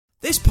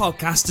This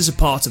podcast is a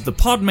part of the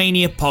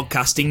Podmania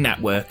podcasting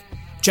network.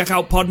 Check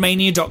out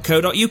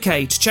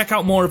podmania.co.uk to check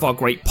out more of our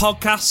great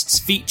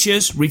podcasts,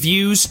 features,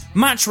 reviews,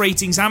 match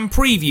ratings and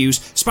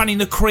previews spanning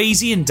the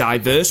crazy and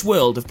diverse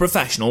world of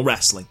professional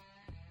wrestling.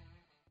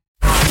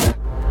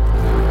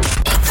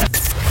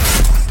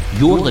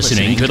 You're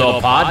listening to the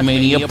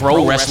Podmania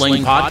Pro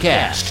Wrestling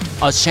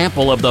Podcast, a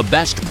sample of the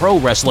best pro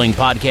wrestling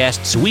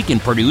podcasts we can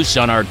produce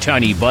on our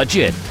tiny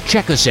budget.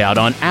 Check us out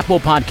on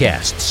Apple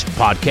Podcasts,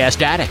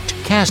 Podcast Addict,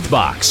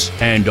 CastBox,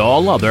 and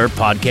all other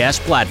podcast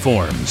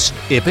platforms.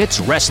 If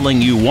it's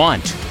wrestling you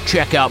want,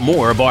 check out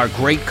more of our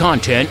great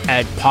content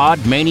at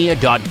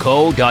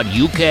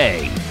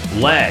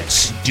podmania.co.uk.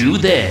 Let's do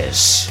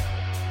this.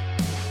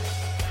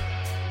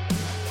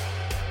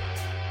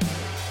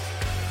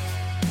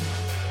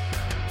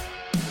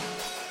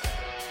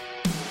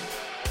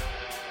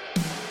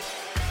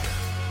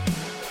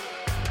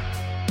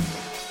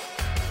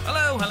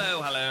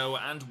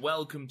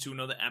 Welcome to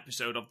another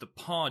episode of the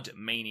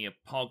Podmania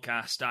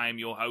podcast. I am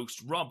your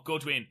host, Rob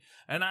Goodwin,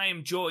 and I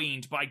am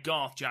joined by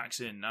Garth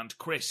Jackson and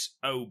Chris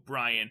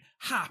O'Brien.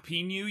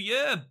 Happy New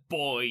Year,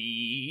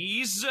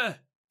 boys!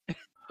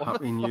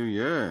 Happy New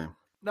Year.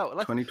 No,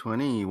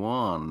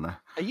 2021.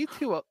 Are you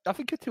too old? I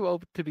think you're too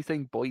old to be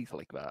saying boys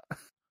like that.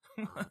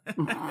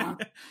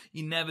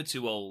 You're never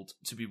too old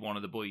to be one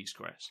of the boys,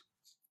 Chris.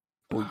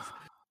 Boys.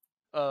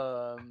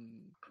 Have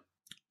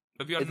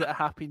you had Is it a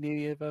Happy New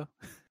Year, though?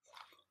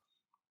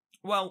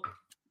 Well,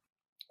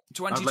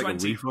 2020. I'd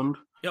like a refund.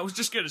 Yeah, I was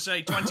just going to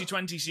say,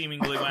 2020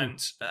 seemingly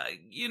went,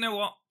 you know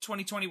what,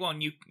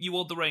 2021, you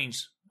hold the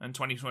reins. And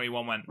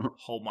 2021 went,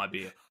 hold my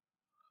beer.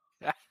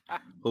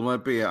 Hold my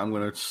beer, I'm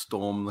going to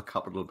storm the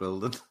Capitol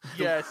building.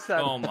 Yeah,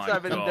 oh my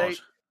God.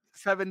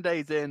 7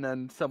 days in,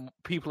 and some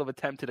people have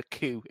attempted a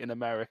coup in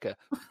America.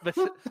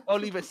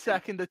 Only the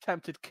second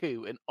attempted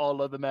coup in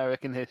all of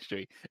American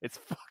history. It's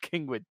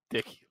fucking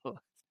ridiculous.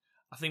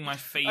 I think my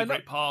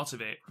favourite part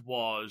of it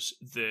was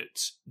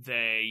that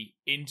they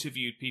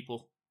interviewed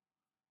people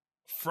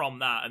from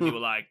that, and they were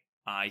like,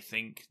 I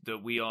think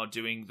that we are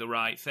doing the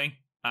right thing.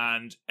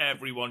 And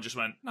everyone just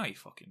went, no, you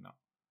fucking not.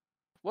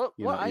 What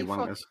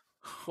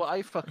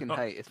I fucking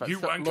hate is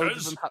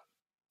that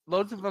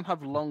loads of them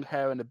have long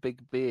hair and a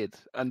big beard.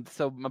 And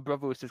so my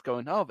brother was just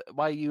going, oh,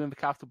 why are you in the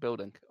Capitol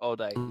building all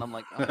day? And I'm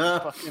like,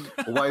 oh, fucking...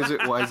 Why is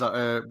that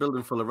a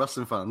building full of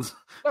wrestling fans?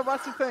 Well,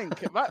 that's the thing.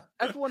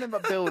 Everyone in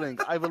that building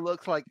either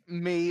looks like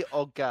me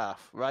or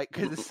Garth, right?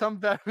 Because there's some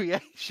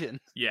variation.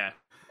 Yeah.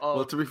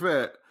 Well, to be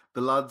fair,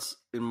 the lads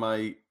in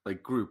my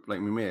group, my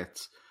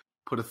mates,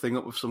 put a thing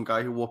up with some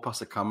guy who walked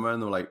past the camera,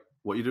 and they were like,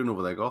 what are you doing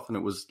over there, Garth? And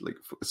it was like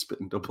fucking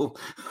spitting double.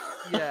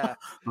 Yeah.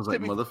 I was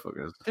like,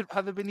 motherfuckers.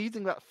 Have they been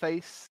using that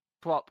face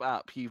swap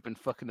app you've been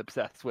fucking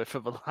obsessed with for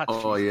the last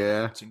Oh,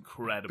 yeah. It's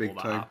incredible, Big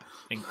that time. app.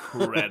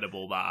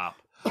 Incredible, that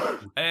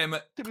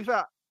app. To be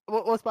fair,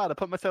 what was bad? I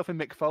put myself in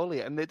Mick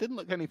Foley, and it didn't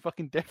look any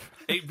fucking different.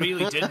 It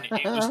really didn't.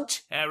 It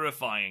was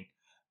terrifying.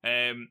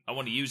 I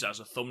want to use that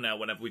as a thumbnail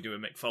whenever we do a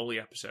Mick Foley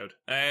episode.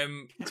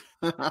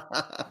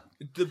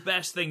 The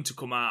best thing to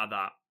come out of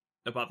that,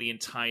 about the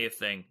entire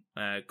thing,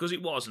 because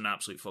it was an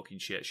absolute fucking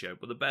shit show,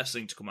 but the best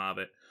thing to come out of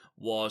it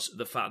was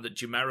the fact that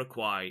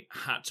Jamiroquai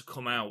had to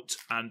come out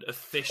and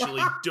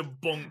officially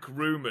debunk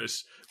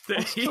rumours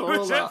that he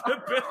was in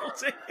the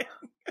building.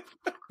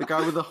 The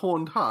guy with the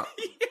horned hat?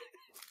 Yeah.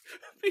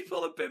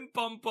 People have been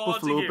bombarding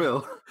Buffalo him,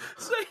 Bill.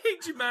 saying,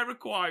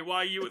 Jamiroquai, why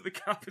are you at the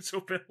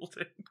Capitol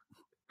building?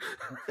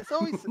 It's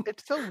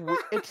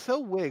so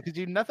weird, because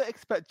you never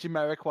expect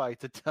Jamiroquai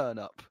to turn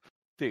up,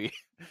 do you?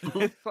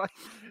 It's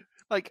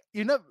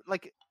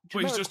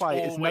He's just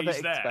Jamiroquai is never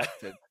always there.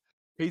 expected.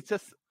 He's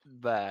just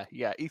there.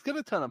 Yeah, he's going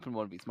to turn up in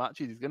one of these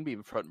matches. He's going to be in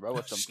the front row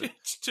or something.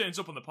 Turns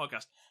up on the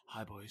podcast.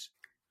 Hi, boys.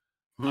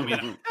 I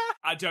mean,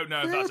 I don't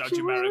know if that's how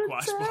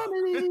Jamiroquai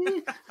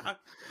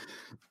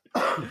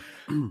spoke.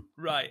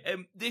 Right.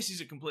 This is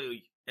a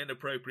completely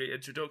inappropriate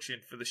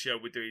introduction for the show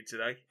we're doing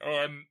today.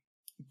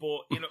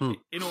 But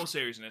in all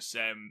seriousness,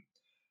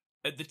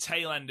 at the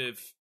tail end of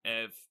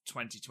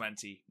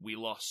 2020, we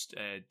lost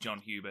John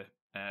Huber,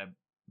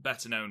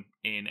 better known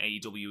in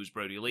AEW as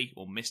Brody Lee,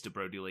 or Mr.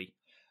 Brody Lee,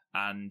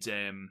 and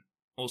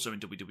also in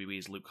WWE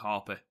as Luke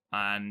Harper.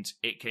 And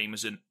it came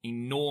as an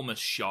enormous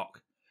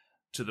shock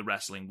to the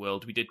wrestling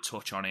world. We did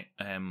touch on it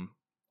on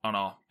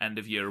our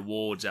end-of-year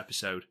awards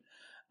episode.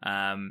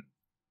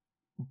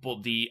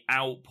 But the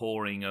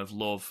outpouring of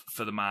love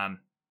for the man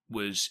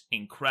was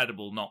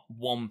incredible. Not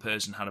one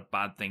person had a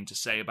bad thing to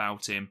say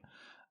about him,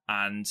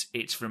 and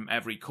it's from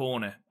every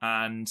corner.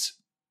 And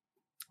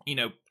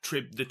the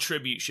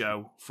tribute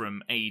show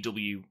from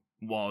AEW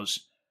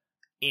was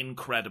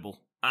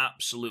incredible,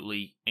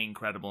 absolutely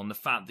incredible. And the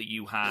fact that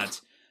you had,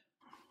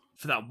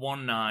 for that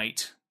one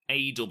night,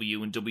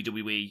 AEW and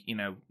WWE,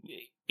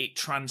 it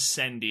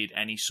transcended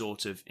any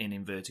sort of, in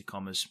inverted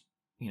commas,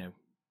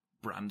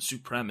 brand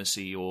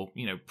supremacy or,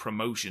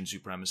 promotion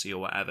supremacy or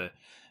whatever.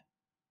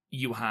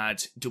 You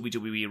had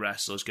WWE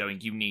wrestlers going,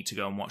 you need to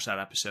go and watch that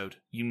episode.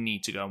 You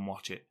need to go and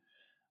watch it.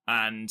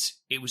 And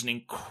it was an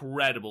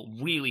incredible,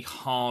 really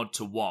hard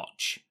to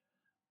watch,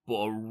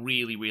 but a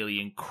really,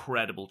 really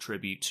incredible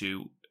tribute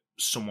to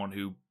someone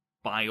who,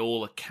 by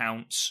all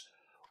accounts,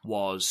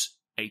 was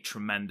a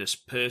tremendous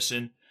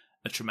person,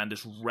 a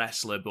tremendous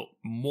wrestler, but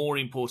more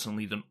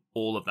importantly than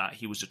all of that,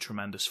 he was a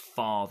tremendous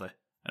father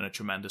and a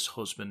tremendous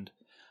husband.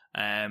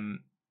 I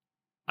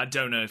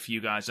don't know if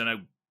you guys, I know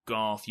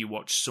Garth, you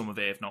watched some of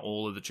it, if not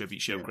all of the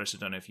tribute show. Chris, I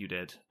don't know if you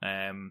did.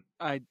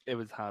 It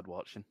was hard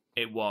watching.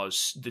 It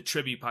was. The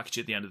tribute package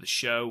at the end of the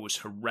show was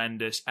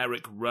horrendous.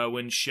 Eric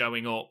Rowan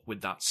showing up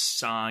with that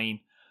sign,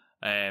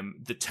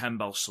 the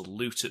 10-bell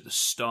salute at the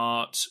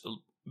start,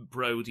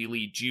 Brody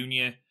Lee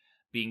Jr.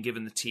 being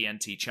given the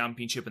TNT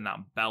Championship and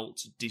that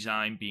belt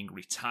design being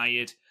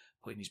retired,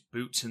 putting his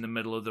boots in the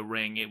middle of the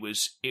ring. It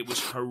was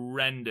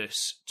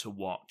horrendous to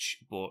watch,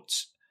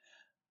 but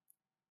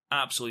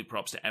absolutely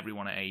props to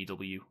everyone at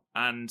AEW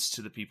and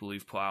to the people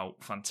who've put out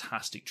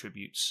fantastic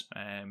tributes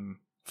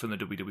from the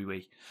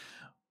WWE.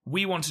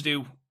 We want to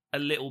do a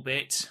little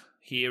bit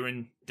here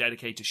and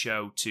dedicate a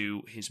show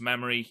to his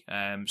memory.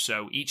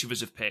 So each of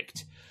us have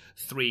picked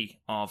 3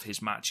 of his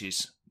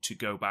matches to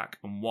go back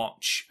and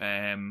watch.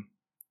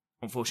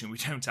 Unfortunately,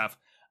 we don't have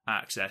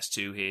access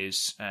to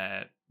his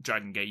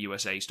Dragon Gate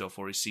USA stuff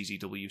or his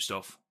CZW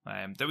stuff.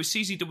 Though his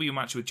CZW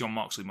match with Jon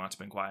Moxley might have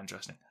been quite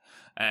interesting.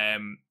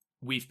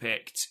 We've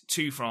picked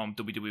 2 from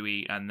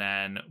WWE, and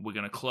then we're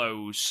going to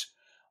close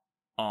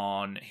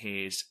on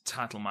his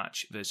title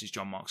match versus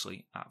Jon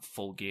Moxley at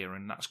Full Gear,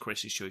 and that's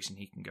Chris's choice, and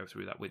he can go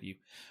through that with you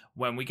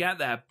when we get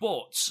there.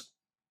 But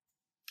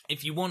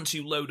if you want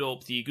to load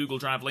up the Google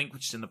Drive link,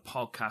 which is in the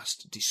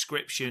podcast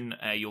description,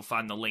 you'll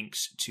find the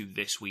links to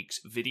this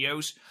week's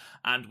videos.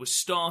 And we're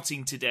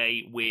starting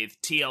today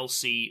with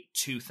TLC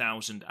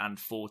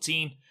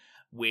 2014,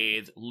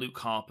 with Luke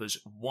Harper's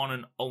one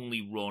and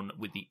only run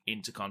with the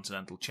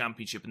Intercontinental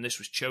Championship. And this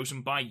was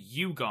chosen by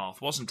you,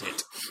 Garth, wasn't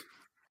it?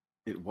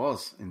 It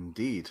was,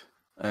 indeed.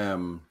 I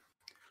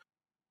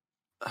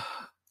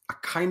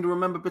kind of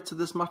remember bits of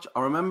this match.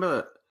 I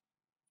remember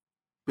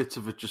bits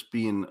of it just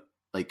being,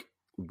 like,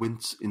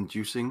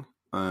 wince-inducing.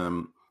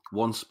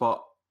 One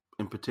spot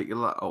in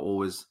particular I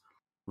always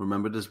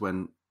remembered is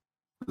when,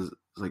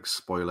 like,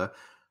 spoiler,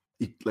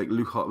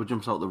 Luke Harper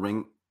jumps out the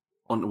ring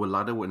onto a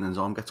ladder when his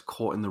arm gets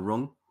caught in the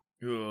rung.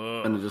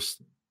 And it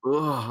just,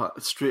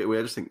 straight away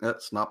I just think,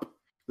 snap.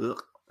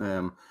 Ugh.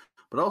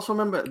 But I also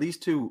remember these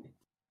two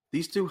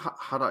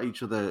had at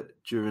each other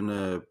during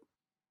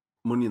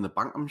Money in the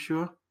Bank, I'm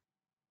sure.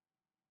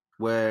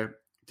 Where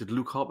did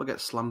Luke Harper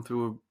get slammed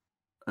through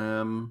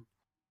a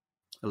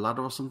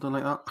ladder or something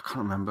like that? I can't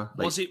remember.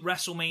 Was it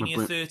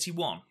WrestleMania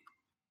 31?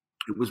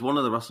 It was one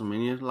of the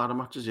WrestleMania ladder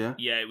matches, yeah.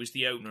 Yeah, it was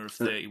the opener of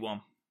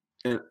 31.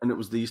 And it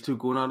was these two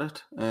going at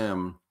it.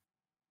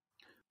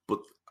 But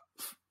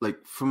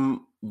like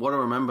from what I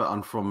remember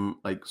and from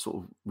like sort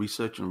of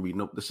research and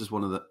reading up, this is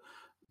one of the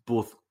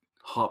both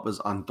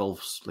Harper's and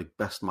Dolph's like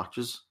best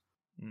matches.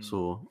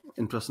 So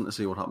interesting to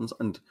see what happens.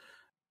 And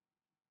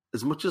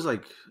as much as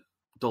like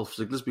Dolph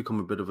Ziggler's become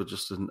a bit of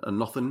a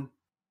nothing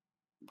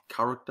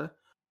character,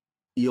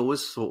 he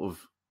always sort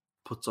of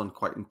puts on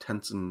quite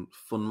intense and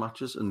fun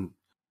matches, and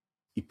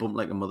he bumped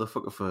like a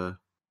motherfucker for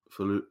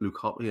Luke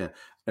Harper here.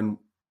 And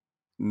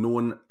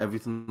knowing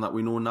everything that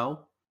we know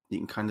now, you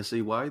can kind of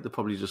see why. They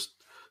probably just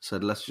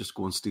said, let's just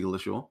go and steal the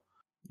show.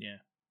 Yeah,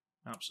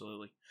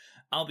 absolutely.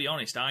 I'll be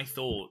honest, I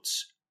thought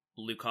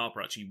Luke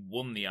Harper actually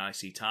won the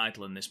IC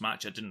title in this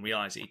match. I didn't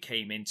realise that he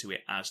came into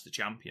it as the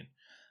champion.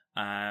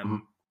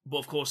 But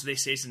of course,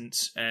 this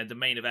isn't the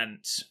main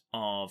event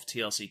of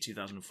TLC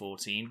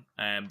 2014.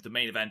 The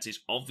main event is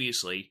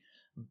obviously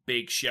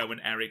Big Show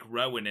and Eric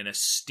Rowan in a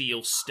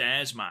steel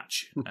stairs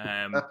match.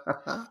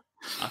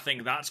 I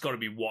think that's got to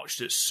be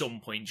watched at some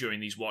point during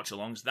these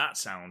watch-alongs. That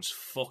sounds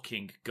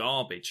fucking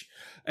garbage.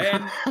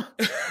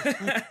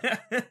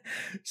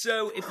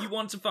 So if you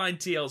want to find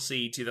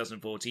TLC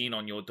 2014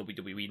 on your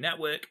WWE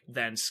network,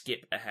 then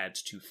skip ahead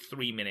to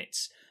 3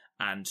 minutes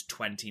and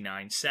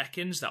 29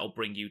 seconds. That'll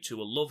bring you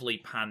to a lovely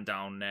pan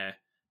down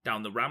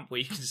the ramp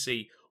where you can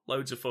see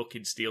loads of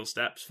fucking steel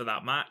steps for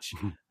that match.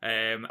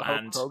 And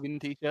Hulk Hogan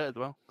t-shirt as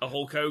well. A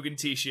Hulk Hogan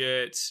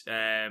t-shirt.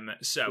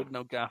 So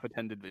no Garth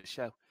attended this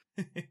show.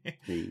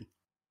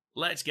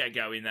 Let's get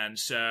going then.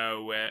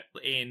 So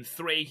in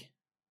 3,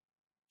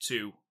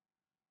 2,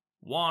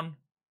 1,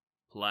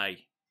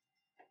 play.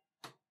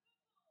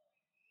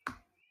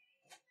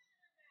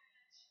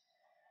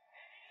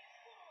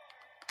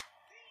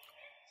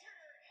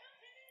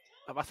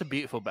 Oh, that's a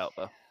beautiful belt,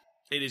 though.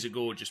 It is a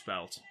gorgeous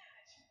belt.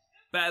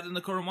 Better than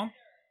the current one?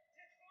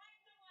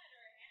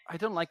 I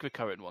don't like the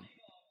current one.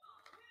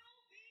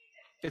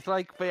 It's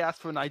like they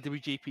asked for an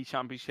IWGP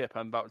Championship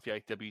and that was the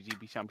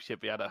IWGP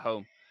Championship they had at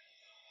home.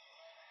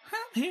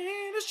 I'm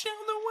here to show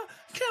the world.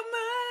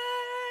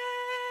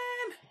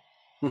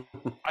 Come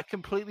on! I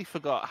completely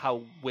forgot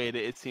how weird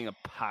it is seeing a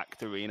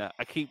packed arena.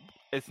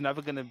 It's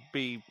never going to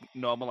be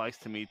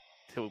normalised to me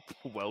till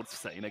the world's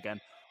sane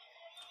again.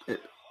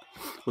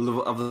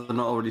 Well, have they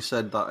not already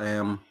said that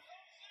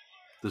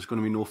there's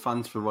going to be no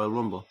fans for Royal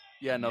Rumble?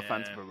 Yeah, no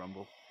fans for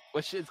Rumble.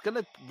 Which is going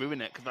to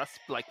ruin it, because that's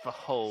like the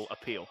whole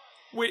appeal.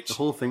 Which the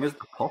whole thing is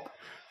the pop.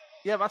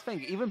 Yeah, but I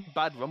think even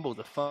bad rumbles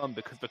are fun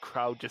because the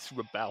crowd just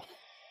rebel.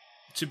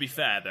 To be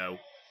fair, though,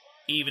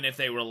 even if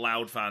they were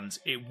loud fans,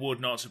 it would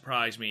not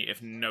surprise me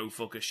if no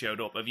fucker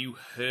showed up. Have you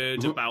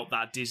heard about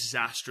that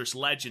disastrous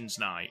Legends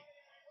night?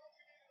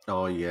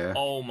 Oh, yeah.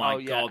 Oh,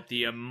 my God,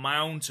 the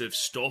amount of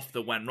stuff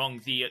that went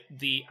wrong.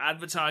 The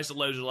advertised a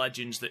load of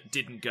Legends that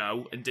didn't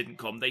go and didn't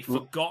come. They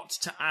forgot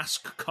to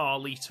ask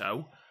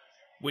Carlito,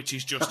 which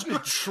is just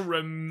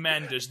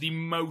tremendous. The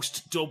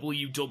most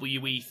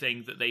WWE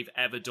thing that they've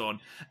ever done.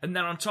 And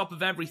then on top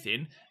of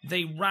everything,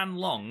 they ran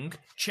long,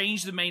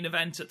 changed the main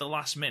event at the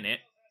last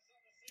minute,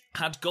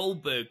 had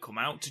Goldberg come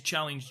out to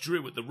challenge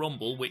Drew at the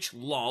Rumble, which,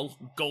 lol,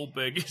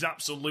 Goldberg is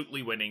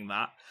absolutely winning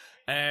that.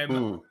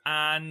 And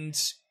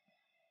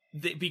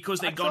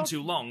because they'd gone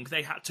too long,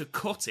 they had to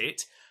cut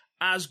it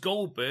as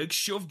Goldberg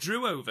shoved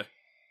Drew over.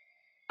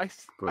 I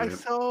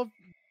saw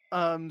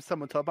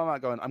someone talk about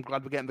that going, I'm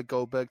glad we're getting the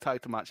Goldberg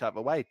title match out of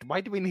the way.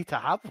 Why do we need to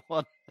have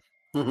one?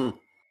 Oh,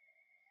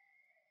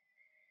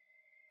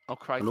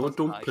 Christ. No,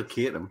 don't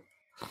placate him.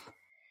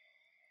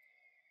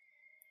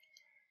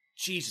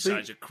 Jesus, that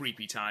is a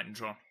creepy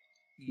Titantron.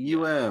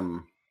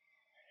 You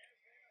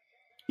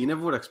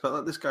never would expect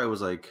that this guy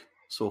was, like,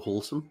 so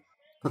wholesome.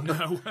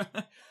 No.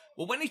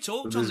 Well, when he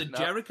talked on the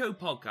Jericho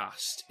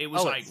podcast, it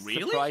was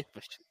really?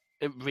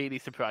 It really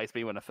surprised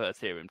me when I first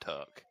hear him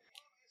talk.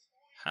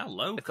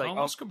 Hello, it's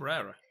Carlos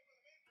Cabrera.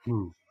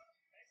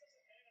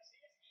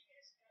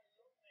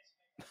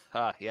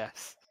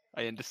 Yes.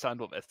 I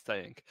understand what they're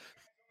saying.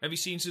 Have you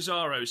seen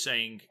Cesaro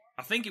saying...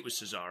 I think it was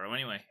Cesaro,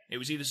 anyway. It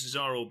was either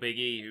Cesaro or Big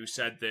E who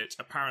said that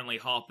apparently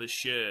Harper's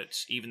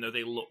shirts, even though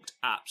they looked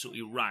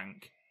absolutely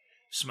rank,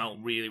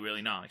 smelled really,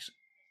 really nice.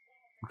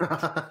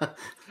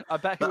 I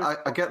bet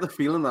I get the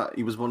feeling that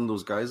he was one of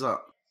those guys that,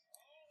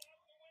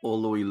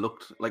 although he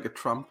looked like a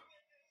tramp,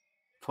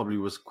 probably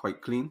was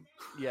quite clean.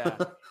 Yeah,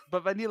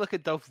 but then you look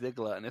at Dolph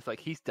Ziggler and it's like,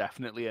 he's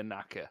definitely a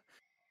knacker.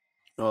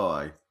 Oh,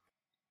 aye.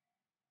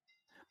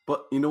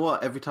 But you know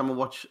what? Every time I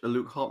watch a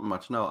Luke Harper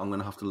match now, I'm going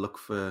to have to look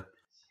for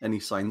any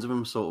signs of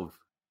him sort of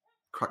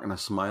cracking a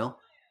smile.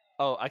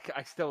 Oh,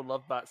 I still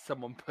love that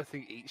someone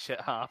putting Eat Shit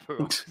Harper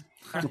on.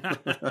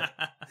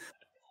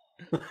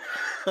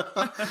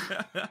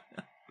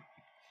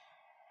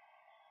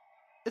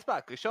 It's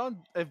bad because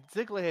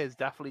Ziggler here is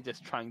definitely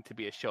just trying to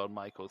be a Shawn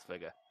Michaels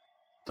figure.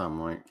 Damn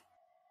right.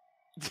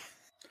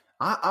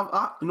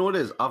 I you know what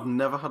it is? I've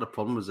never had a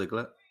problem with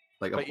Ziggler.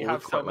 Like, but you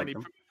have so many.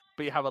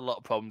 But you have a lot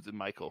of problems with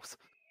Michaels.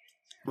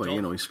 Well,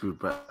 you know, he screwed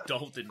Brett.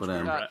 Dolph didn't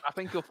screw Brett. I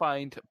think you'll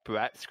find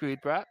Brett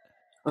screwed Brett.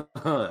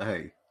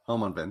 Hey,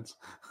 I'm on Vince.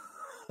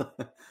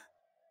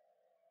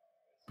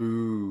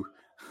 Boo.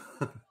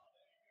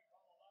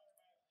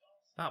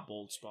 That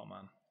bald spot,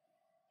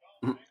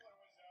 man.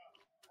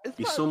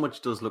 He so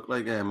much does look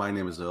like My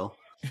Name is Earl.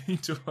 He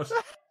does.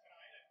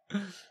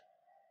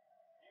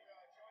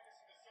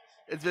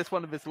 Is this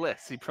one of his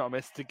lists? He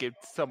promised to give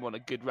someone a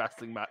good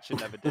wrestling match and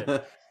never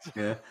did.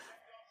 Yeah.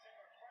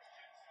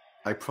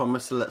 I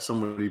promised to let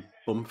somebody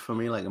bump for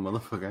me like a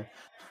motherfucker.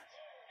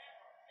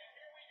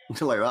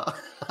 Like that.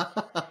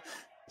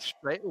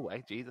 Straight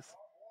away, Jesus.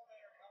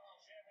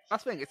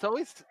 That's the thing, it's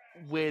always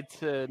weird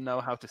to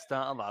know how to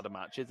start a ladder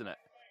match, isn't it?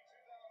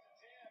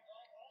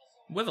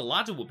 With a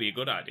ladder would be a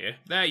good idea.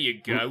 There you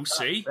go,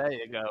 see? There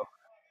you go.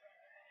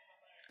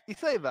 You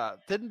say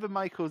that. Didn't the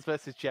Michaels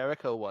versus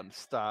Jericho one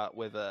start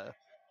with a...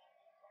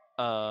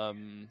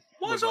 Why's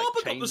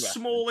Harper got the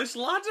smallest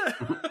ladder?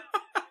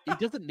 He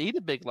doesn't need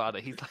a big ladder.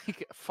 He's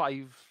like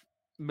 5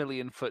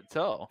 million foot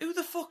tall. Who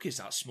the fuck is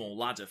that small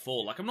ladder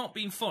for? Like, I'm not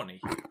being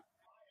funny.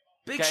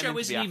 Big Show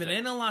isn't even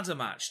in a ladder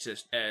match to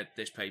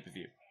this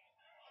pay-per-view.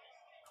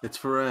 It's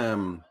for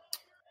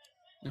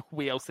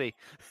WLC.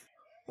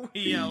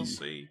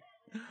 WLC.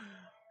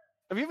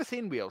 Have you ever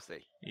seen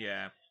WLC?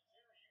 Yeah.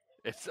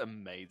 It's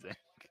amazing.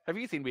 Have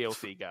you seen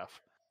WLC,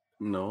 Gaff?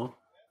 No.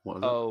 What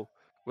is it?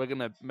 We're going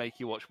to make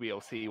you watch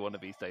WLC one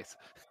of these days.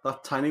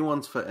 That tiny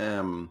one's for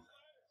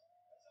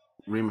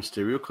Rey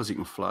Mysterio because he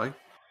can fly.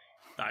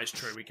 That is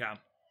true, we can.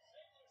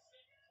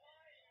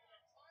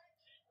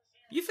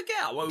 You forget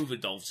how over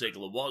Dolph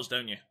Ziggler was,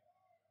 don't you?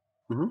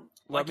 Mm-hmm.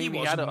 Like, he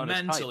was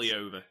mentally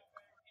over.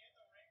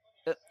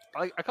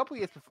 Like, a couple of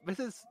years before, this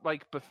is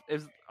like, it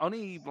was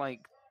only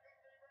like,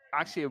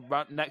 actually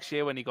around next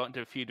year when he got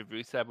into a feud with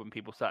Rusev when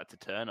people started to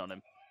turn on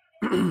him.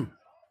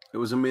 It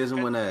was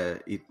amazing when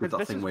he did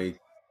that thing where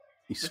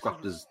he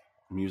scrapped his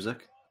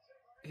music.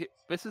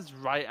 This is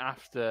right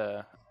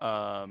after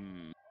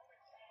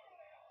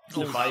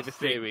Survivor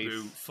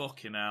Series.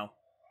 Fucking hell.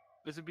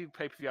 This would be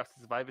pay-per-view after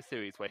Survivor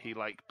Series where he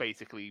like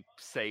basically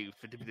saved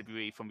the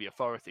WWE from the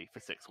Authority for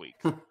 6 weeks.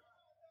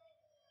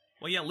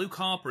 Well, yeah, Luke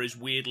Harper is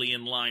weirdly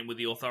in line with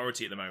the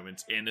Authority at the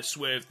moment in a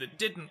swerve that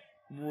didn't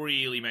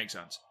really make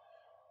sense.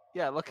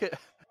 Yeah, look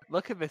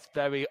at this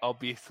very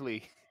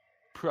obviously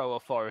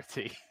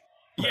pro-Authority.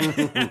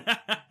 Yeah,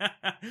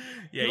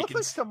 yeah. He looks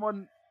like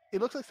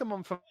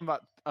someone from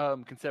that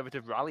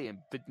conservative rally in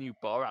the new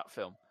Borat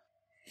film.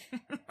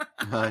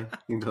 Hi,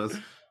 he does.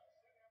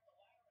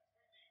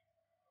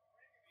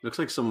 Looks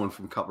like someone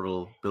from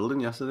Capitol Building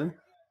yesterday.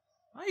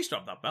 I used to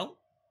have that belt.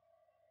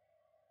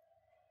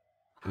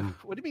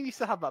 What do you mean you used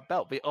to have that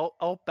belt?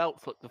 All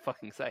belts look the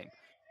fucking same.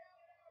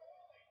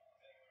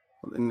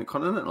 In the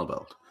Continental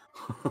Belt?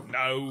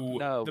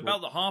 No, the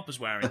belt that Harper's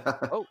wearing.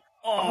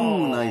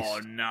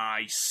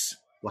 Nice.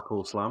 Black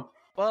Hole Slam.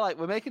 Well, like,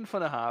 we're making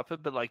fun of Harper,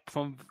 but like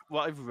from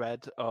what I've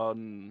read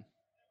on,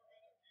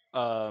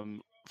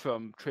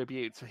 from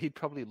tributes, he'd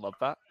probably love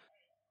that.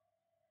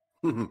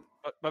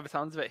 But by the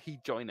sounds of it,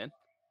 he'd join in.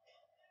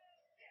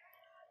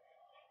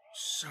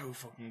 So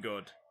fucking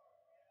good.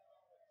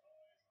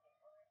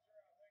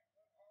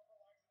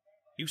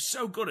 He was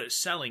so good at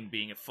selling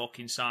being a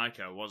fucking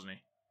psycho, wasn't he?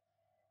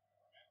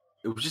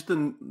 It was just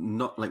the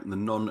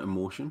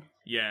non-emotion.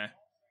 Yeah.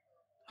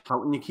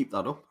 How can you keep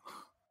that up?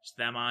 It's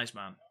them eyes,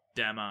 man.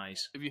 Them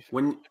eyes.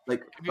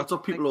 That's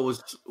what people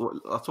always.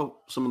 That's what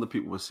some of the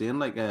people were saying.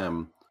 Like,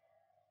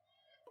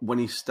 when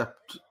he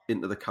stepped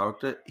into the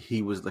character,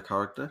 he was the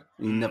character.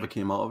 He never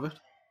came out of it.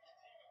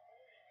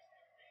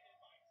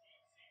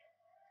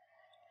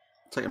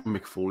 It's like a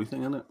Mick Foley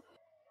thing, isn't it?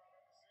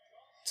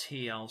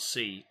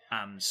 TLC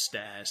and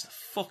Stairs. The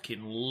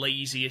fucking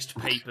laziest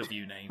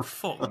pay-per-view name.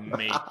 Fuck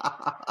me.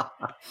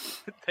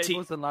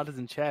 Tables and ladders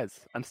and chairs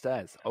and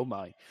stairs. Oh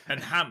my.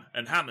 And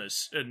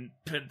hammers and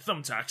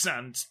thumbtacks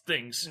and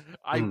things.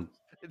 Tell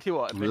you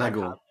what,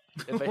 Lego.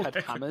 If they had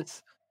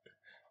hammers.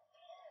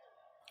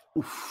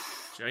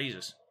 Oof.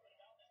 Jesus.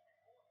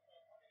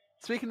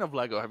 Speaking of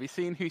Lego, have you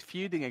seen who's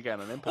feuding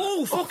again on Impact?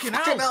 Oh, fucking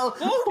hell!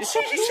 Oh,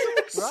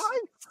 Jesus! Right?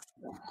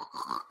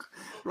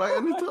 Right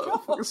on the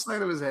fucking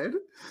side of his head.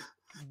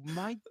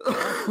 My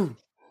God.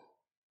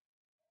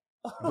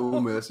 No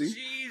mercy.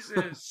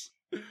 Jesus.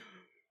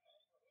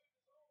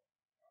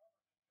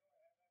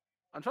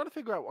 I'm trying to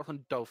figure out what's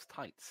on Dolph's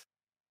tights.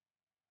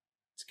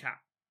 It's a cat.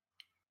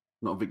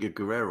 Not Vicky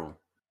Guerrero.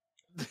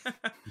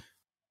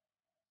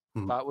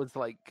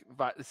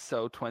 That is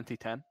so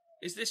 2010.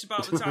 Is this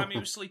about the time he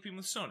was sleeping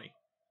with Sonny?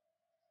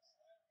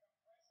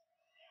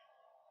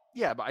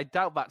 Yeah, but I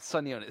doubt that's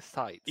Sonny on his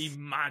tights.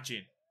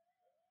 Imagine.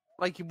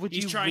 Like, would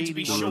he's you trying really to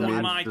be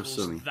Shawn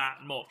Michaels that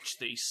much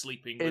that he's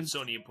sleeping with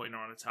Sonny and putting her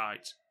on a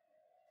tight.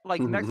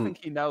 Like, next thing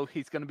you know,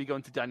 he's going to be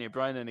going to Daniel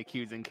Bryan and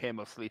accusing him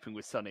of sleeping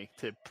with Sonny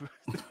to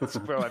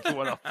throw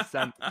everyone off the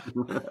scent.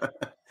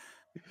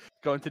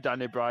 Going to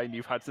Daniel Bryan,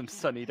 you've had some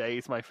sunny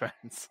days, my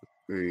friends.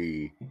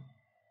 Hey.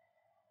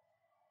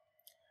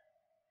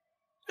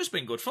 It's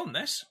been good fun,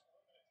 this.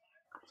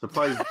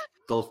 Surprised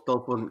Dolph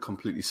wasn't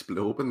completely split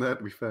open there,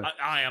 to be fair.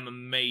 I am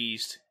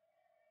amazed.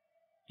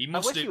 He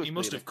must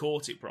have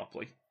caught it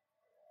properly.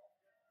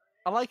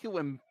 I like it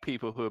when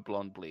people who are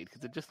blonde bleed,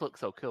 because it just looks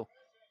so cool.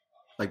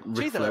 Like,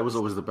 Ric Flair was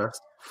always the best.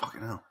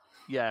 Fucking hell.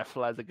 Yeah,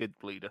 Flair's a good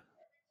bleeder.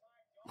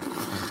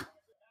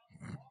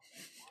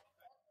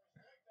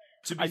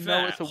 To be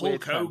fair,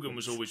 Hulk Hogan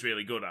was always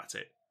really good at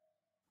it.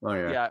 Oh,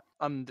 yeah. Yeah,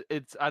 and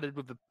it's added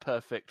with the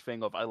perfect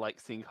thing of I like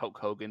seeing Hulk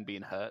Hogan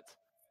being hurt.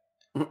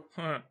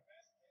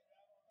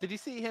 Did you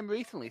see him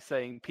recently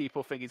saying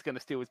people think he's going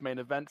to steal his main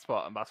event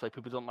spot and that's why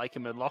people don't like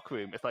him in the locker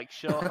room? It's like,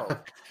 sure,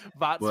 Hulk.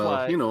 That's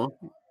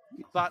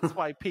that's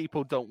why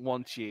people don't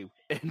want you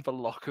in the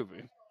locker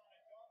room.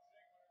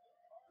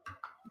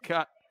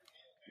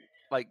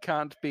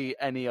 Can't be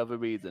any other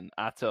reason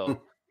at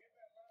all.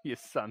 You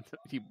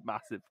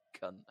massive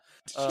cunt.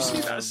 Did you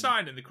see that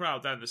sign in the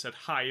crowd then that said,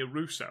 "Hire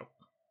Russo"?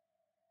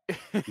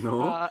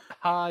 No.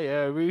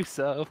 Hire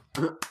Russo.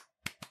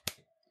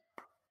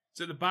 It's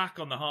at the back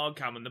on the hard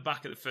cam and the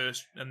back of the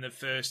first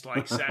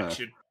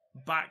section.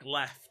 Back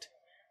left,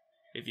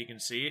 if you can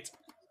see it.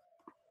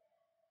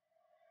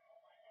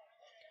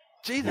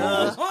 Jesus.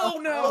 Oh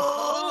no!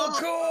 Oh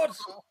God!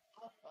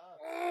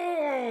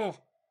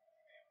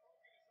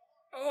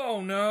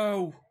 Oh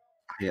no!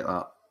 I hate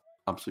that.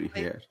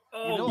 Absolutely hate it.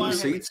 Oh, you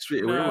see it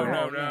straight away.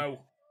 No.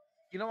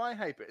 You know why I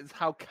hate it? Is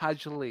how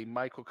casually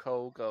Michael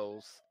Cole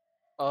goes,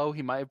 oh,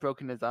 he might have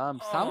broken his arm.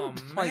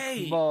 Sounds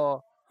like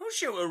more... I'll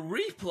show a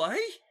replay.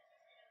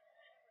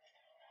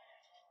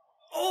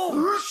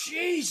 Oh,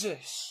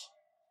 Jesus.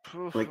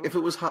 Like, if it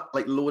was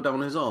lower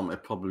down his arm,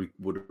 it probably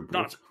would have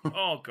broke.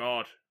 Oh,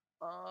 God.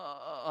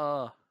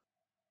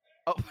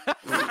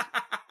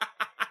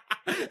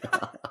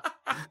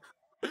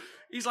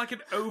 He's like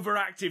an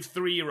overactive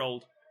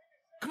 3-year-old.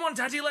 Come on,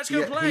 Daddy, let's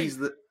go play.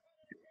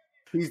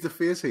 He's the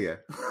face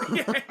here.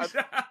 Yeah,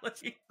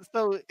 exactly.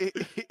 So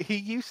he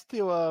used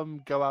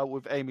to go out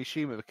with Amy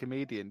Schumer, the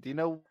comedian. Do you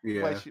know?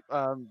 Yeah.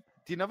 Do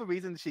you know the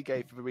reason she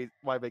gave for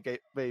why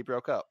they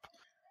broke up?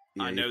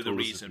 Yeah, I know the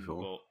reason,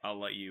 but I'll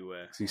let you.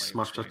 He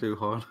smashed her too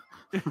hard.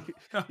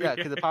 Yeah,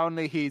 because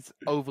apparently he's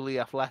overly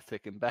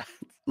athletic in bed.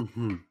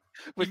 Mm-hmm.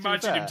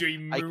 Imagine him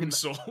doing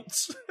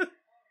moonsaults.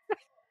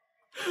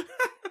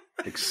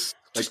 Like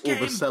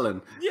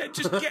overselling. Yeah,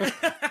 just get.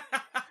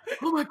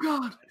 Oh my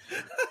God!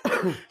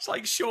 It's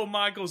like Shawn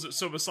Michaels at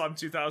SummerSlam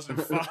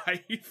 2005.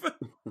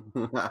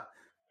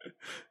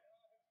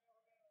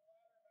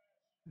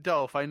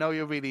 Dolph, I know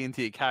you're really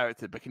into your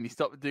character, but can you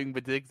stop doing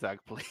the zigzag,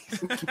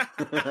 please?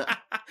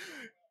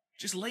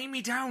 Just lay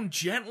me down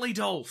gently,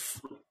 Dolph.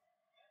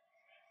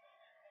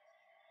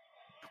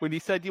 When you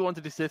said you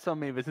wanted to sit on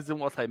me, this isn't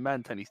what I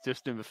meant, and he's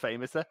just doing the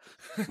famouser.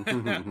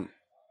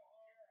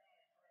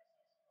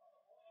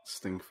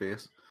 Stink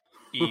face.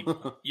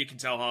 You can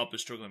tell Harper's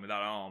struggling with that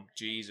arm.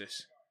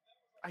 Jesus.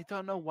 I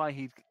don't know why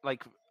he's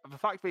like the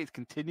fact that he's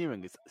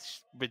continuing is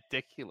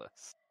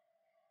ridiculous.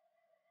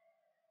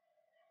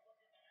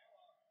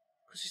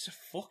 Because he's a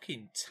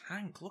fucking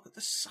tank. Look at the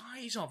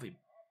size of him.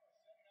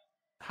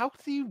 How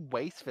do you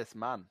waste this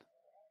man?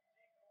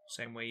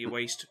 Same way you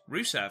waste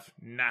Rusev,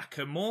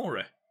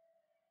 Nakamura,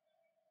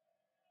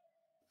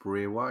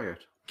 Bray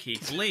Wyatt,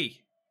 Keith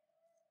Lee,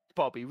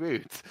 Bobby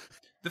Roode.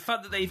 The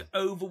fact that they've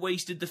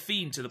overwasted The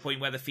Fiend to the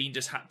point where The Fiend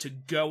has had to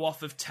go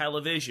off of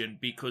television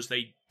because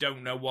they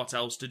don't know what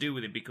else to do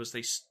with him because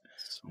they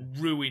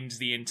ruined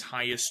the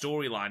entire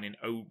storyline in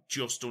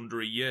just under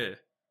a year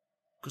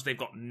because they've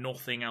got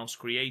nothing else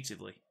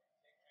creatively.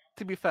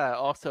 To be fair,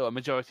 also a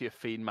majority of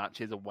Fiend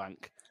matches are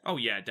wank. Oh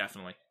yeah,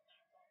 definitely.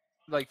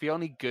 Like the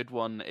only good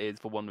one is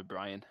the one with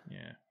Bryan.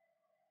 Yeah.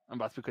 And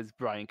that's because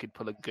Bryan could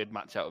pull a good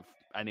match out of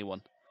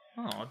anyone.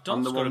 Oh,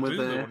 Dolph's got a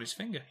boo-boo on his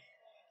finger.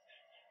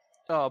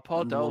 Oh,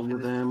 poor Dolph.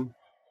 With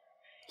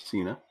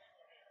Cena.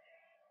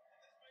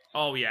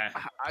 Oh yeah.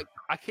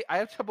 I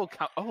have trouble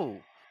count. Oh,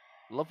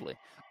 lovely.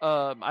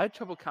 I had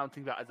trouble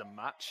counting that as a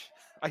match.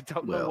 I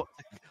don't know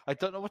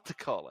what to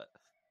call it.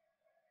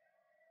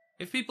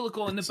 If people are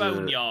calling the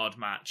Boneyard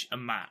match a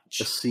match,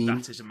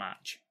 that is a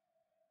match.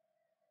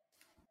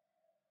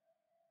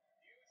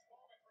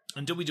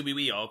 And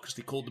WWE are, because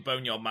they called the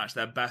Boneyard match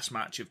their best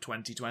match of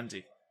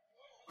 2020.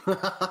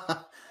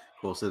 Of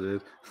course they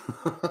did.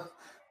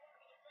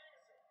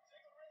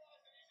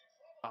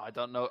 I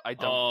don't know.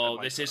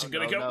 This isn't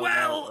going to go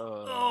well.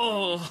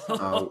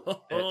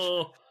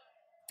 Oh.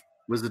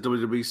 Was the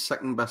WWE's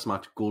second best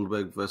match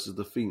Goldberg versus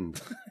The Fiend?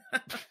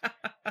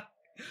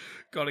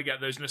 Got to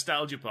get those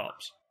nostalgia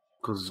pops.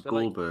 Because it's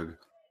Goldberg.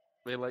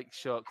 They like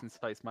short,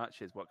 concise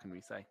matches. What can we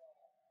say?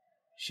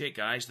 Shit,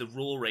 guys, the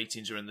Raw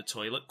ratings are in the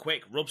toilet.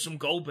 Quick, rub some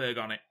Goldberg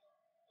on it.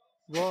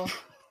 What?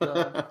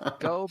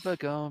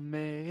 Goldberg on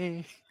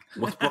me.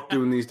 What's Brock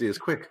doing these days?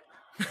 Quick.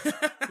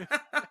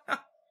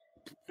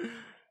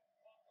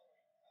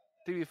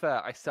 To be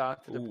fair, I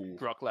started the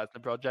Brock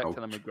Lesnar project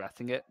and I'm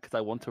regretting it because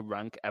I want to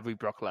rank every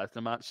Brock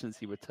Lesnar match since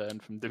he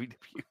returned from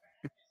WWE.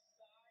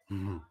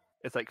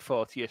 It's like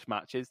 40-ish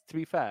matches. To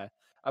be fair,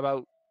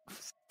 about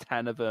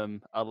 10 of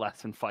them are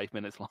less than 5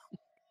 minutes long.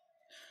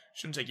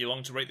 Shouldn't take you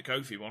long to rate the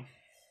Kofi one.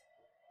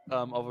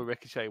 Or the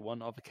Ricochet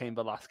one, or the Cain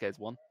Velasquez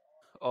one,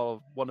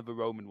 or one of the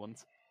Roman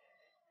ones.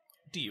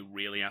 Do you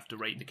really have to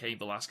rate the Cain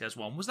Velasquez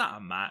one? Was that a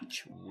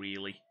match?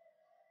 Really?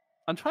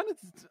 I'm trying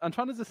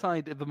to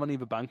decide if the Money in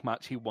the Bank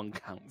match he won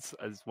counts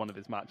as one of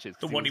his matches.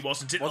 The one he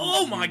wasn't in.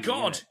 Oh my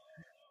god!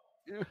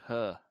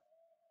 Her.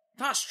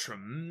 That's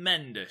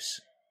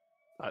tremendous.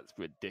 That's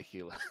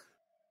ridiculous.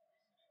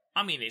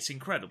 I mean, it's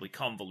incredibly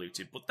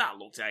convoluted, but that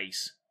looked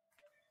ace.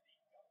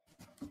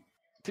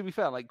 To be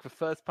fair, like the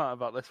first part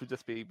about this would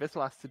just be this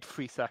lasted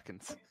 3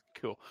 seconds.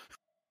 Cool.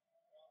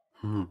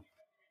 Someone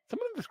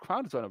in this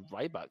crowd is wearing a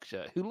Ryback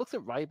shirt. Who looks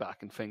at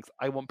Ryback and thinks,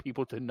 I want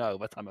people to know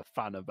that I'm a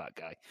fan of that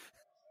guy?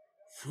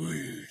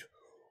 Feed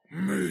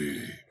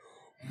me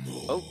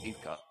more. Oh, he's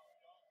got.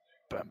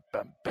 Bum,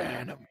 bum,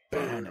 bam,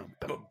 bam,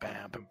 bum,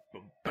 bam,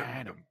 bum,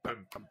 bam,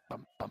 bum, bum,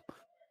 bum, bum.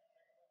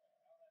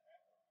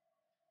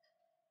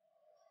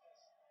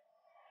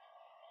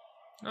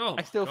 Oh,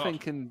 I still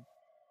think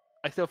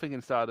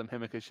in Stardom,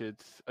 Himika should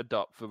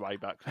adopt the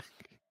Ryback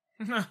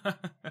thing.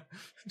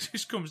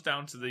 Just comes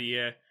down to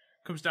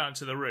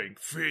the ring.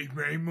 Feed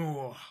me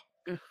more.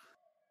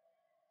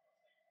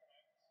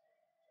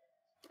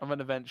 And then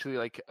eventually,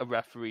 like, a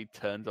referee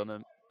turns on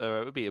him.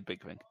 Or it would be a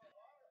big thing.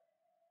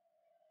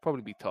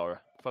 Probably be Tora.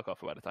 Fuck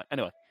off about the time.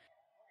 Anyway.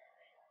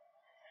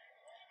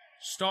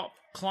 Stop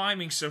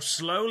climbing so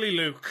slowly,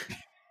 Luke.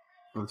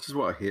 Well, this is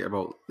what I hate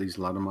about these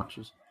ladder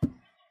matches.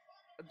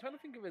 I'm trying to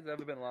think if there's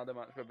ever been a ladder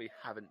match where we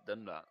haven't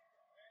done that.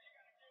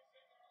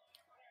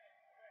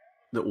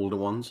 The older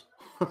ones.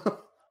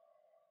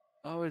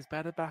 Oh, it's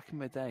better back in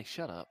the day.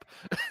 Shut up.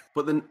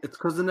 But then it's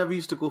because they never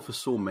used to go for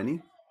so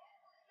many.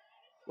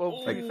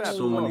 Well, like,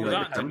 so many,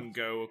 that didn't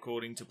go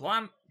according to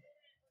plan.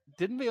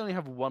 Didn't they only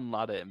have one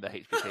ladder in the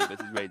HBK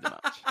versus Razor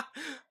match?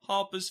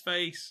 Harper's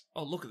face.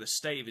 Oh, look at the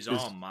state of his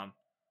arm, man.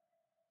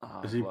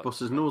 Oh, Does he bust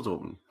his nose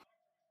open?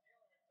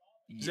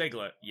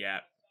 Ziggler,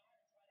 yeah.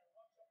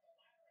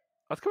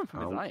 That's coming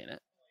from his eye, innit?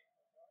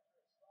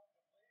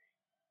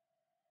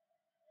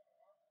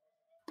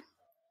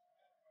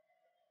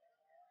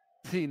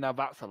 See, now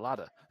that's a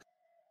ladder.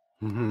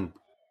 Mm-hmm.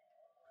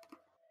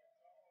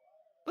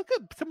 Look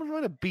at someone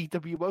wearing a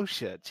BWO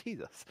shirt.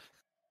 Jesus.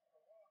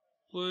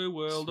 Blue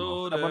World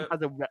Order.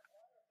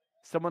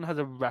 Someone has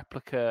a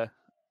replica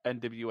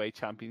NWA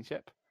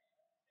championship.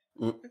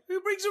 Who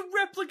brings a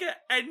replica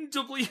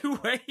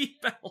NWA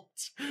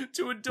belt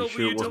to a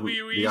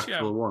WWE the show?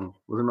 Actual one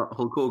wasn't that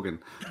Hulk Hogan?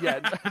 Yeah,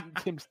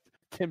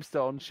 Tim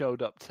Storm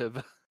showed up to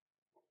the.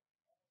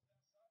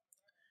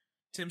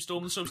 Tim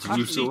Storm, the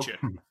substitute teacher.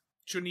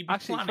 Shouldn't he be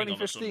actually planning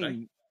on a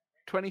Sunday?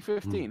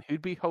 2015,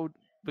 who'd be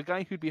the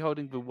guy who'd be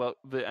holding the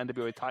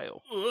NWA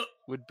title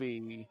would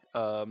be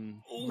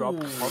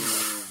Rob Conley.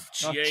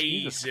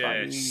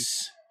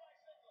 Jesus.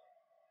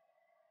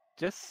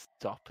 Just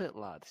stop it,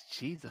 lads.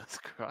 Jesus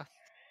Christ.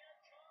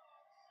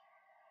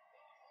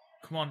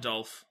 Come on,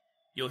 Dolph.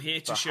 You're here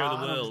to show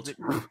the world.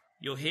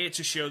 You're here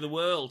to show the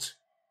world.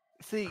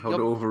 See, how to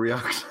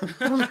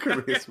overreact. Look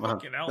at this, man.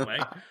 Fucking hell,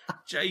 mate.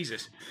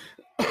 Jesus.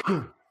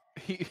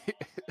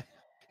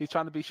 He's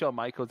trying to be Shawn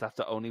Michaels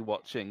after only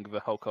watching the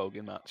Hulk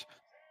Hogan match.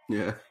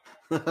 Yeah.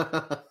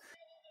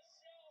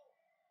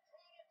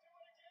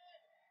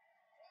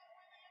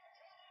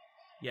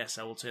 Yes,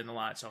 I will turn the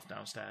lights off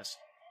downstairs.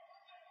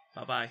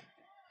 Bye-bye.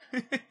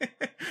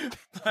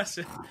 Bless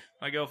her.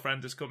 My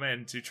girlfriend has come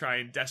in to try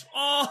and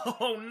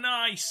Oh,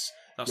 nice!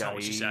 That's not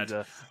what she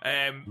said.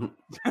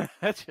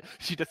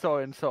 She just saw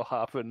him so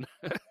happen.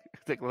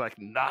 It was like,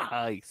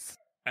 nice.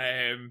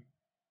 I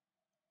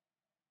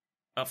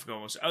forgot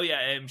what was. Oh,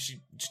 yeah,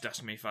 she just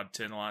asked me if I'd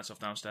turn the lights off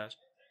downstairs.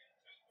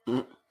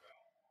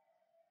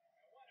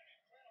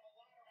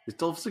 Is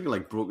Dolph Ziggler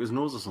like broke his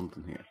nose or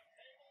something here?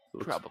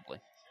 Probably.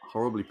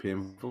 Horribly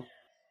painful.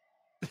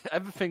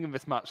 Everything in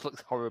this match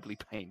looks horribly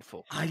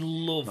painful. I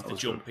love the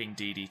jumping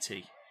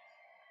DDT.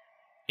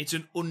 It's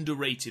an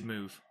underrated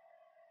move.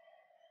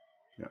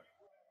 Yeah.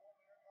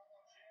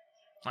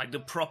 Like the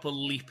proper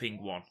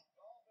leaping one.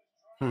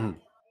 Do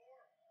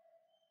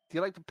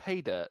you like the pay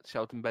dirt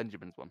Shelton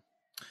Benjamin's one?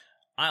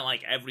 I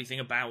like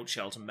everything about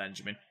Shelton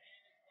Benjamin.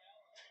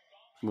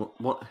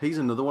 What? He's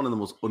another one of the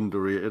most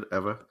underrated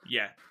ever.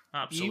 Yeah,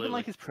 absolutely. You even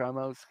like his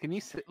promos? Can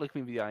you look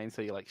me in the eye and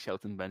say you like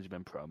Shelton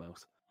Benjamin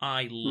promos?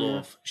 I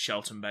love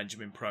Shelton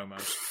Benjamin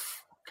promos.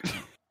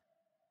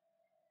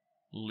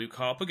 Luke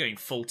Harper going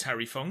full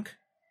Terry Funk.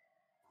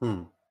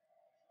 Bruiser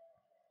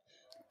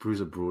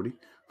Brody.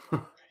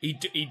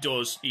 He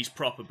does. He's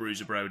proper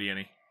Bruiser Brody, isn't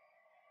he?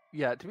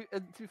 Yeah, to be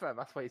fair,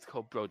 that's why he's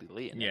called Brody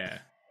Lee, isn't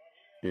it?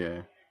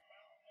 Yeah.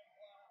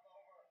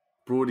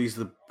 Brody's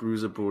the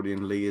Bruiser Brody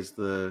and Lee is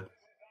the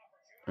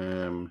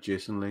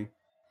Jason Lee.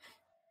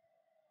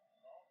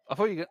 I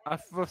thought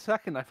for a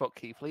second I thought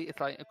Keith Lee. It's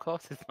like, of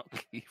course it's not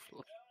Keith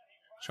Lee.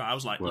 So I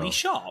was like, Lee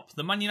Sharp,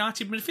 the Man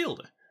United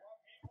midfielder.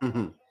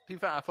 To be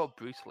fair, I thought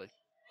Bruce Lee.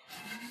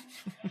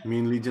 You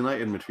mean Leeds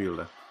United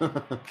midfielder?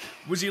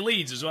 Was he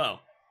Leeds as well?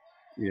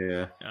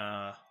 Yeah.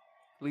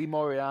 Lee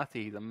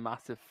Moriarty, he's a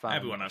massive fan.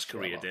 Everyone has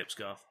career dips,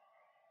 Garth.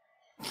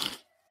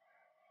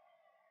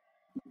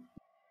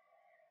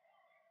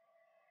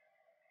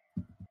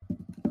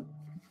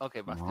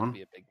 Okay, that's going to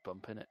be a big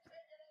bump, innit?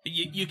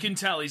 You can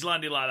tell he's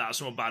landed like that,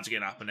 something bad's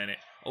going to happen in it.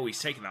 Oh,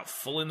 he's taking that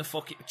full in the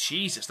fucking...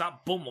 Jesus,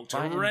 that bump looked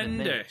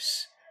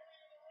horrendous.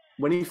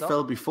 When he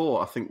fell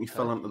before, I think he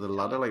fell onto the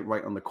ladder, like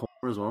right on the corner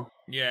as well.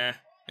 Yeah,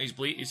 his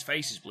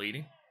face is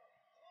bleeding.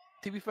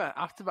 To be fair,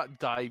 after that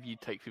dive you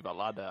take through that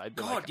ladder, I'd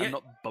be like, I'm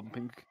not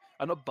bumping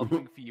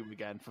for you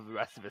again for the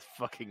rest of this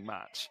fucking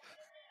match.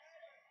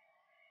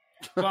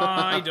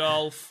 Bye,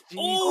 Dolph.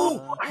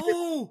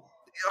 Oh!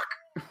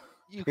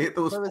 There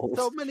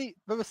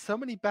were so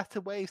many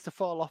better ways to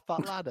fall off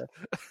that ladder.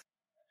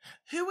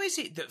 Who is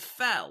it that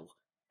fell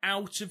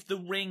out of the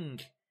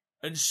ring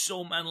and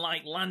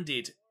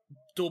landed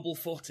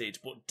double-footed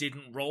but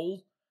didn't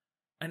roll?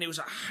 And it was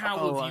like,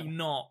 how have you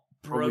not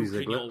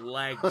broken your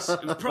legs?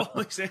 It was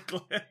probably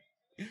Ziggler.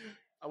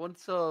 I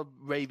once saw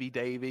Ravy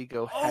Davey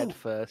go head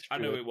first. I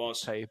know it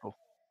was. Table.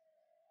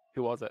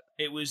 Who was it?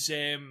 It was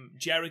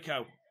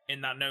Jericho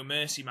in that No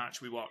Mercy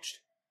match we watched.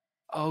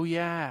 Oh,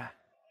 yeah.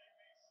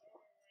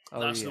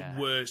 That's the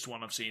worst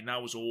one I've seen.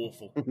 That was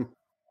awful.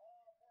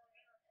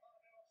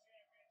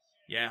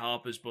 Yeah,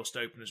 Harper's bust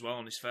open as well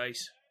on his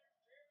face.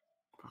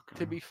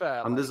 To be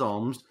fair, and his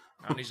arms.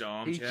 And his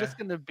arms. He's just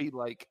going to be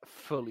like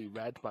fully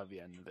red by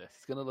the end of this.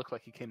 He's going to look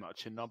like he came out of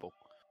Chernobyl.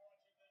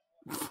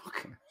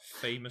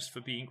 Famous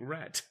for being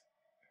red.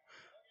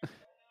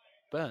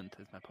 Burned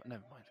is my point.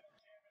 Never mind.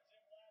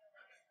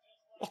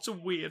 What a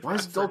weird. Why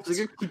is Dolph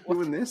Ziggler keep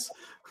doing this?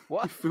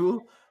 What? You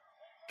fool.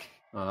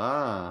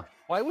 Ah.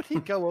 Why would he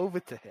go over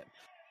to him?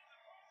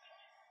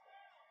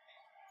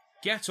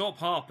 Get up,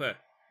 Harper.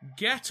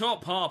 Get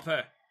up,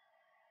 Harper.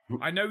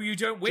 I know you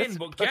don't win,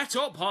 but get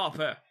up,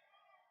 Harper.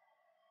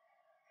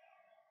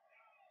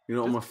 You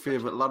know what my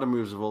favourite ladder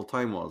moves of all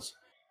time was?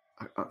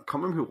 I can't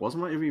remember who it was.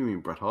 Might have even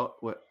been Bret Hart.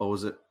 Or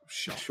was it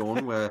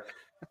Shawn, where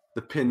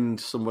they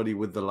pinned somebody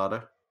with the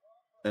ladder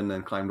and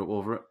then climbed up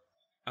over it?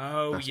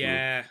 Oh,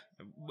 yeah.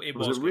 It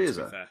was it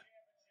Razor?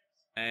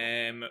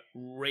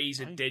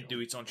 Razor did do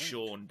it on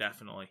Shawn,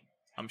 definitely.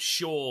 I'm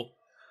sure.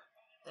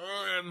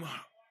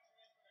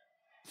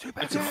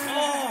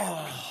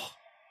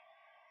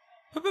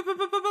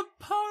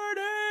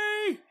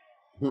 Party!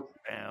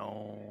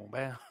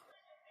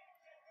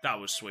 That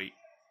was sweet.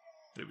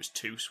 But it was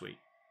too sweet.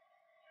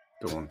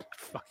 Don't.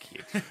 Fuck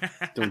you.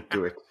 Don't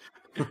do it.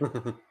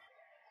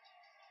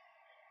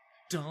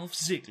 Dolph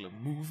Ziggler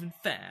moving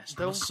fast.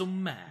 Muscle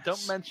mass.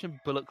 Don't mention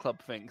Bullet Club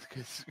things,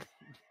 because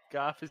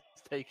Garth is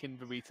taking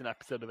the recent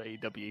episode of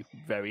AEW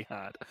very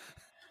hard.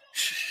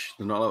 Shh,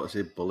 they're not allowed to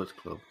say Bullet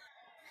Club.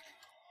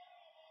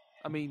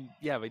 I mean,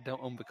 yeah, they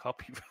don't own the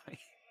copyright.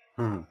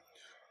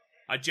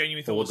 I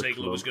genuinely thought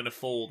Ziggler was going to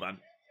fall then.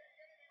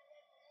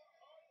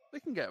 They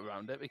can get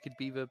around it. They could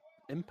be the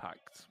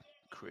Impact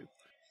crew.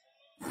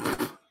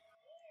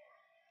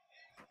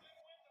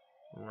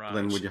 Right.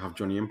 Then would you have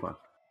Johnny Impact?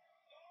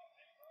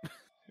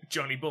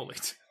 Johnny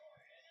Bullet.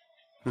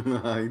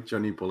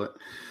 Johnny Bullet.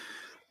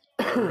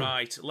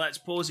 Right, let's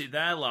pause it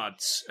there,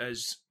 lads,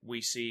 as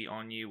we see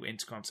our new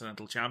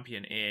Intercontinental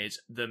Champion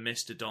is the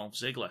Mr. Dolph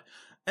Ziggler.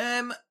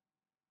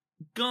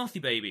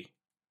 Garthy baby,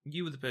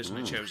 you were the person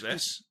who chose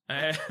this.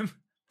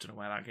 Don't know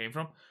where that came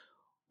from.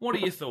 What are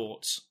your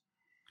thoughts?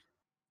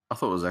 I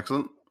thought it was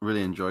excellent.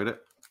 Really enjoyed it.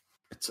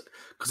 It's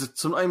because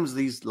sometimes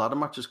these ladder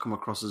matches come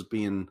across as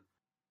being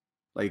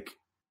like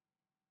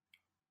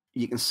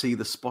you can see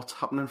the spots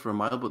happening for a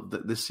mile,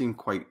 but this seemed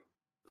quite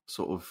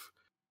sort of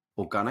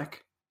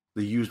organic.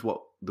 They used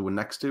what they were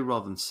next to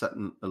rather than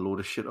setting a load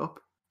of shit up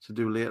to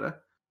do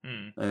later.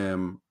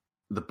 The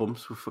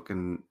bumps were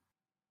fucking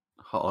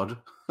hard.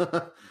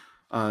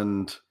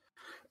 And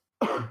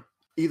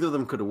either of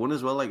them could have won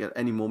as well. Like at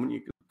any moment,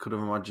 you could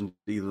have imagined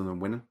either of them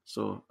winning.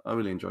 So I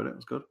really enjoyed it. It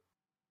was good.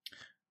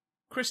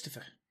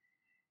 Christopher.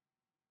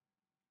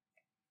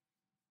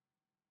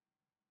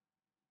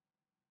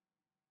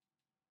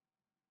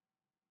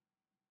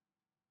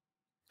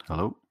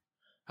 Hello?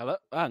 Hello?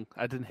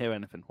 I didn't hear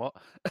anything. What?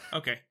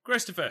 Okay.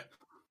 Christopher,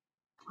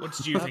 what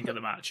did you think of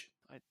the match?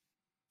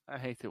 I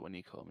hate it when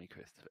you call me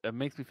Christopher. It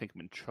makes me think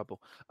I'm in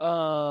trouble.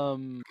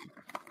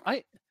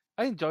 I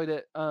enjoyed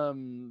it.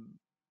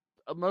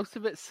 Most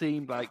of it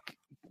seemed like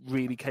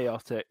really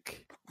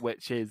chaotic,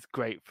 which is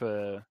great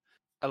for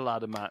a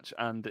ladder match,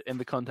 and in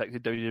the context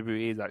of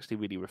WWE is actually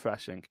really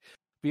refreshing.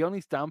 The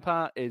only down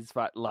part is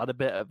that ladder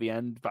bit at the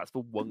end. That's the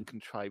one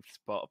contrived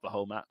spot of the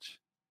whole match.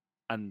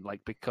 And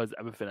like because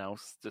everything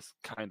else just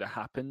kind of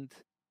happened,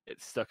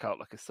 it stuck out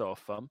like a sore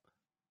thumb.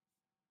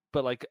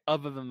 But like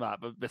other than that,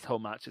 this whole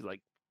match is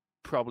like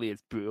probably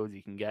as brutal as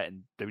you can get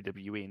in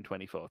WWE in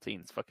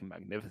 2014. It's fucking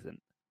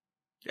magnificent.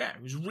 Yeah,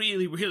 it was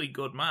really, really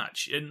good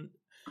match, and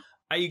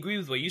I agree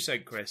with what you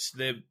said, Chris.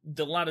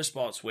 The ladder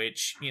spots,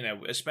 which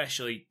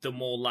especially the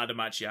more ladder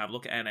match you have.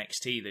 Look at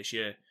NXT this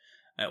year,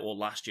 or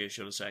last year,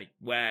 should I say,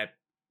 where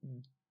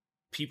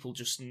people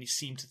just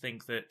seem to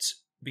think that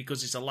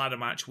because it's a ladder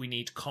match, we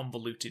need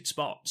convoluted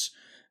spots.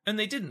 And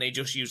they didn't. They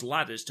just used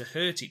ladders to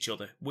hurt each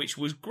other, which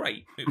was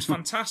great. It was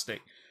fantastic.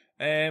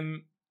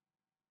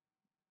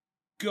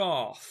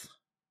 Garth,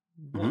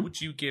 what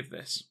would you give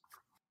this?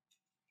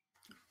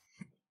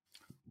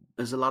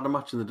 There's a ladder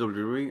match in the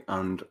WWE,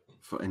 and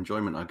for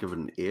enjoyment, I'd give it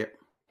an 8.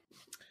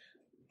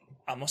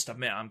 I must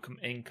admit, I'm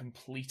in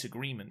complete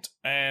agreement.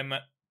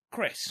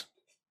 Chris,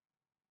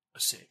 a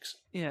 6.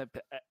 Yeah,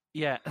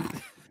 yeah. No,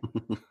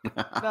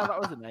 that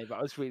was an A, but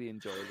it was really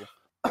enjoyable.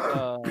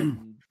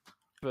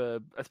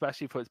 But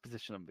especially for its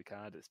position on the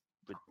card, it's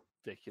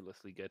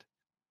ridiculously good.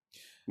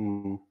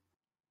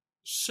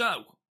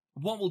 So,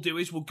 what we'll do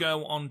is we'll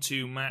go on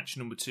to match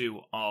number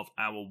 2 of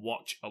our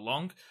watch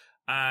along,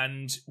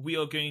 and we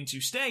are going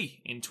to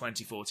stay in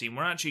 2014.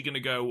 We're actually going to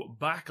go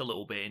back a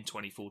little bit in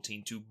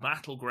 2014 to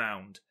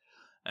Battleground,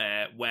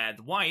 where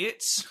the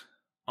Wyatts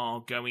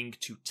are going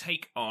to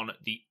take on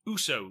the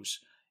Usos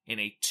in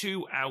a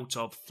 2 out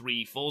of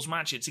 3 falls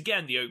match. It's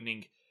again the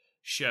opening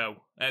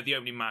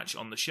match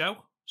on the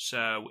show.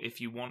 So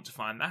if you want to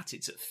find that,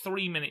 it's at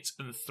 3 minutes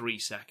and 3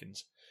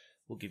 seconds.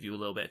 We'll give you a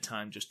little bit of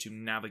time just to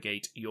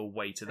navigate your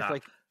way to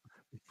that.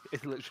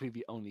 It's literally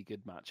the only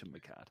good match on the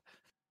card.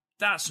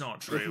 That's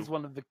not true. This is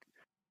one of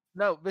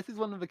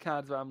the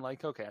cards where I'm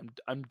like, okay,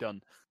 I'm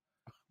done.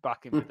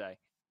 Back in the day.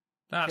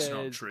 That's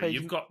not true.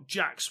 You've got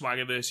Jack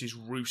Swagger versus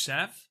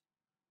Rusev.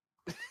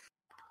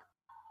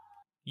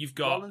 You've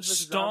got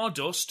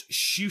Stardust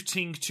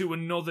shooting to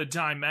another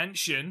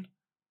dimension.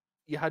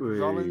 You had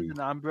Rollins and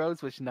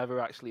Ambrose, which never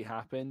actually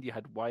happened. You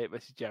had Wyatt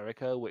versus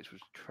Jericho, which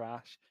was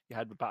trash. You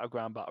had the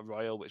Battleground Battle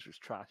Royal, which was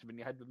trash. And then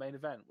you had the main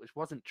event, which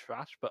wasn't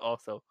trash, but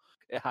also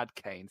it had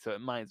Kane, so it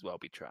might as well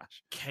be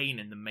trash. Kane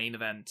in the main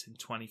event in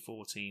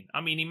 2014.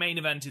 I mean, he main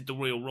evented the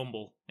Royal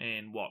Rumble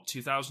in,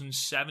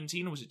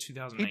 2017 or was it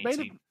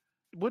 2018?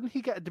 Wouldn't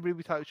he get a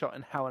WWE title shot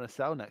in Hell in a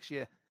Cell next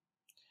year?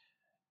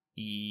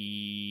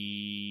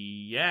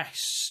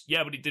 Yes.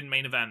 Yeah, but he didn't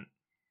main event.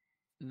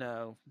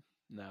 No.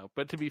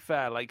 But to be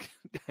fair, are you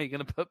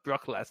going to put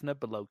Brock Lesnar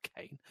below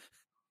Kane?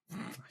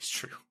 That's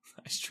true.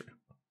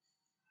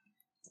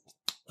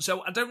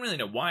 So I don't really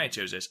know why I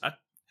chose this.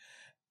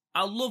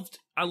 I loved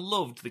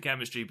the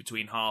chemistry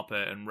between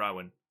Harper and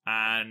Rowan,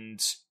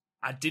 and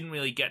I didn't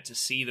really get to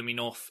see them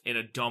enough in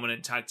a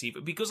dominant tag team.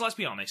 Because let's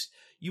be honest,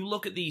 you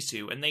look at these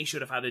two, and they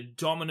should have had a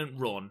dominant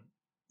run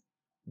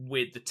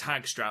with the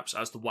tag straps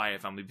as the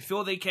Wyatt family.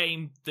 Before they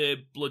came the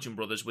Bludgeon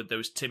Brothers with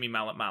those Timmy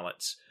Mallet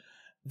mallets,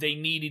 they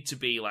needed to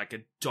be like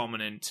a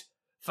dominant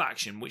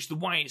faction, which the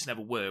Wyatts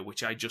never were,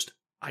 which I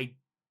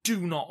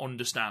do not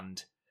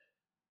understand.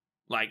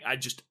 I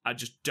just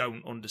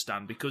don't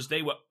understand, because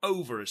they were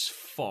over as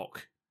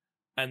fuck,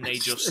 and they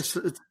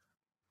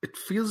it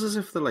feels as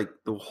if they're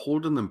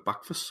holding them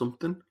back for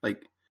something,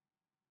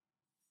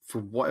 for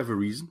whatever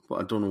reason,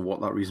 but I don't know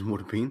what that reason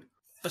would have been.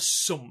 For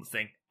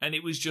something, and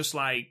it was just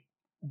like,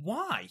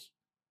 why?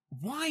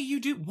 Why you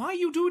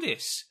do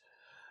this?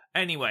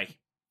 Anyway,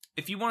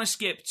 if you want to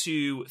skip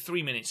to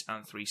 3 minutes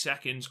and 3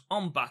 seconds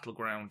on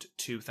Battleground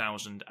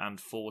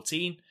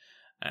 2014,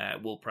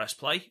 we'll press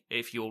play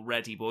if you're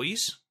ready,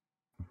 boys.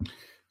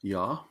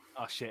 Yeah.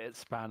 Oh shit, it's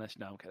Spanish.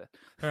 No,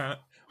 I'm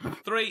kidding.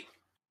 3,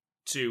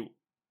 2,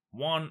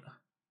 1,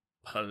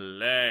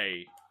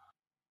 play.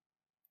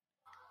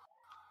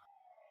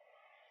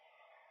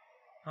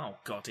 Oh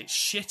god, it's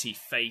shitty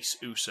face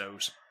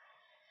Usos.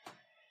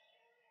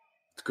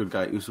 It's good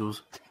guy Usos.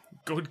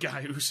 Good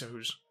guy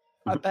Usos.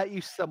 I bet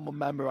you someone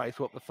memorised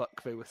what the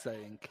fuck they were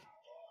saying.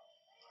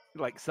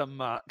 Like some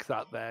marks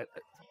out there.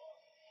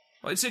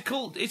 Well, it's a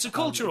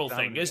cultural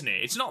thing, isn't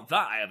it? It's not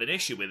that I have an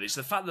issue with. It's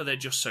the fact that they're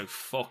just so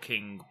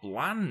fucking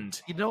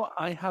bland. You know what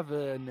I have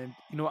an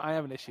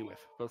issue with?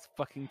 Those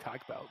fucking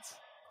tag belts.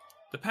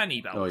 The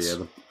penny belts. Oh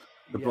yeah,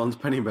 the bronze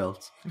penny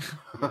belts.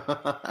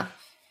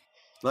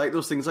 Like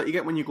those things that you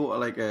get when you go to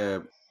like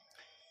a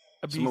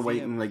somewhere where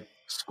you can like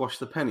squash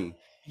the penny.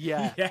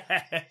 Yeah.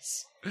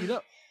 Yes.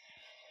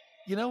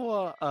 You know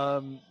what?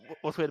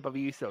 What's weird about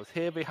the Usos?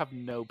 Here they have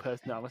no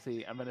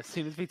personality, and then as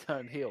soon as we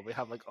turn heel, they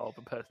have like all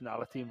the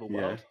personality in the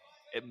world.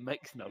 It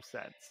makes no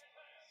sense.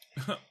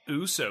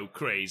 Uso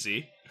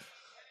crazy.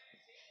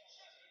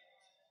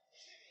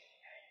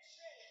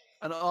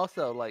 And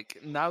also, like,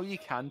 now you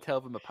can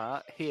tell them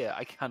apart. Here,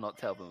 I cannot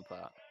tell them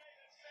apart.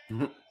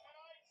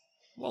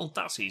 Well,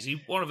 that's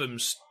easy. One of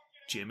them's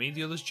Jimmy,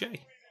 the other's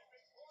Jay.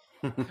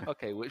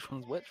 Okay, which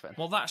one's which then?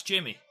 Well, that's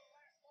Jimmy.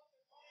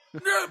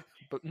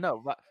 But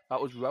no,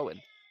 that was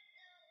Rowan.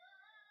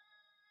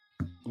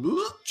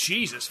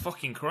 Jesus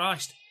fucking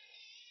Christ.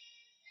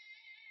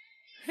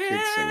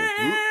 Kids singing.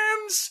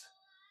 Hands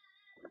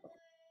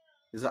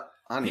Is that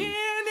Annie? in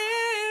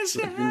his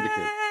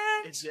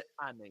Is it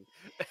Annie?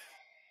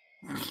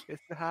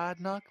 It's a hard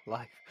knock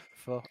life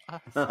for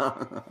us.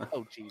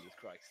 Oh, Jesus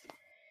Christ.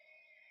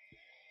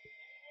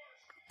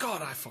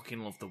 God, I fucking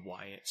love the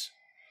Wyatts.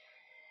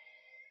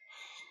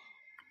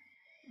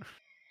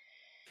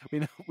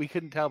 We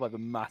couldn't tell by the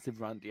massive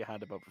rant you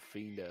had about the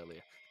Fiend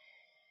earlier.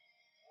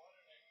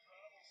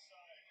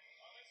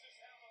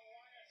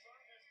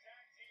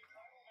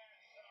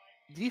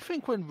 Do you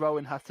think when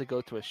Rowan has to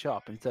go to a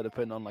shop, instead of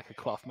putting on like a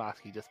cloth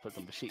mask, he just puts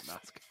on the sheet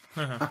mask?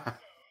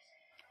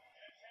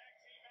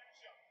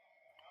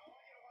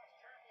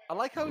 I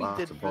like how he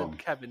did the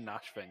Kevin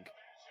Nash thing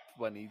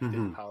when he did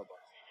Powerbomb.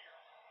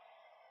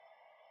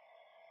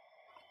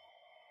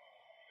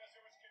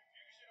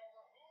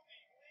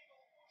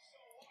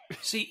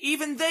 See,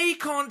 even they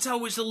can't tell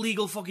which the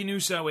legal fucking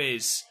Uso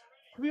is.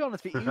 To be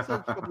honest, the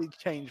Usos probably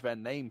changed their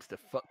names to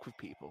fuck with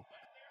people.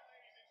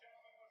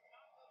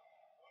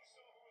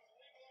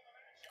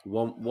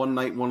 One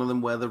night, one of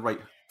them wear the right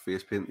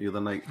face paint. The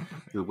other night,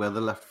 they'll wear the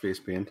left face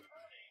paint.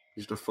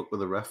 Just to fuck with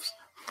the refs.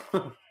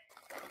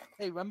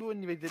 Hey, remember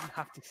when they didn't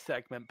have to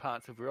segment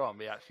parts of Raw and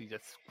they actually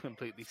just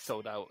completely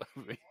sold out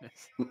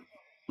arenas?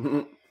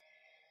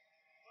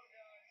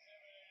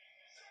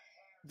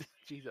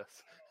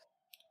 Jesus.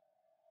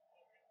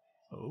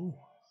 Oh.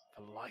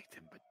 The light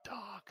in the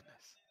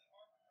darkness.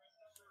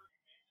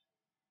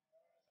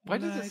 Why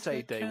does it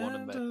say day one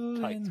in the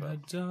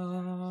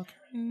title?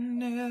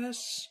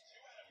 Darkness.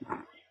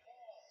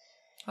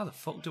 How the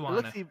fuck do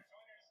I know?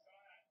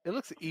 It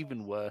looks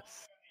even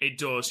worse. It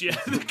does, yeah.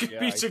 The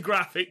computer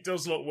graphic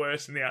does look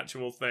worse than the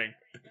actual thing.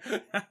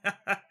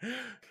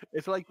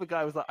 It's like the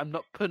guy was like, I'm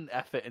not putting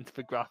effort into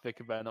the graphic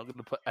and they're not going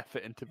to put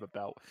effort into the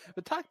belt.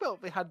 The tag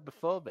belt they had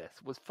before this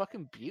was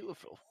fucking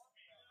beautiful.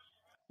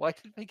 Why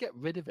did they get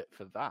rid of it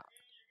for that?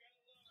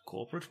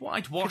 Corporate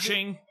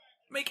whitewashing.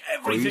 Make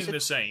everything the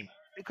same.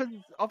 Because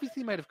it's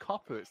obviously made of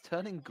copper, it's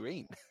turning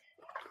green.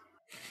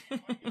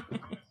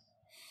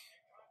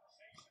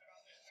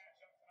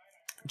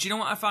 Do you know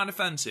what I find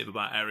offensive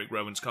about Eric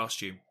Rowan's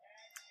costume?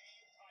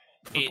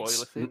 Boiler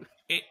suit?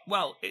 It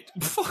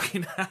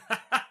fucking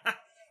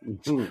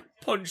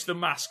punch the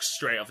mask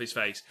straight off his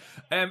face.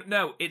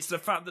 No, it's the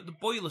fact that the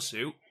boiler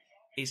suit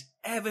is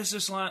ever so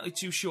slightly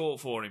too short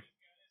for him.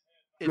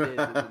 It is,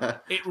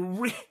 isn't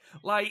it?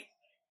 Like,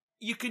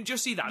 you can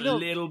just see that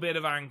little bit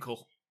of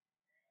ankle.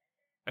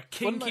 A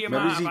kinky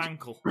amount of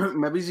ankle.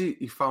 Maybe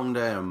he found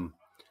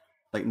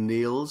like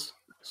nails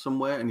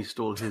somewhere and he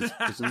stole his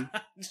prison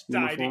just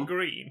dyed in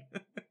green.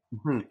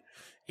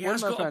 He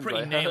has got a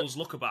pretty nails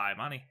look about him,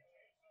 hasn't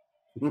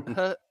he?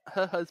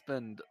 Her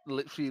husband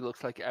literally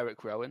looks like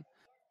Eric Rowan,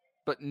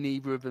 but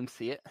neither of them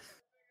see it.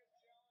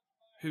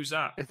 Who's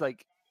that? It's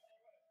like,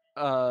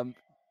 I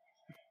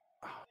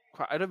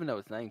don't even know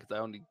his name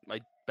because I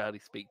barely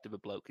speak to the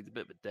bloke. He's a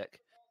bit of a dick.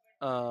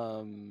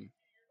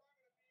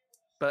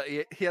 But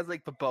he has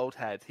like the bald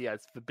head. He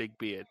has the big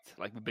beard,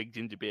 like the big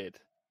ginger beard.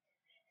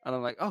 And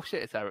I'm like, oh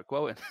shit, it's Eric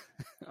Rowan.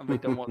 And they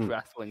don't watch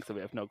wrestling, so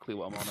we have no clue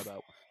what I'm on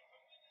about.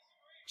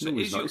 So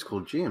he's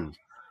called James.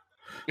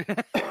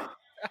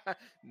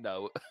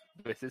 No,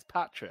 this is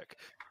Patrick.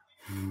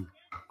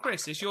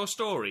 Chris, is your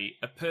story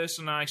a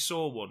person I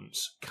saw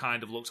once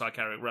kind of looks like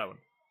Eric Rowan?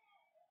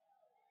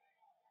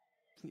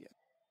 Yeah.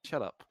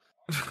 Shut up.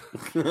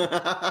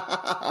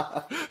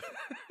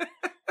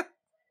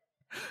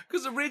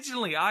 Because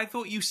originally I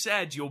thought you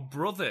said your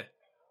brother.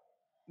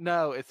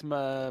 No, it's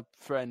my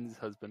friend's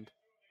husband.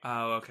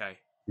 Oh, okay.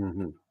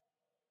 Mm-hmm.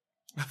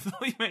 I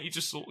thought you meant you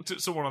just looked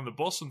at someone on the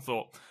bus and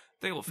thought,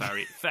 they look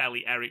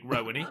fairly Eric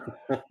Rowan-y.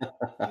 To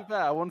be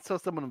fair, I once saw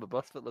someone on the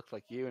bus that looked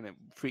like you, and it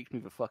freaked me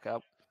the fuck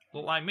out.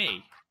 Look like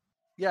me?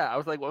 Yeah, I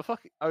was like, what the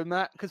fuck? I'm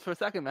that, because for a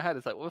second in my head,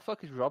 it's like, what the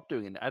fuck is Rob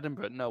doing in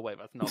Edinburgh? No, wait,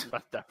 that's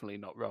definitely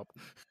not Rob.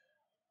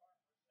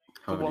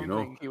 How do you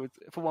know?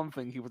 For one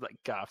thing, he was like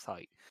Garth's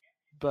height.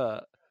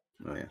 But...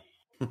 Oh, yeah.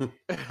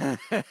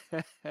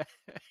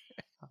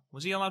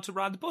 Was he allowed to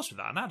ride the bus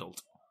without an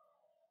adult?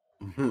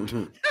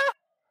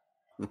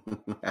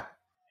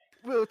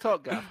 Real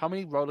talk, Garth. How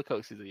many roller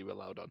coasters are you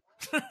allowed on?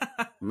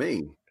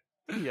 Me?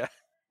 Yeah.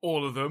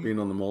 All of them. Being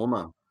on them all,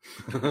 man.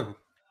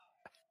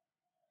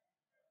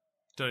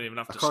 Don't even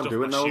have to stuff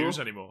my shoes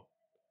anymore.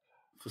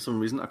 For some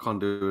reason, I can't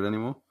do it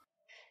anymore.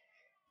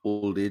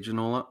 Old age and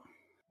all that.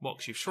 What,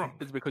 'cause you've shrunk?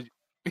 It's because...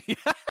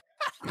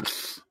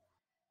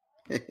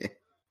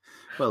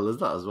 Well, there's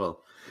that as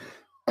well.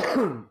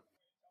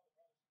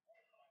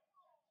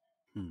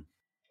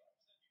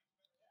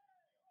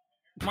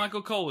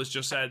 Michael Cole has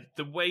just said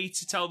the way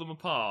to tell them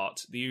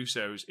apart, the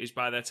Usos, is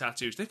by their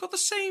tattoos. They've got the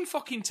same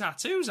fucking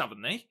tattoos,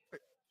 haven't they?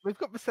 We've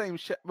got the same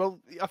shit.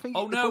 Well, I think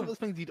it's one of those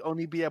things you'd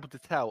only be able to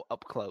tell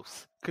up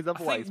close, because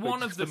otherwise,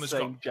 one of them has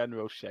got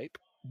general shape.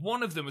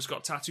 One of them has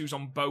got tattoos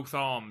on both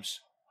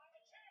arms,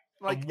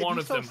 like, and one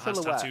of them has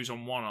tattoos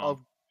on one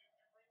arm.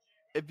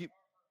 If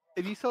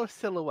you saw a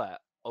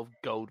silhouette of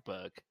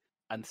Goldberg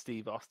and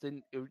Steve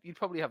Austin, you'd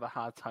probably have a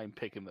hard time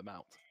picking them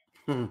out.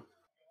 To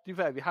be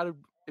fair,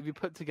 if you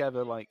put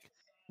together like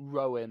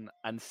Rowan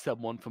and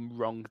someone from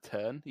Wrong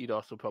Turn, you'd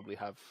also probably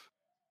have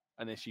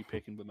an issue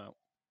picking them out.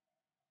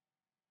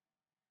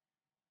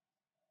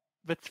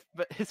 But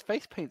his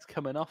face paint's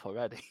coming off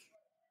already.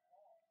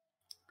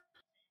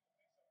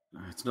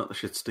 It's not the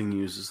shit Sting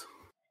uses.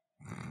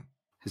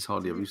 His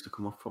hardly ever used to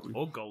come off properly.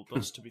 Or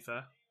Goldust, to be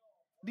fair.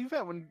 To be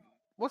fair,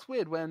 what's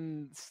weird,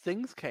 when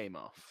Sting's came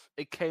off,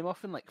 it came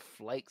off in like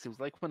flakes. It was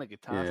like when a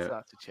guitar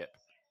starts to chip.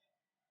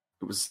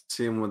 It was the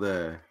same with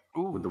the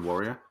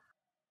Warrior.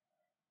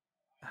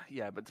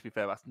 Yeah, but to be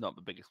fair, that's not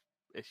the biggest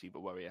issue the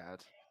Warrior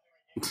had.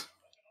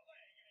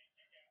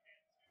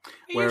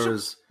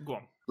 Whereas, go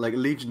on. Like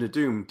Legion of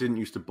Doom didn't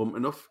used to bump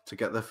enough to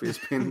get their face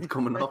paint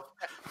coming off.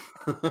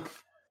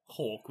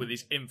 Hawk with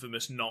his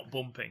infamous not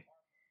bumping.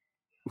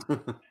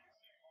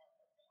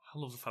 I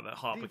love the fact that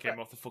Harper came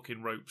off the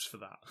fucking ropes for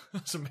that.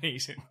 That's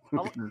amazing.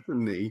 The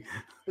knee.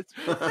 It's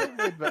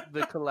weird that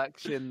the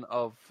collection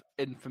of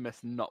infamous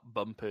not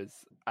bumpers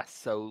are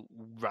so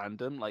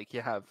random. Like,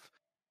 you have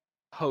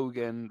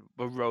Hogan,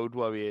 the Road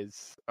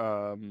Warriors,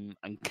 and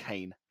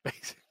Kane,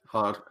 basically.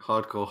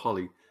 Hardcore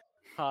Holly.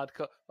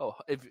 Hardcore. Oh,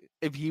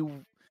 if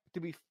you, to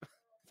be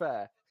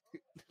fair,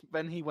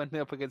 when he went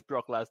up against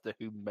Brock Lesnar,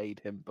 who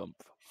made him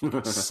bump,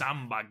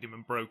 sandbagged him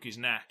and broke his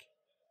neck.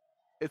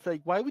 It's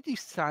like, why would you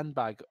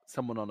sandbag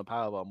someone on a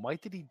powerbomb? Why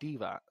did he do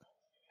that?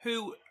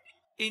 Who,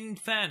 in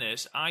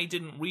fairness, I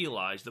didn't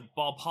realise that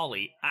Bob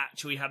Holly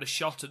actually had a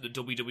shot at the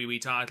WWE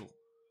title.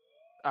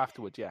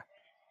 Afterwards, yeah.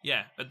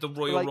 Yeah, at the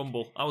Royal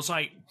Rumble. I was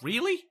like,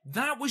 really?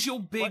 That was your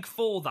big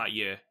four that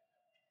year?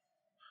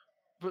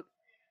 But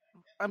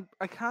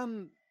I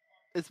can...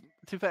 to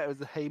be fair, it was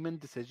a Heyman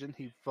decision.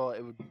 He thought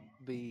it would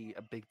be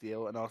a big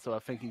deal, and also I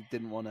think he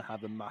didn't want to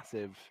have a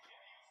massive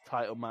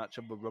title match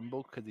of the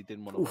Rumble because he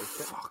didn't want to waste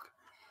it. Fuck.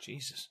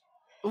 Jesus.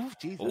 Oh,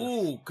 Jesus.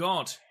 Oh,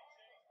 God.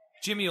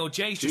 Jimmy or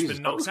Jay's just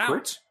been knocked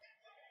out.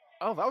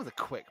 Oh, that was a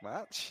quick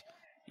match.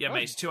 Yeah,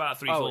 mate, it's 2 out of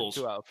 3 falls.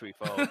 2 out of 3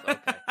 falls, okay.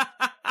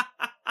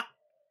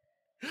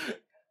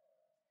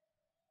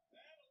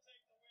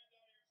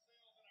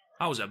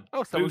 That was a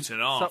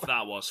booting off,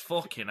 that was.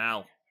 Fucking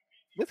hell.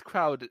 This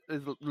crowd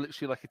is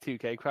literally like a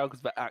 2K crowd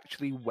because they're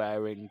actually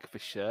wearing the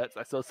shirts.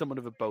 I saw someone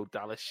with a Bo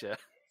Dallas shirt.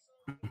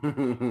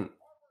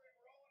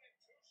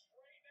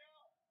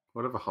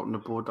 Whatever happened to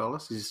Bo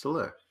Dallas? Is he still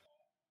there?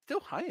 Still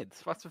hired.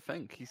 That's the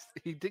thing.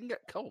 He didn't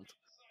get cold.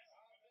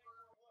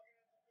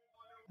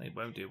 They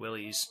won't do, will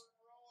he? He's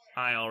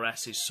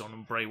IRS's son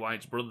and Bray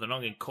Wyatt's brother. They're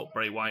not going to cut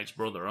Bray Wyatt's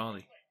brother, are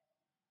they?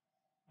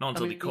 Not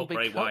until they cut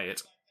Bray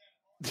Wyatt.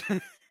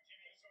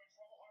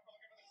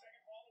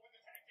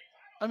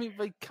 I mean,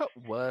 they cut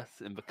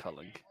worse in the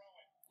culling.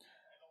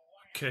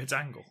 Kurt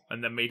Angle,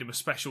 and then made him a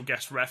special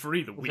guest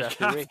referee the week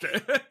after.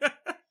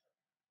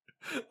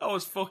 That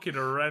was fucking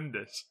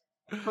horrendous.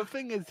 The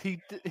thing is,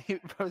 there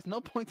was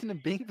no point in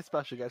him being the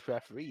special guest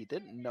referee. You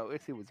didn't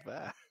notice he was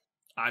there.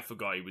 I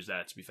forgot he was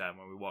there, to be fair,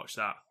 when we watched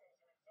that.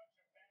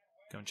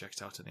 Go and check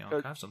it out in the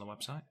archives on the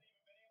website.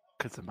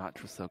 Because the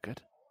match was so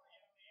good.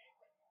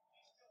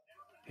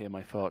 Hear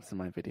my thoughts in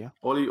my video.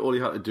 All he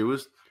had to do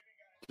was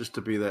just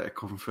to be there to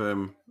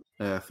confirm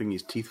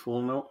Thingy's teeth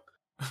falling out.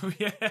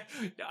 Yeah,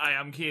 I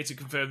am here to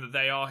confirm that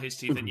they are his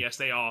teeth, and yes,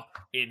 they are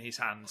in his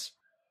hands.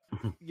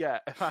 Yeah.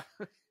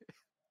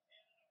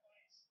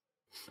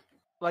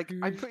 Like,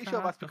 I'm pretty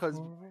sure that's because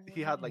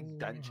he had, like,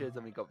 dentures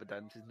and he got the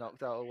dentures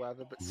knocked out or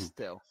whatever, but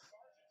still.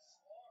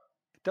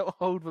 Don't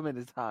hold them in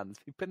his hands.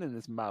 He's been in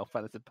his mouth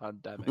and it's a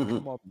pandemic.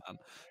 Come on, man.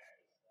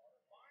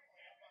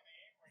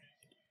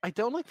 I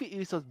don't like the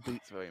Usos'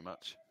 boots very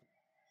much.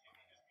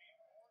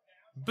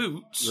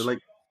 Boots? They're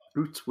like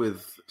boots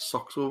with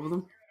socks over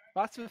them?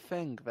 That's the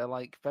thing. They're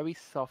like very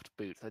soft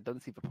boots. I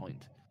don't see the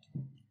point.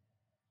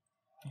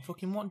 You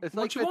fucking want... It's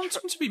what like do you want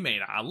them to be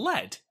made out of?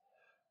 Lead?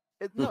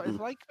 It's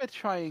like they're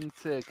trying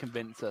to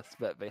convince us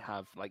that they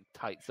have like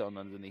tights on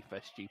underneath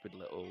their stupid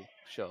little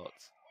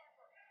shorts.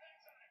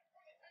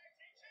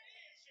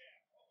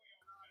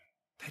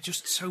 They're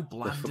just so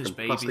bland as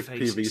baby plastic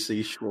faces.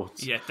 PVC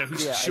shorts. Yeah,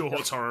 those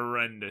shorts are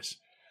horrendous.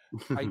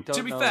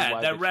 To be fair,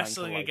 they're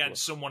wrestling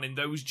against someone in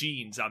those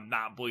jeans and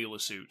that boiler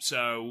suit,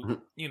 so,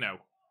 you know.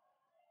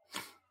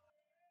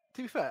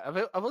 To be fair,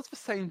 are those the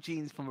same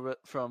jeans from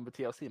the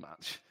TLC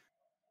match?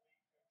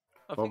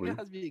 I think it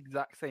has the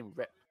exact same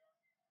rip.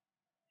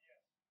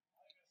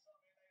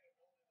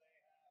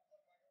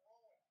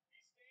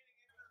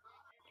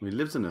 He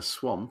lives in a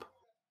swamp.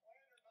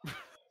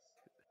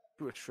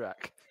 To a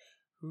Shrek.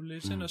 Who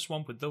lives in a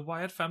swamp with the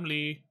Wyatt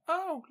family?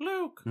 Oh,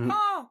 Luke!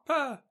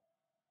 Harper!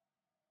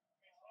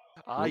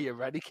 Are you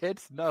ready,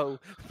 kids? No,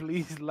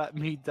 please let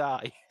me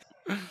die.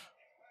 Do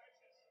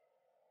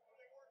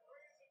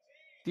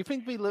you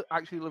think we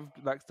actually live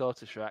next door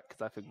to Shrek?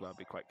 Because I think that'd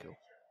be quite cool.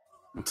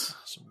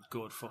 Some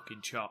good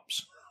fucking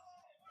chops.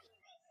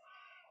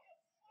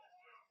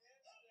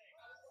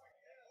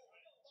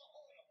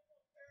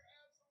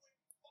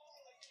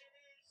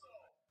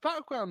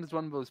 Battleground is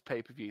one of those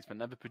pay-per-views that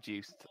never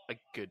produced a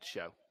good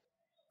show.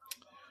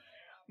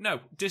 No,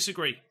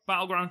 disagree.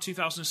 Battleground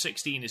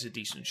 2016 is a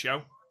decent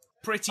show.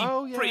 Pretty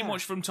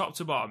much from top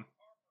to bottom.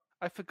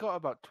 I forgot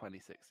about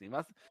 2016.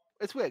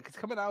 It's weird, because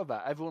coming out of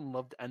that, everyone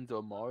loved Enzo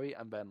Amore,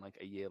 and then like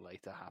a year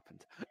later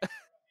happened.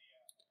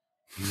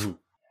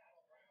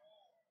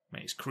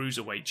 Mate, his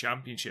Cruiserweight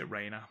Championship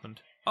reign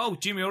happened. Oh,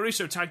 Jimmy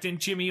Oruso tagged in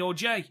Jimmy or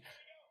Jay.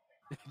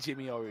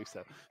 Jimmy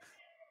Oruso.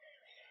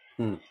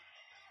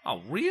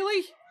 Oh,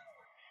 really?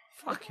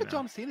 Look at the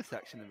John Cena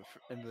section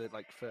in the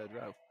like third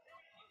row.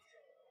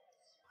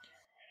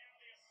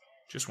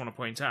 Just want to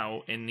point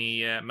out, in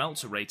the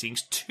Meltzer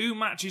ratings, 2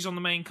 matches on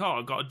the main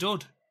card got a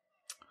dud.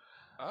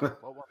 Oh,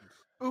 what one?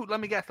 Ooh, let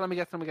me guess. Okay.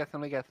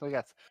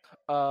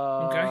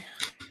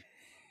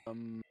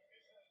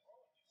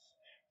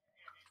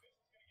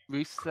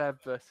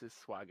 Rusev versus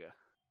Swagger.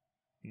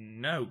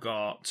 No,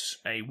 got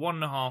a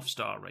 1.5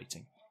 star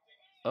rating.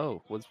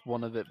 Oh, was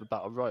one of it the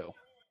Battle Royal?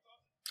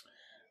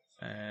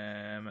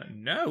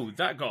 No,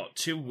 that got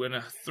 2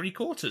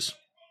 3/4. Was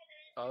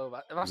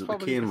Oh, that's it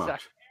probably the Kane the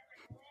match?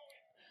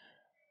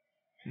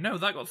 No,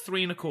 that got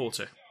 3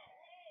 1/4.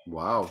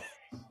 Wow.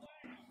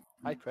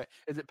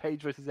 Is it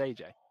Paige versus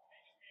AJ?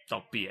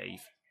 Oh,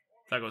 behave.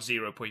 That got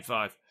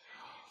 0.5.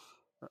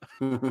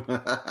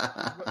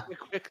 We're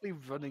quickly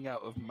running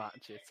out of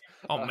matches.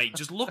 Oh, mate,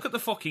 just look at the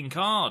fucking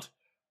card.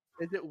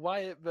 Is it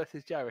Wyatt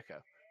versus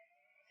Jericho?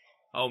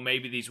 Oh,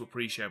 maybe these were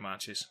pre-show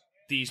matches.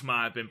 These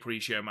might have been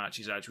pre-show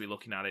matches, actually,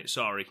 looking at it.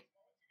 Sorry.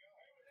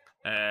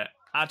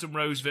 Adam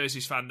Rose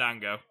versus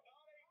Fandango.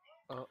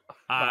 Oh,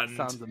 that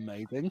sounds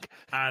amazing.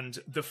 And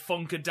the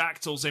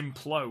Funkadactyls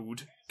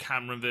implode.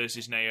 Cameron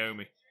versus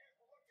Naomi.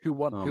 Who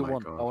won? Oh who my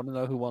won? God. I want to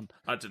know who won.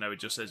 I don't know, it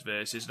just says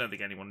versus. I don't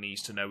think anyone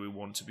needs to know who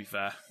won, to be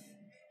fair.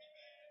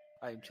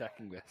 I am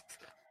checking this.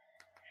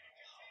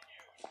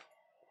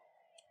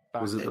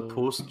 Was it the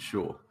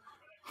post-show?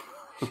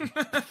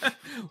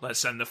 Let's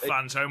send the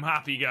fans home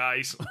happy,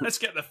 guys. Let's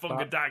get the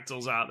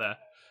Funkadactyls out there.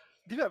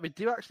 We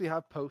do actually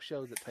have post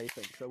shows at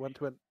taping. So I went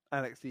to an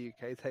NXT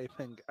UK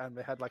taping, and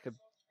they had like a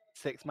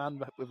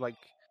 6-man with like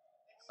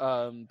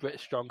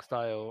British Strong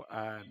Style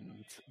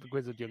and the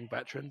Grizzled Young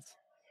Veterans,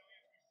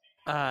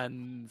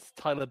 and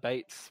Tyler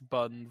Bates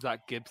spun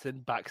Zach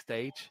Gibson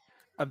backstage,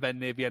 and then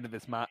near the end of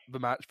the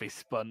match, they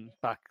spun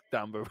back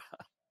down the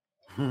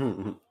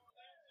ramp.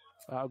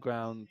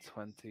 Battleground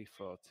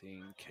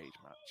 2014 cage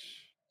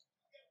match.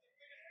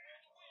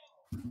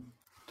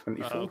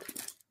 24.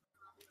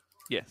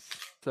 Yes.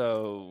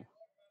 So,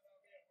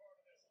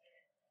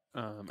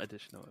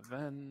 additional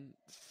events.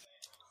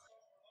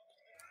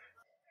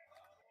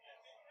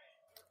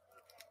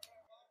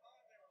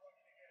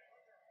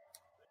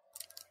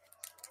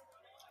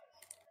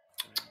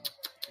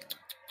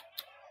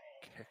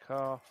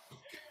 Kickoff.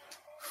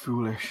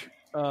 Foolish.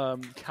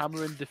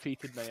 Cameron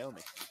defeated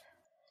Naomi.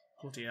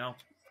 Bloody hell.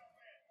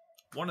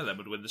 One of them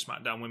would win the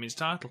SmackDown Women's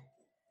title.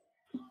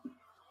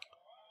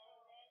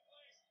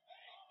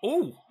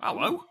 Oh,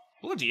 hello.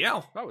 Bloody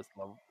hell. That was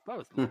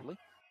lovely.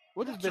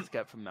 What did this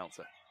get from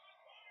Meltzer?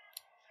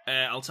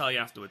 I'll tell you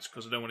afterwards,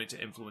 because I don't want it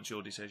to influence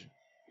your decision.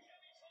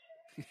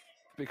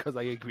 Because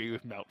I agree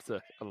with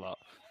Meltzer a lot.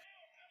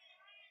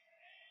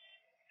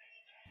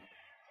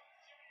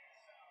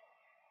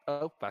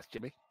 Oh, that's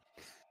Jimmy.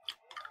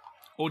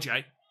 Or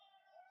Jay.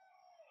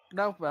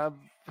 No,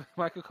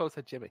 Michael Cole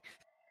said Jimmy.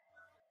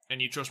 And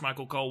you trust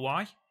Michael Cole,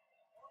 why?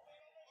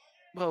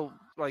 Well,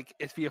 like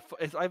it's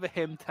either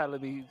him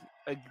telling me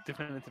a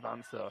definitive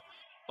answer,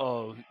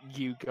 or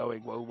you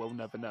going, "Well, we'll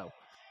never know."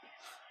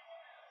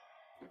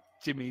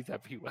 Jimmy's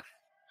everywhere.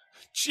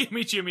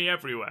 Jimmy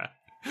everywhere.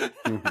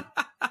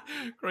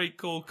 Great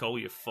call, Cole,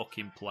 you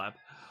fucking pleb.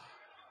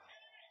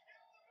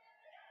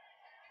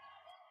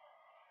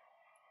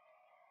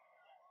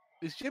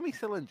 Is Jimmy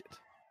still injured?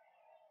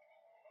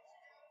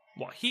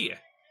 What, here?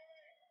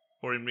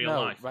 Or in real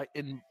no, life? Right,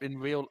 in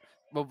real...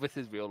 Well, this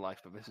is real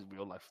life, but this is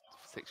real life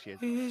for 6 years.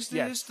 Is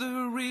this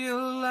the real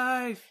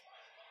life?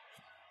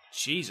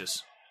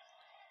 Jesus.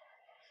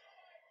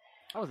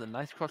 That was a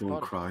nice cross-body.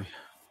 Don't cry.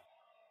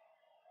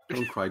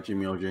 Don't cry,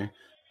 Jimmy OJ.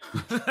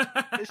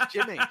 It's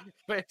Jimmy.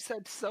 But I've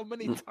said so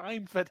many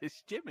times that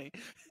it's Jimmy.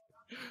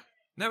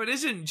 No, it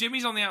isn't.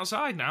 Jimmy's on the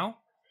outside now.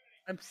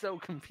 I'm so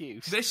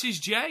confused. This is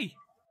Jay.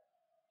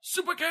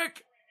 Super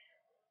kick.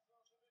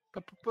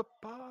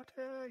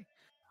 Party.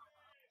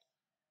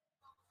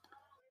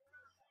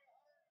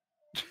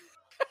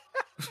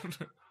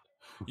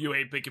 You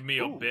ain't picking me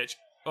up, bitch.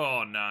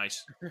 Oh,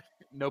 nice.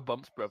 No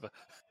bumps, brother.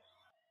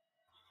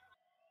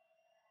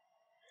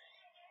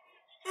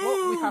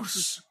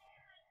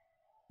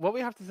 What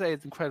we have to say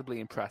is incredibly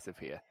impressive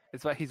here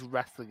is that he's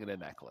wrestling in a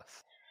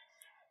necklace.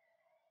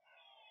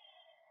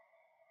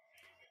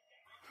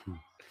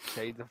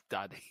 Shades of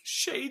Daddy.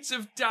 Shades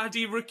of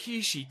Daddy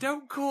Rikishi.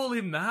 Don't call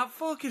him that.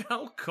 Fucking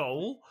hell,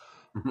 Cole.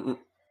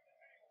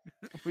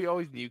 We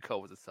always knew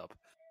Cole was a sub.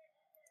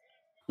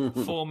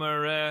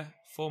 Former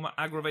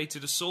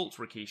aggravated assault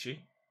Rikishi.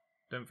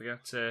 Don't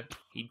forget,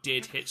 he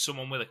did hit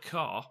someone with a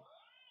car.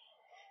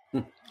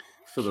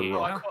 For the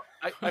Rock.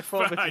 I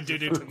thought I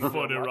did it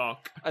for the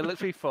Rock. I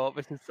literally thought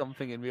this is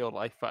something in real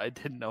life that I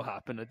didn't know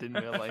happened. I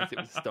didn't realise it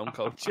was Stone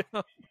Cold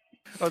Joe.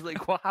 I was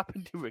like, what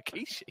happened to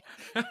Rikishi?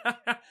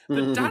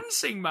 The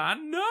dancing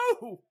man?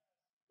 No!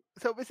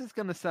 So this is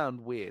going to sound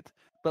weird,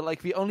 but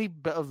like the only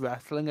bit of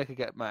wrestling I could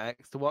get my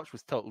ex to watch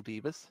was Total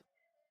Divas.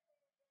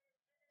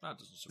 That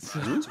doesn't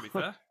surprise me, to be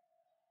fair.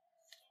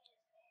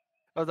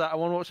 I was like, I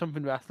want to watch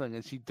something wrestling,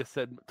 and she just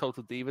said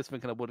Total Divas,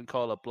 thinking I wouldn't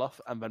call her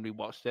bluff, and then we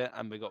watched it,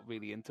 and we got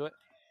really into it.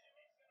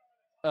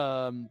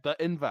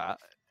 But in that,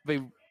 they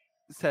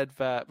said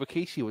that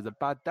Rikishi was a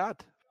bad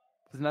dad.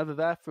 Was never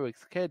there for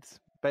his kids.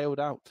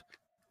 Bailed out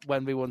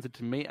when we wanted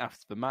to meet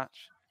after the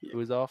match. It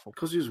was awful.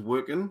 Because he was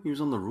working. He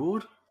was on the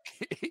road.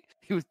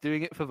 He was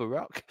doing it for The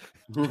Rock.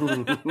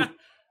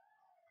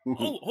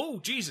 Oh,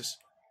 Jesus.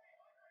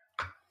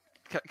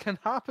 Can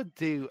Harper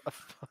do a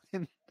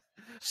fucking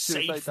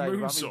safe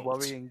moonsault?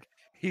 Worrying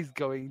he's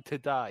going to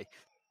die.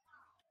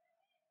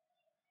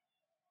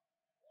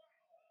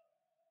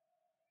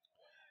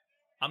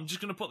 I'm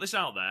just going to put this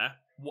out there.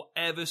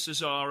 Whatever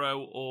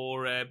Cesaro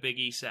or Big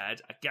E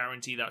said, I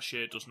guarantee that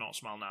shirt does not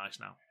smell nice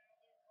now.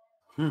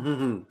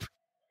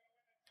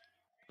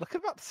 Look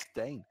at that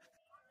stain.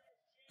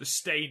 The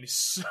stain is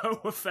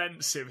so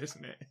offensive,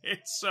 isn't it?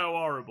 It's so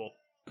horrible.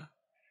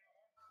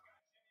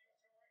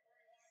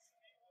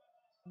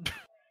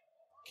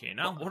 Okay,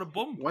 now what a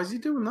bum. Why is he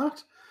doing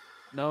that?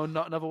 No,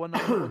 not another one.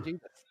 Not another one.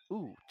 Jesus.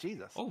 Ooh,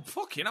 Jesus. Oh,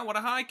 fucking hell, what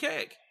a high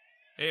kick.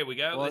 Here we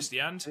go, this the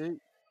hand.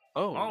 Two.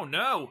 Oh,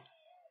 no.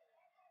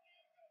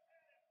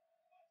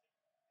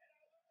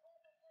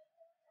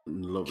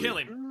 Lovely. Kill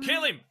him!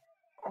 Kill him!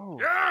 Oh.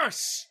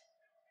 Yes!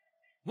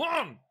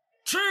 1,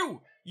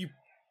 2, you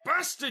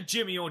bastard,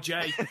 Jimmy or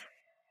Jay.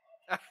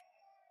 I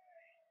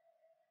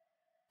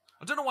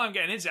don't know why I'm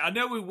getting into it. I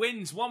know who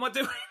wins. What am I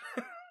doing?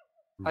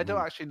 I don't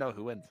actually know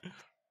who wins.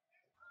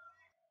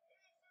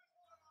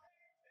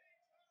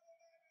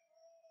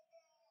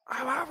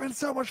 I'm having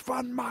so much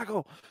fun,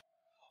 Michael.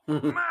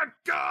 My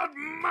God,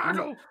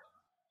 Michael!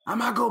 I'm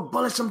gonna go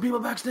bullet some people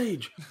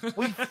backstage.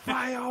 We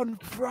fight on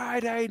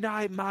Friday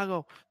night,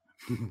 Mago.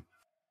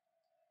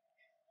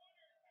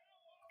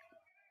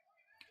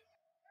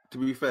 To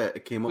be fair,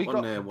 it came up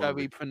on there.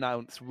 Very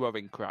pronounced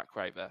rubbing crack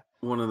right there.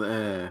 One of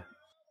the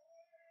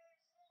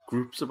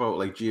groups about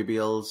like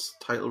JBL's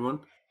title run.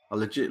 I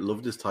legit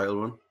loved his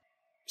title run.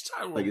 His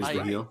title like run.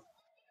 his heel.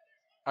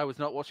 I was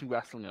not watching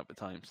wrestling at the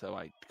time, so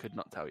I could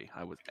not tell you.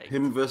 I was 8.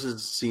 Him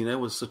versus Cena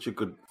was such a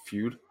good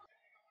feud.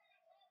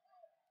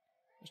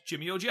 It's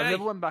Jimmy or Jay. I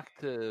never went back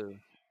to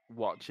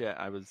watch it.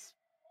 I was.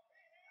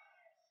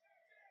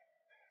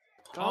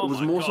 Oh, it was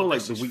my more God, so like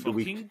this the is week to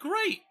week. fucking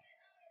great.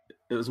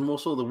 It was more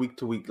so the week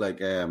to week like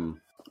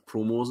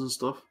promos and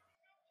stuff.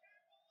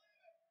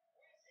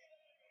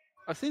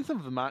 I've seen some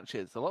of the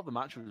matches. A lot of the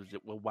matches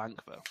were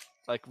wank though,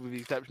 like with the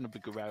exception of the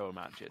Guerrero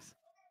matches.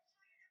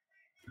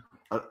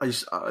 I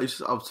just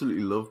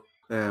absolutely love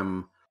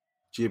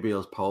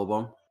JBL's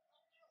powerbomb,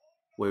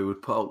 where he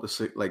would put out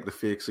the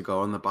fake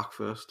cigar in the back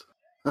first.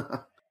 He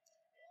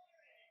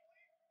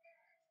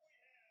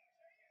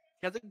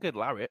has a good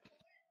lariat.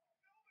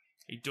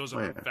 He does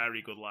have a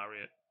very good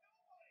lariat.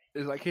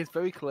 It's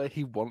very clear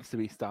he wants to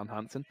be Stan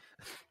Hansen.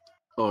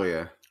 Oh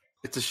yeah,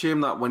 it's a shame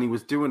that when he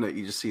was doing it,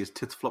 you just see his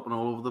tits flopping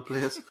all over the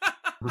place.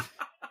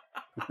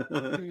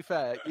 To be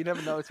fair, you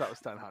never notice that with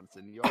Stan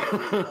Hansen. You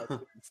always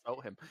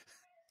insult him.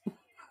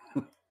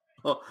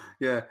 Oh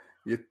yeah,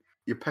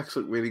 Your pecs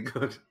look really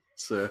good,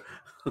 sir.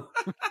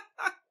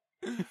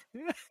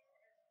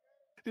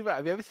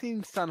 Have you ever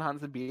seen Stan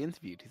Hansen be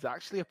interviewed? He's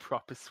actually a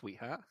proper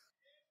sweetheart.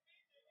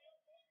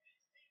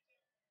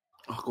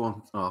 Oh, go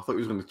on. Oh, I thought he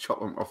was going to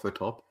chop him off the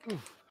top.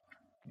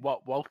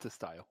 What, Walter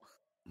style?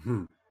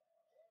 Hmm.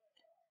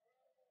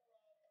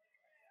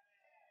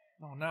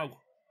 Oh, no.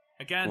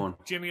 Again,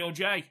 Jimmy or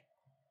Jay.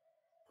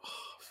 Oh,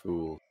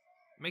 fool.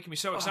 Making me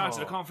so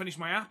excited I can't finish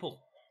my apple.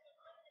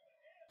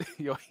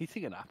 You're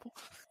eating an apple?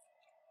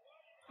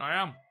 I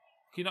am.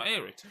 Can you not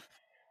hear it?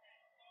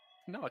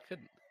 No, I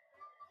couldn't.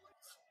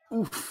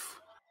 Oof.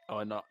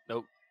 Oh, not.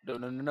 Nope.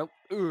 No.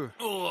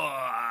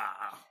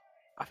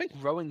 I think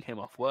rowing him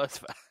off worse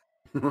for.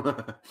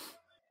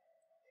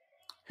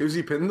 Who's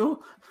he pinned,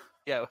 though?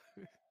 Yeah.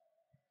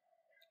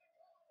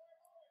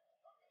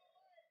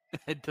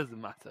 It doesn't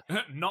matter.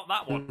 Not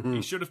that one.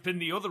 He should have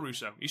pinned the other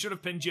Russo. He should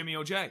have pinned Jimmy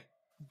or Jay.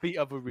 The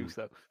other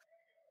Russo.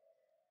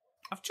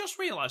 I've just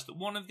realised that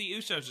one of the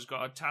Usos has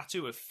got a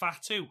tattoo of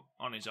Fatu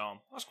on his arm.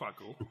 That's quite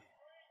cool.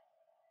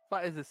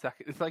 That is a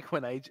second. It's like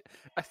when AJ...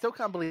 I still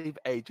can't believe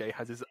AJ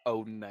has his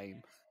own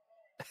name.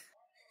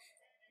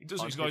 He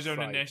does. He's got his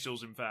own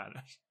initials, in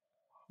fairness.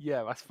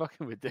 Yeah, that's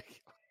fucking ridiculous.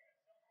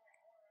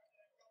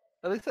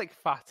 It looks like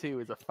Fatu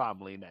is a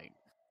family name.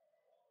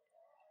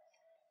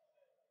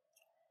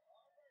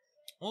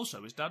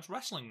 Also, his dad's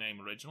wrestling name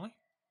originally.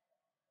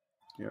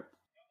 Yep.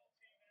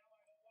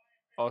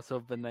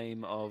 Also, the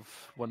name of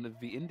one of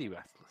the indie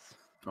wrestlers.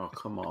 Oh,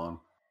 come on.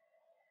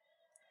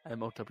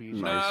 MOW.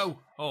 Nice. No!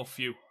 Oh,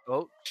 phew.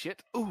 Oh,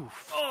 shit.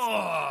 Oof.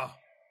 Oh!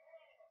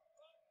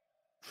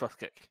 Thrust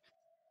kick.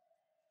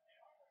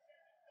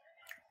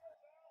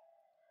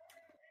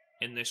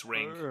 In this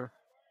ring. Oof.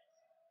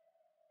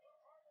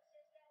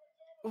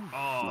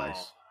 Oh.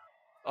 Nice.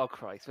 Oh,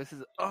 Christ. This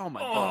is... Oh, my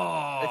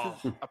God.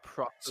 This is a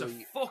properly It's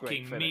a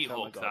fucking meat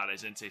hook, that,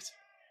 isn't it?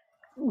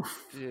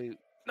 Oof. Dude.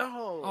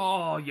 No.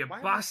 Oh, you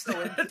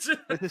bastard.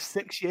 This is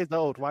 6 years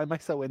old. Why am I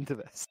so into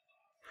this?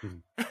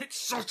 It's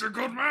such a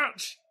good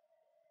match.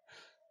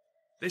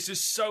 This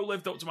has so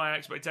lived up to my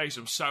expectations.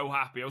 I'm so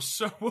happy. I was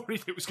so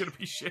worried it was going to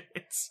be shit.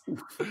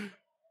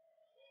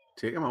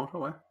 Take him out,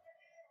 away.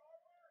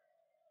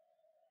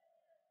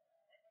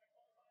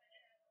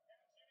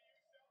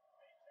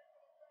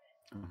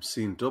 I'm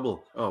seeing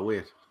double. Oh,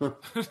 wait. Did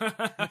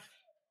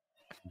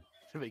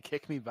they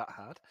kick me that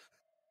hard?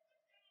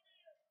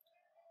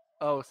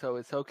 Oh, so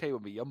it's okay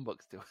when the Young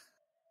Bucks do.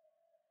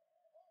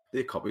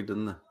 They copied,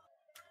 didn't they?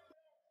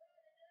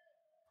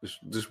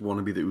 Just want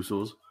to be the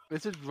Usos.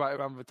 This is right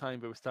around the time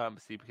they were starting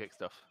the super kick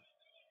stuff.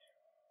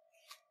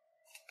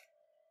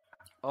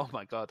 Oh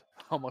my God.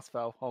 Almost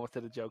fell. Almost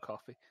did a Joe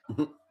Coffey.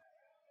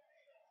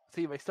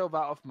 See, they stole that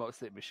off Motor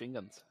City Machine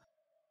Guns.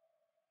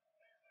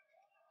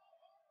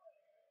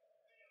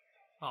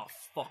 Oh,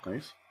 fuck.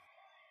 Nice.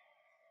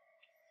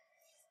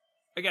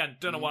 Again,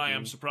 don't know why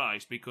I'm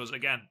surprised, because,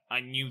 again, I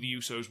knew the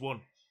Usos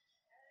won.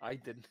 I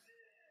didn't.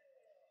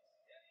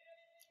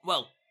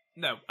 Well,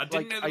 no, I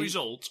didn't know the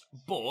result,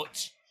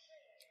 but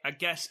I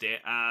guessed it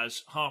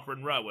as Harper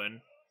and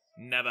Rowan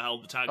never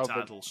held the tag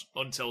titles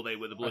until they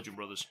were the Bludgeon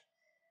Brothers.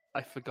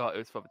 I forgot it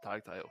was for the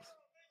tag titles.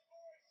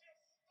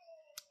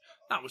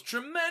 That was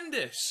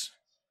tremendous.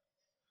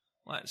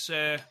 Let's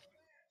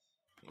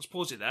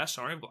pause it there.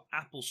 Sorry, I've got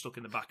apple stuck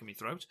in the back of my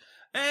throat.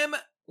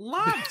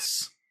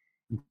 Lads.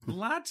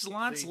 lads.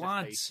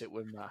 Hate it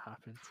when that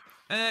happens.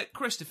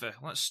 Christopher,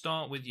 let's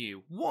start with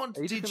you. What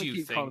did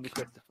you think?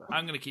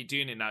 I'm going to keep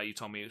doing it now. You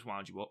told me it's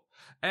wound you up.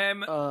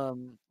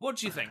 What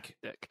do you think?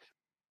 Dick.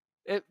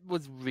 It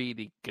was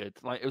really good.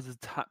 Like, it was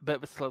a bit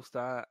of a slow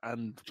start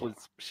and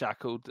was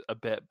shackled a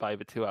bit by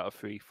the 2 out of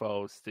 3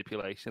 falls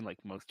stipulation, like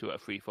most 2 out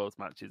of 3 falls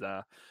matches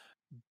are.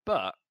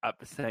 But at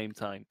the same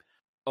time,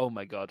 oh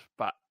my God,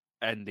 that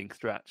ending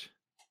stretch.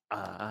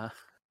 You're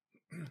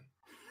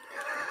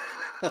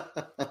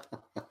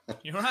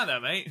right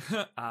there, mate.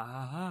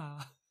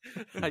 I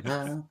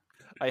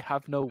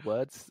have no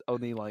words,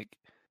 only like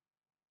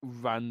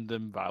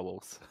random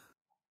vowels.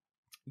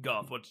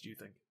 Garth, what did you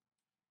think?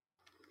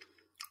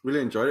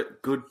 Really enjoyed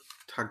it. Good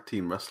tag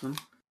team wrestling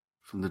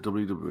from the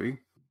WWE.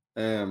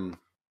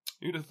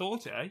 Who'd have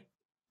thought it, eh?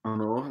 I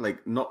know,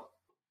 like, not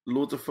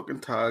loads of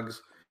fucking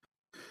tags.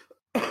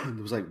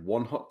 There was like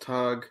one hot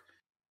tag.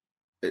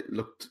 It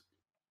looked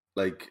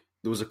like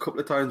there was a couple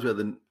of times where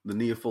the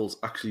near falls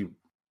actually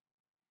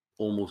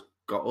almost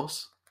got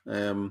us.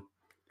 That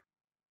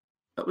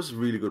was a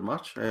really good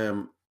match.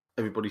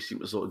 Everybody seemed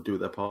to sort of do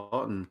their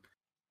part, and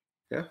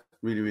yeah,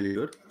 really, really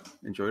good.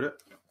 Enjoyed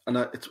it. And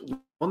it's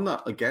one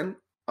that, again,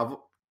 I've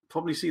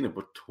probably seen it,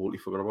 but totally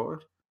forgot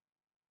about it.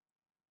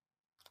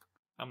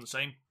 I'm the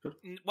same. Good.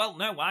 Well,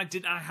 no, I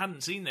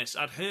hadn't seen this.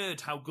 I'd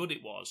heard how good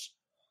it was,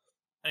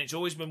 and it's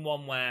always been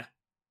one where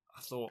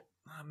I thought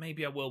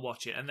maybe I will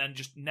watch it, and then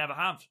just never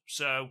have.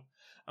 So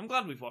I'm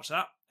glad we've watched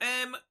that.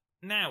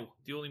 Now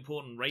the all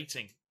important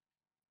rating.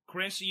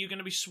 Chris, are you going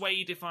to be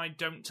swayed if I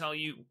don't tell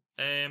you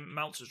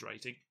Meltzer's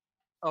rating?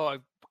 Oh, I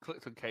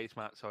clicked on Cage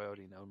Match, so I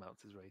already know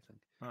Meltzer's rating.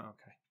 Oh,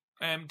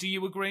 okay. Do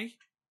you agree?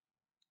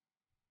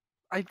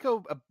 I'd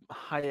go a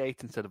high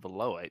 8 instead of a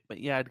low 8, but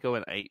yeah, I'd go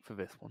an 8 for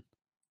this one.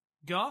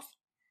 Garth?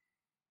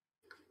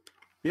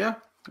 Yeah,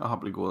 I'll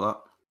happily go with that.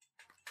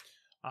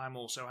 I'm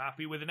also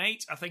happy with an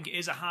 8. I think it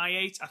is a high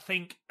 8. I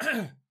think,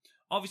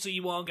 obviously,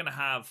 you are going to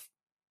have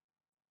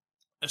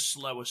a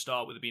slower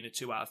start with it being a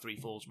 2 out of 3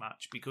 falls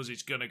match because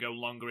it's going to go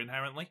longer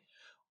inherently.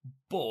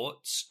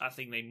 But I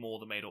think they more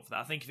than made up for that.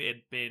 I think if it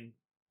had been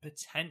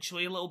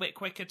potentially a little bit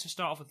quicker to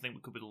start off, I think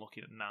we could be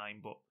looking at 9,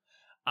 but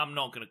I'm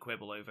not going to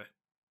quibble over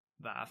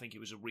that. I think it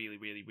was a really,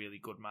 really, really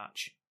good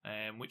match,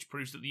 which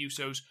proves that the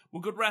Usos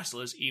were good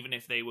wrestlers, even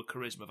if they were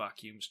charisma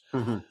vacuums.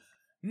 Mm-hmm.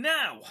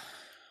 Now,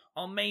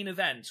 our main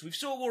event. We've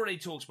sort of already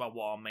talked about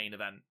what our main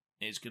event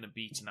is going to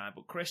be tonight,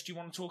 but Chris, do you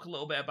want to talk a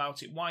little bit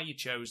about it, why you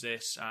chose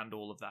this, and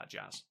all of that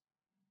jazz?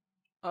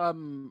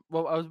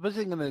 Well, I was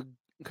basically going to,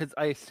 because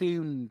I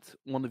assumed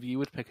one of you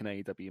would pick an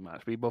AEW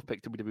match. We both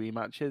picked WWE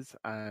matches,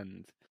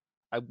 and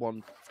I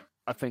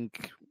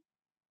think,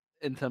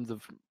 in terms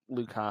of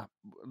Luke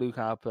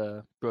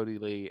Harper, Brody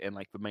Lee, and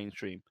like the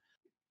mainstream,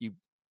 you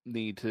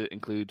need to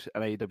include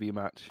an AEW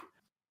match.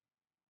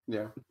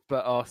 Yeah.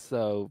 But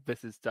also,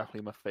 this is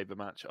definitely my favourite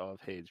match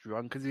of his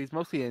run, because he's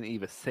mostly in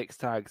either 6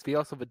 tags. The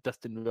also the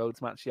Dustin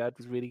Rhodes match he had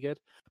was really good.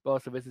 But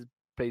also, this is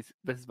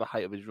the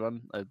height of his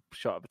run, a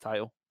shot at the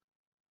title.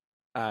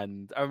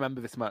 And I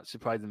remember this match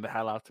surprising the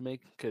hell out of me,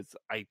 because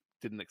I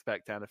didn't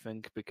expect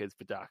anything, because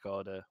the Dark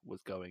Order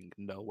was going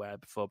nowhere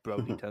before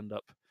Brody turned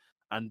up.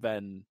 And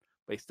then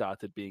they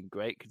started being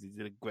great, because he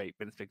did a great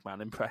Vince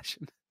McMahon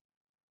impression.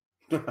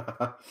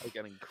 Like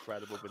an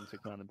incredible Vince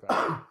McMahon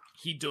impression.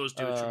 He does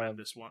do a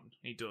tremendous one.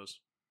 He does.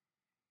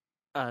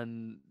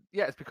 And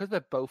yeah, it's because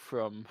they're both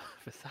from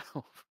the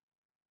South.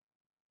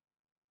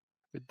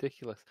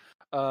 Ridiculous.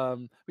 But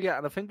yeah,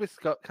 and I think this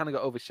kind of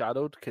got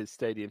overshadowed because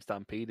Stadium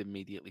Stampede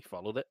immediately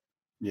followed it.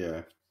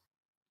 Yeah.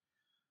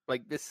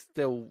 Like, this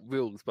still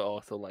rules, but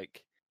also,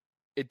 like,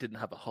 it didn't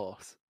have a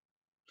horse.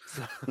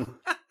 So...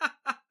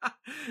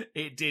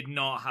 It did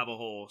not have a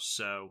horse,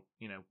 so,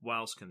 what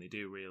else can they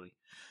do, really?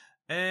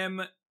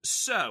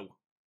 So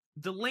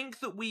the link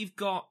that we've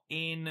got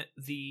on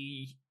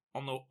the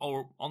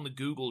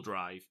Google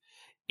Drive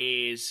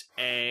is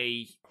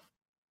a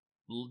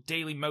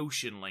Daily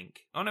Motion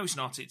link. Oh no, it's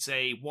not. It's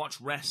a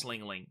Watch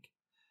Wrestling link.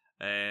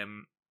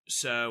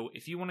 So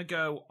if you want to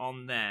go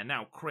on there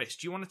now, Chris,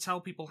 do you want to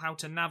tell people how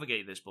to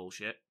navigate this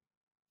bullshit?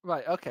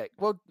 Right. Okay.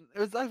 Well, it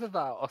was either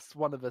that or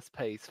one of us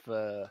pays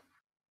for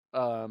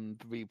the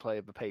replay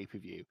of the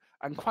pay-per-view,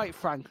 and quite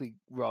frankly,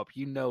 Rob,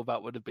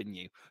 that would have been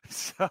you.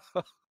 So,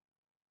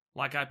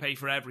 like, I pay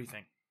for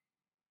everything.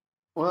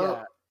 Well,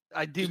 yeah,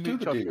 I do the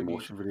Daily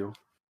Motion video.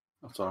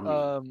 That's what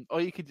I mean.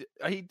 Or you could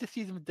just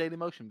use the Daily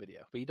Motion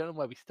video, but you don't know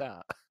where we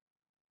start.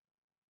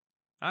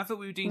 I thought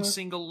we were doing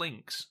single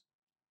links.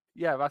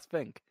 Yeah, that's the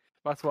thing.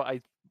 That's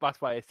why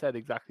I said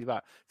exactly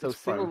that. So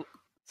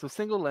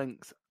single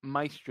links,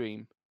 my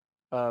stream.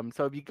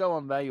 So if you go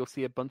on there, you'll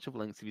see a bunch of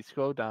links. If you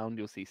scroll down,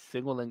 you'll see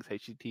single links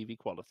HDTV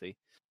quality.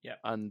 Yeah.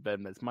 And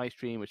then there's my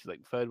stream, which is like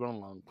the third one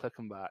along. Click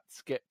on that.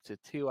 Skip to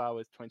 2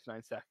 hours,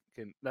 29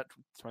 seconds. Not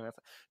 29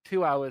 seconds.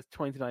 2 hours,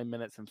 29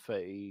 minutes and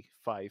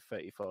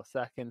 34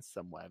 seconds,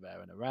 somewhere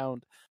there and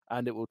around.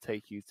 And it will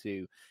take you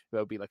to,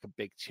 there'll be like a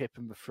big chip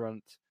in the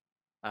front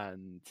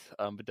and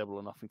the Double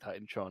or Nothing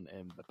Titantron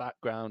in the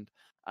background.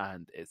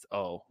 And it's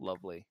all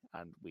lovely.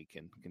 And we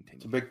can continue.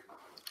 It's a big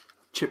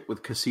chip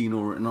with casino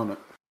written on it.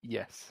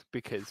 Yes,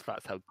 because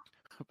that's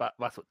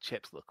what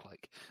chips look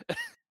like.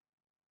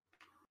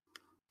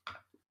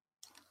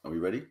 Are we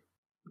ready?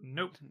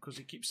 Nope, because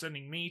it keeps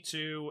sending me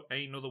to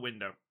another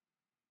window.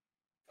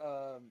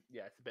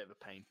 Yeah, it's a bit of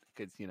a pain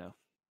because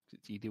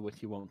you do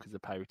what you want because the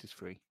pirate is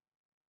free.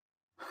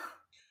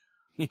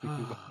 You're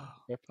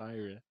a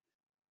pirate.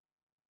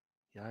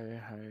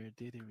 Yar,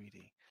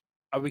 diddy.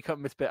 Are we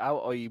cutting this bit out,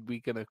 or are we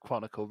going to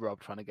chronicle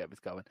Rob trying to get this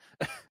going?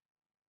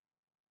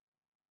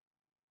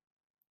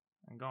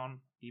 Hang on.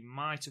 He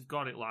might have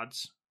got it,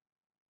 lads.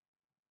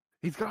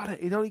 He's got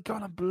it. He's already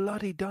gone and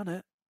bloody done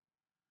it.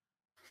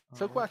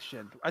 So,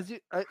 question: I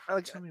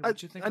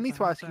need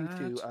to ask you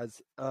two,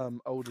 as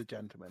older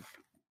gentlemen,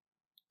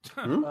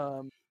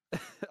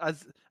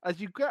 as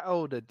you get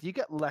older, do you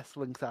get less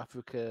Links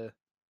Africa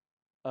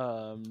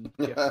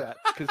gift sets?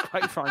 Because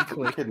quite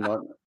frankly, you're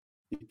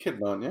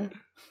kidding, aren't you?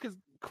 Because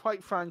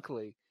quite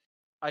frankly,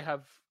 I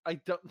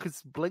don't,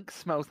 because Blink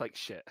smells like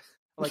shit.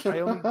 Like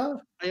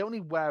I only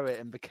wear it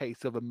in the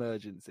case of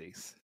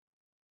emergencies.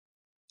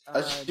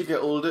 As you get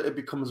older, it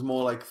becomes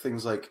more like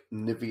things like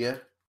Nivea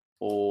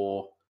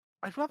or.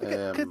 I'd rather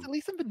get, because at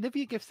least in the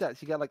Nivea gift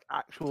sets you get like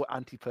actual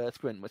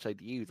antiperspirant, which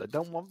I'd use. I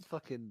don't want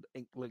fucking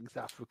Links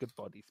Africa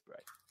body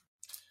spray.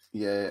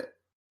 Yeah,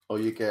 or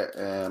you get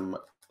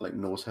like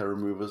nose hair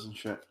removers and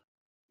shit.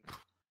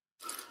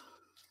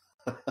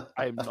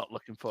 I'm not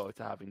looking forward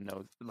to having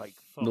nose like.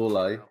 No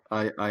lie,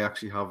 I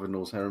actually have a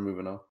nose hair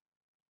remover now.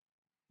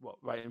 What,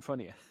 right in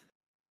front of you?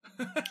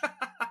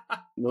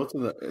 No,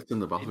 it's in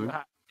the bathroom.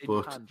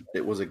 But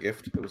it was a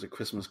gift. It was a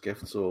Christmas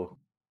gift, so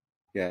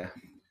yeah.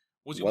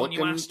 Was it one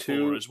you asked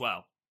for as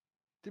well?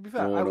 To be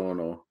fair,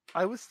 no.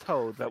 I was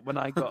told that when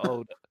I got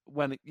older,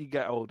 when you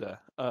get older,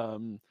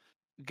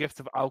 gifts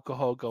of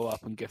alcohol go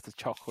up and gifts of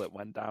chocolate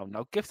went down.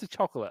 Now, gifts of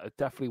chocolate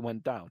definitely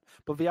went down,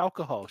 but the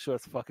alcohol sure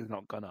as fuck has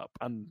not gone up,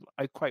 and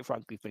I quite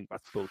frankly think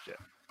that's bullshit.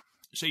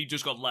 So you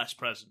just got less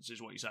presents,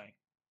 is what you're saying?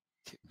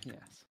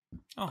 Yes.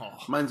 Oh,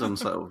 mine's on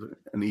sort of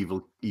an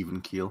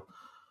even keel.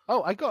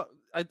 Oh, I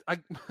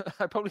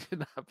I probably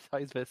shouldn't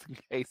advertise this in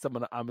case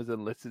someone at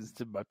Amazon listens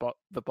to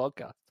the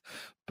podcast,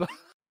 but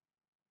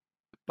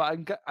I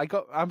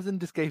got Amazon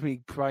just gave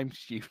me Prime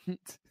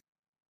Student.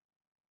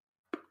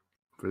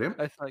 Brilliant.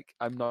 It's like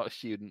I'm not a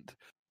student,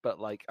 but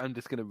like I'm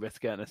just gonna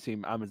risk it and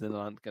assume Amazon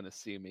aren't gonna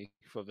sue me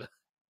for the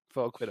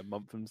 £4 a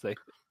month and say.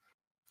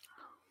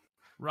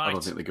 Right. I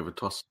don't think they give a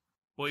toss.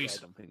 Boys,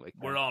 I don't think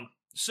we're on.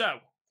 So,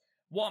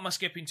 what am I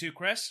skipping to,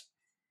 Chris?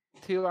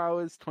 2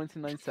 hours,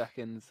 29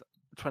 seconds.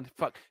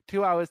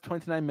 2 hours,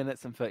 29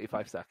 minutes, and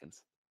 35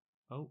 seconds.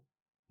 Oh,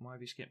 why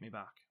have you skipped me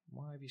back?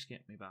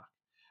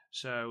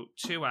 So,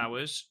 2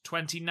 hours,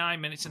 29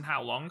 minutes, and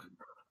how long?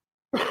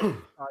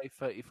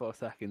 34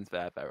 seconds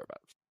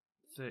thereabouts.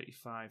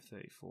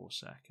 34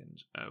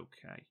 seconds.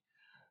 Okay.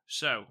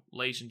 So,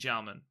 ladies and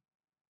gentlemen,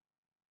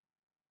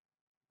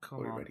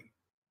 come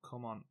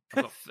on.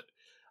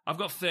 I've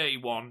got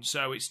 31,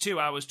 so it's 2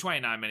 hours,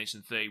 29 minutes,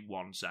 and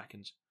 31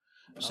 seconds.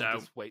 So I'll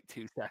just wait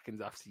 2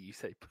 seconds after you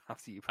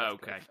press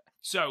okay.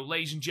 So,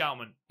 ladies and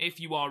gentlemen, if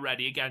you are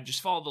ready, again,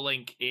 just follow the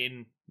link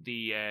in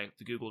the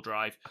Google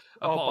Drive.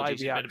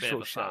 Apologies, it's been a bit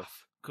of a faff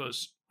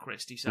because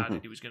Chris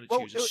decided he was going to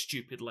choose a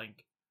stupid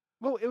link.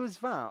 Well, it was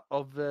that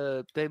of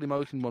the Daily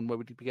Motion one where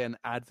we begin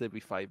ads every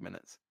 5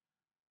 minutes.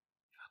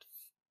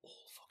 All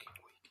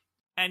fucking week.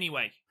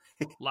 Anyway,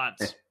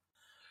 lads,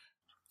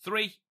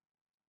 3,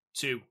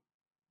 2,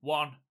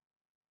 1,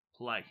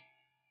 play.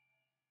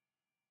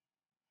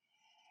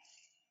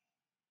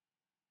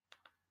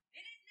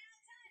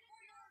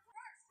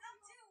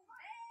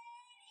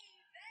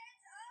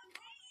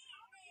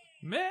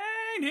 Main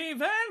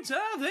event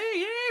of the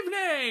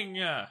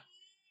evening!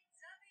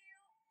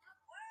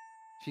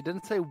 She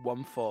didn't say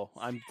 1-4.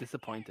 I'm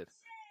disappointed.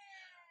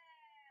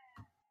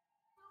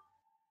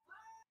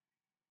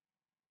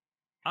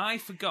 I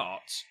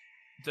forgot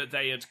that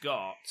they had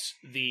got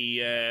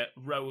the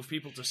row of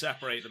people to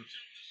separate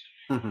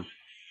them.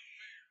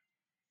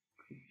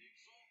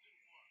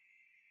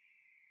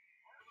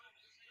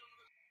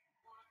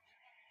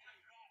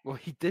 Well,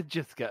 he did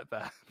just get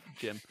that,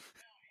 Jim.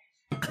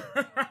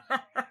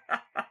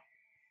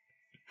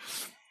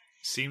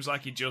 Seems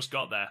like he just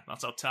got there.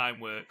 That's how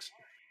time works.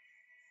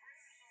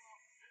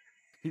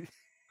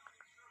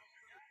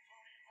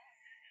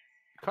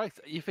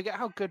 Christ, you forget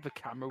how good the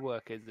camera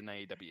work is in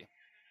AEW.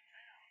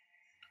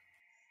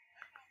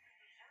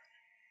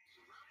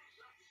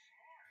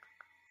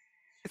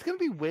 It's going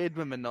to be weird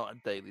when we're not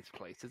at Daly's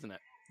place, isn't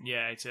it?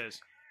 Yeah, it is.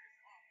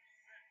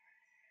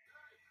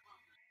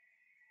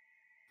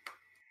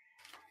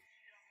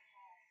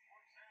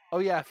 Oh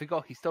yeah, I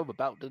forgot he stole the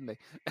belt, didn't he?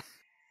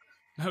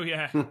 Oh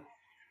yeah.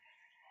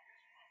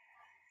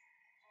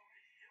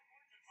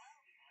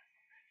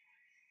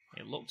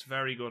 It looked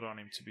very good on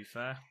him, to be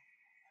fair.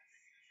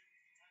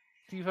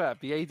 To be fair,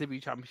 the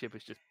AEW Championship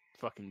is just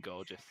fucking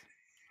gorgeous.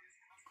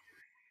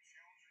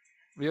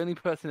 The only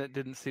person that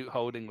didn't suit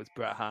holding was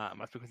Bret Hart,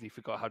 and that's because he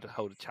forgot how to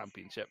hold a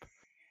championship.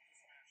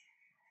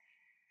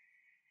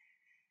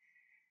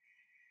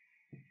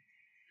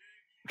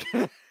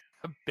 A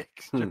big,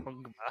 strong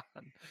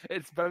man.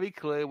 It's very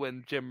clear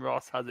when Jim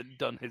Ross hasn't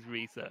done his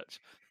research.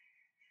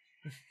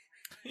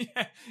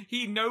 Yeah,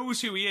 he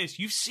knows who he is.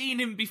 You've seen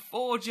him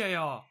before,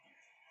 JR.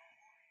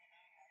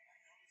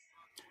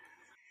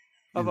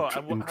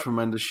 In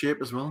tremendous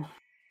shape as well.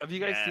 Have you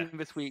guys seen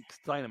this week's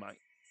Dynamite?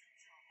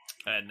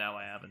 No,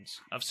 I haven't.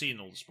 I've seen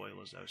all the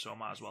spoilers, though, so I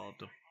might as well have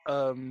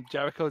done.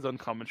 Jericho's on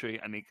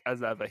commentary, and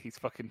as ever, he's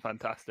fucking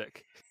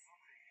fantastic.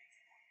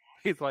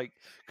 He's like,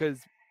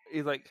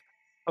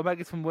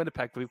 Omega's from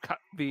Winnipeg,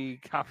 the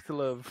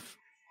capital of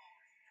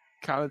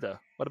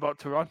Canada. What about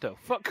Toronto?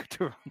 Fuck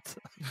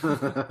Toronto.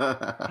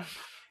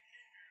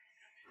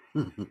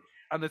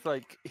 And it's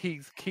like,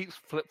 he keeps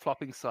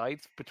flip-flopping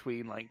sides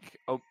between, like,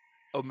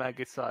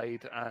 Omega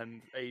side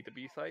and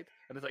AEW side.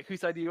 And it's like, whose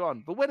side are you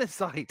on? The winner's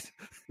side.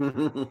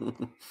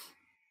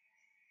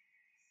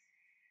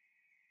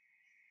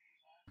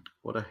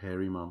 What a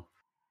hairy man.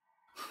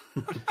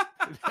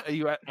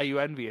 Are you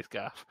envious,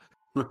 Gaff?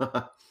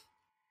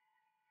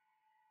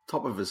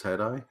 Top of his head,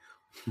 I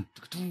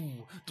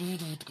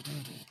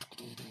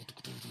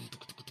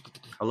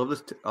love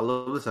this. I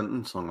love this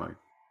entrance song, like.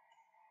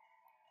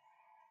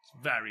 It's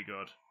very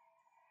good.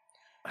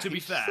 To be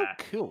fair, so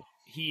cool.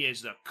 He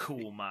is a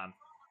cool man.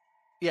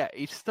 Yeah,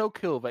 he's so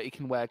cool that he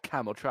can wear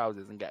camel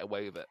trousers and get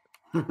away with it.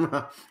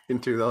 in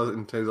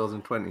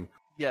 2020.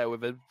 Yeah,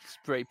 with a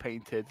spray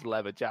painted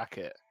leather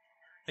jacket.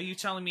 Are you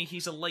telling me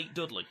he's a late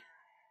Dudley?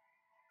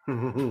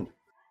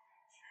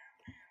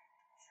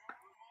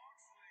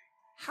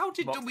 How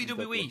did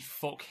WWE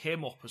fuck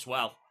him up as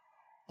well?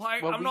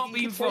 Like, I'm not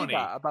being funny.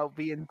 That about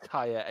the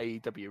entire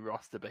AEW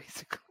roster,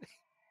 basically.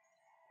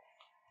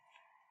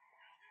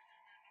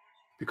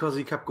 Because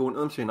he kept going to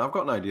them saying, I've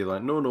got an idea.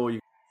 Like, no,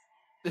 you...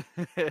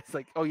 It's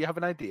like, oh, you have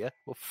an idea?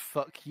 Well,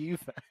 fuck you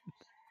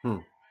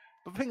then.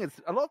 But the thing is,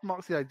 a lot of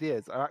Moxley's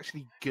ideas are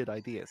actually good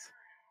ideas.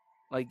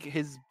 Like,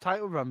 his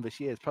title run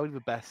this year is probably the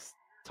best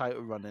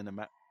title run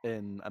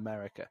in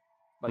America.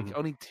 Like,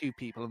 only 2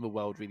 people in the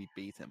world really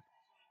beat him.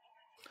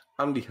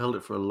 And he held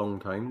it for a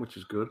long time, which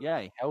is good. Yeah,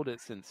 he held it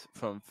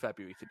from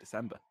February to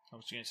December. I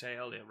was going to say,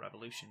 held it at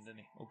Revolution, didn't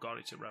he? Or got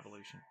it at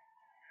Revolution.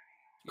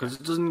 Because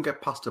it doesn't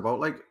get passed about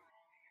like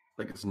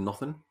it's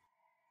nothing.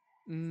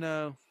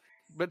 No.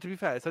 But to be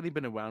fair, it's only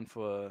been around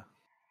for...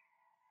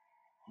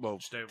 Well...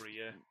 Just over a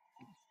year.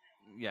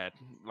 Yeah,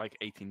 like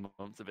 18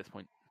 months at this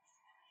point.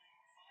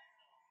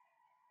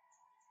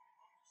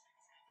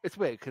 It's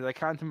weird, because I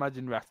can't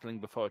imagine wrestling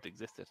before it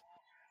existed.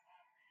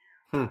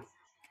 I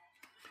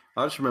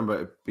just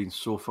remember it being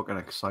so fucking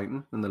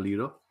exciting in the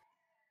lead-up.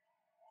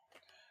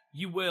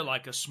 You were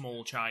like a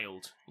small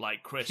child,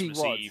 like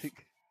Christmas Eve.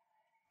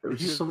 It was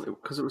just something,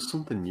 because it was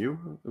something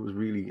new. It was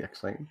really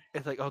exciting.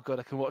 It's like, oh god,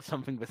 I can watch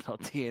something that's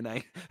not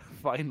TNA,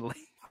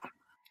 finally.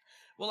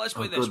 Well, let's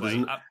put it this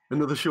way.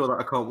 Another show that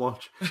I can't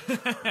watch.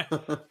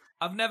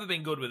 I've never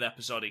been good with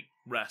episodic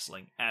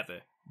wrestling,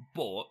 ever.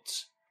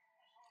 But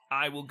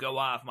I will go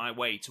out of my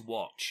way to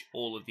watch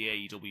all of the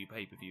AEW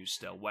pay-per-views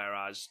still,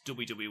 whereas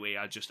WWE,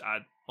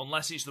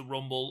 unless it's the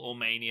Rumble or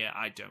Mania,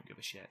 I don't give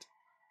a shit.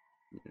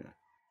 Yeah.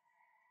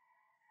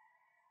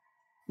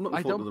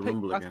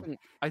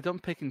 I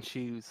don't pick and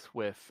choose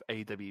with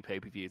AEW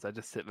pay-per-views. I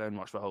just sit there and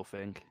watch the whole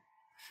thing.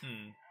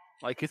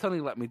 Like, it's only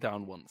let me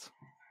down once.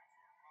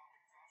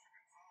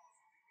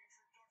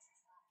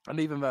 And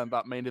even then,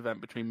 that main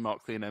event between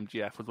Moxley and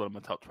MGF was one of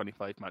my top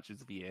 25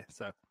 matches of the year,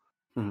 so...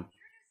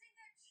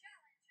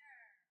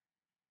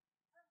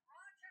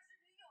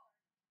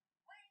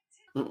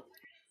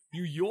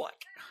 New York?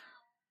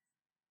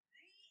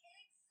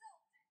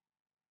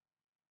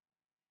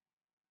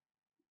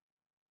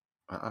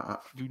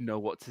 You know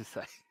what to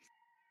say.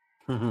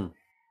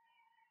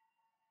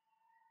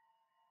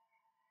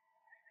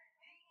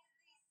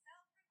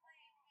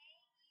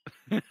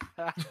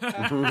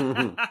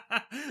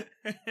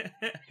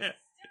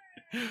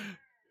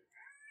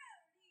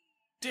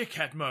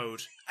 Dickhead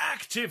mode,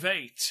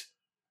 activate!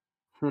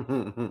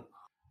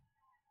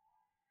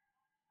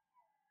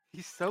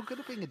 He's so good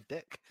at being a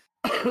dick.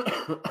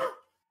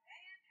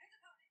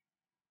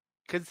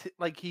 Because,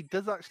 like, he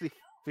does actually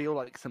feel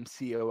like some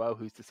COO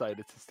who's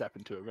decided to step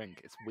into a ring.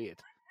 It's weird.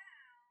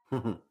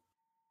 Oh,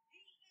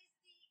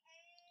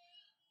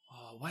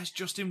 where's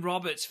Justin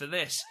Roberts for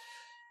this?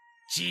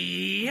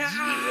 Gian!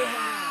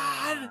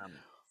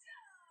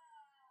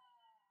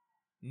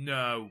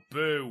 No,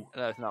 boo.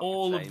 No, it's not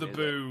all insane, of the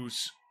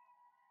boos.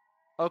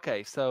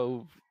 Okay,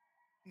 so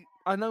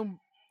I know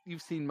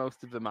you've seen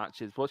most of the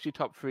matches. What's your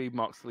top 3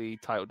 Moxley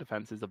title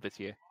defenses of this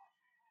year?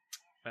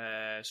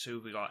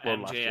 So we got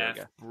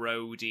MJF,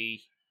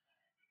 Brody,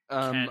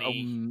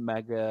 Kenny,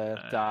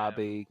 Omega,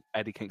 Darby,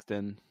 Eddie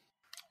Kingston.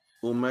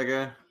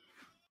 Omega.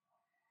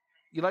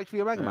 You liked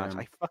the Omega match?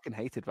 I fucking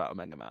hated that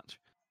Omega match.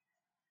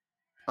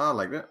 I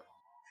liked it.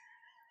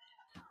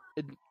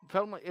 It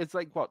felt like it's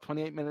like, what,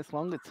 28 minutes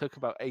long? It took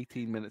about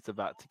 18 minutes of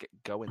that to get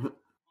going.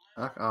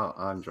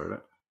 I enjoyed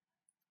it.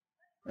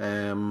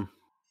 I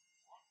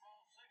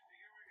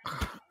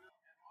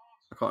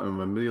can't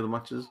remember the other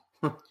matches.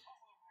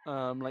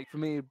 Like for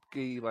me, it'd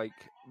be like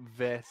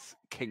this,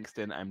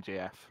 Kingston,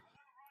 MJF.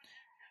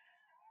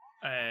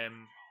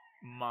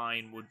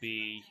 Mine would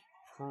be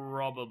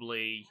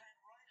probably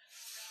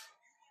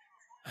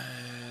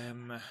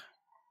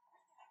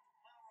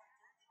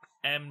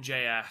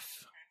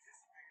MJF,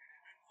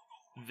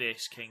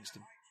 this,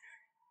 Kingston.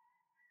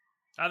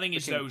 I think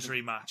it's those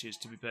 3 matches,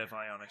 to be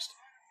perfectly honest.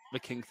 The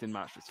Kingston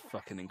match was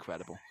fucking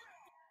incredible.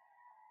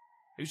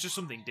 It was just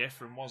something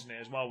different, wasn't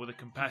it, as well, with a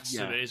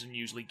competitor that isn't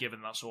usually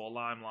given that sort of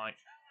limelight.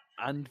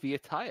 And the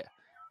attire.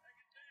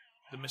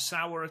 The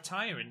Misawa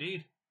attire,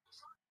 indeed.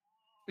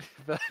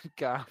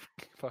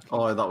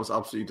 Oh, that was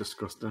absolutely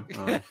disgusting.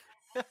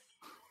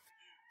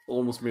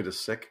 Almost made us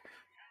sick.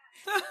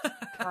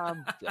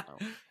 Calm down.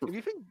 If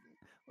you think,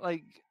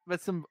 like,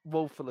 there's some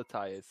woeful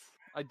attires,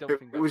 I don't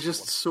think it was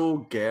just so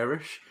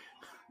garish.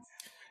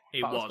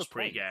 It was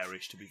pretty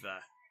garish, to be fair.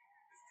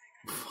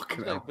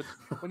 Fucking hell.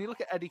 But when you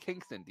look at Eddie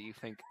Kingston, do you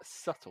think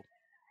subtle?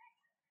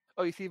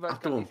 Oh, you see that?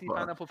 You see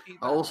Pineapple Pete?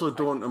 I also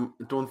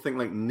don't think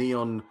like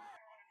neon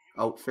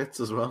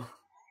outfits as well.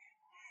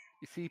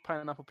 You see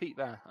Pineapple Pete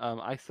there?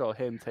 I saw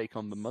him take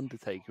on the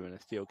Undertaker in a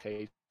steel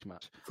cage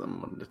match. The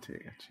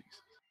Undertaker,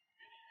 Jesus.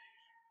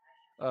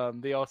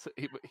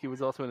 He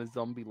was also in a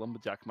zombie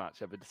lumberjack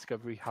match at the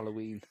Discovery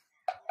Halloween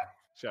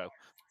show.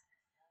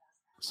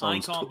 I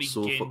can't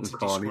begin to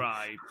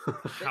describe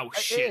how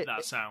shit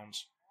that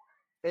sounds.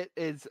 It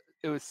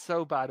was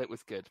so bad it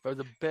was good. There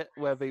was a bit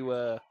where they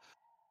were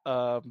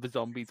the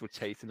zombies were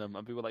chasing them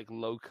and they were like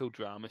local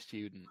drama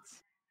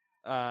students.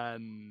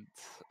 And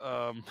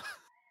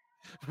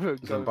was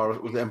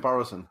it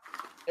embarrassing?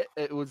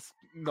 It was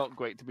not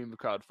great to be in the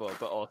crowd for,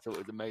 but also it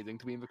was amazing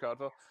to be in the crowd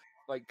for.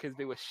 like because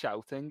they were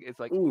shouting. It's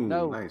like, Ooh,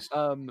 no, nice.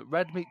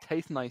 red meat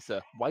tastes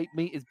nicer. White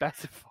meat is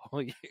better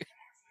for you.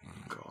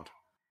 Oh, God.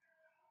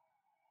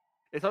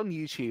 It's on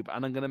YouTube,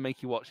 and I'm gonna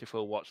make you watch it for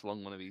a watch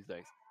along one of these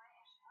days.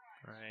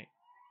 Right.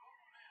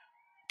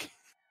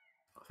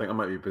 I think I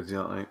might be busy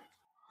that night.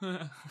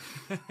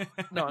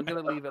 No, I'm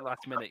gonna leave it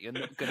last minute. You're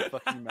not gonna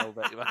fucking know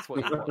that that's what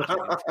you're watching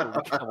until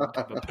we come on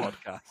to the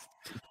podcast.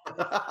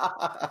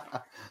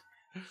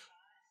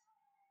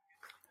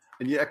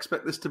 And you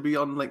expect this to be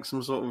on like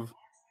some sort of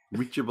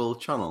reachable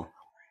channel?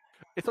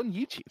 It's on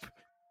YouTube.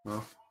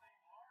 Oh.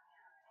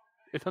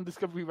 It's on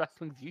Discovery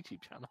Wrestling's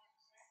YouTube channel.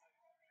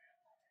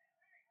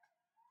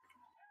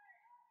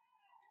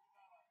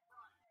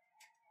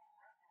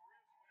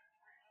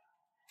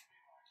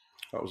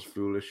 That was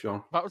foolish,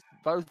 Sean. That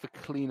was the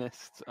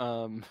cleanest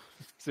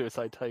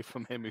suicide dive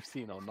from him we've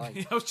seen all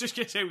night. I was just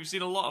going to say, we've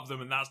seen a lot of them,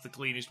 and that's the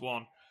cleanest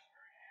one.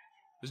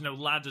 There's no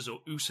ladders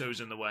or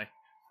Usos in the way.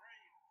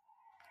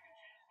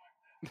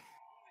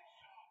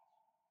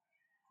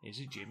 Is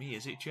it Jimmy?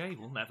 Is it Jay?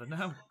 We'll never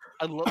know.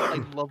 I love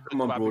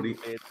Come on, Brody.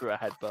 the beard through a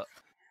headbutt.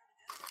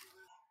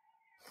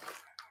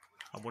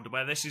 I wonder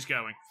where this is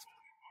going.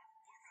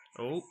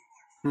 Oh.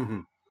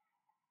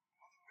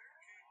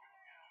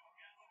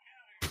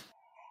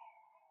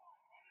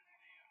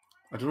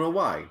 I don't know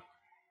why,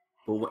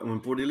 but when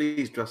Brody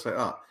Lee's dressed like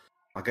that,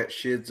 I get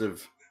shades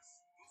of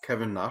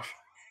Kevin Nash.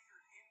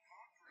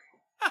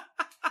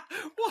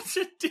 What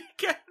a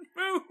dickhead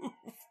move!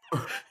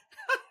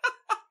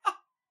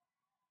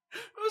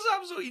 There was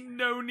absolutely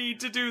no need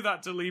to do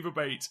that to leave a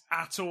bait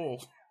at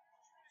all.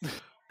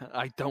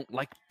 I don't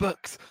like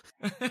books.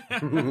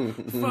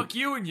 Fuck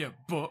you and your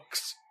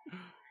books.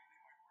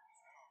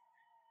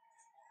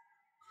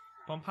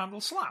 Bump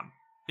handle slam.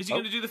 Is he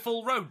going to do the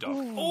full road dog?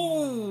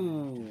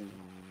 Oh!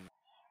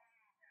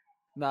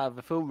 Nah,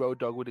 the full road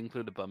dog would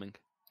include a bumming.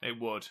 It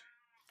would.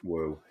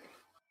 Whoa.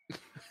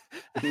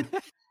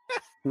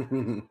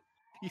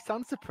 You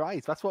sound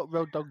surprised. That's what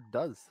road dog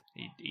does.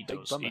 He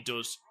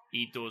does.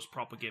 He does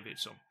proper give it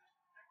some.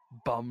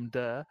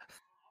 Bumder.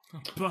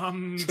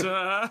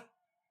 Bumder.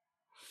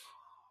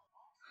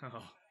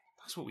 Oh,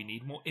 that's what we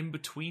need. More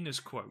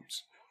in-betweeners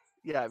quotes.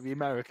 Yeah, the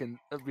Americans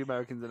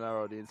in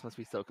our audience must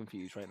be so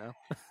confused right now.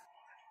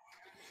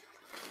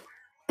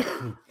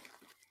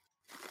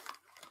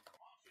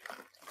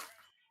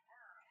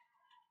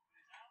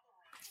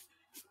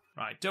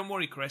 Right, don't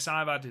worry, Chris.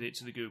 I've added it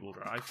to the Google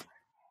Drive.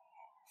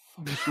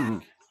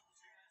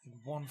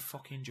 One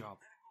fucking job.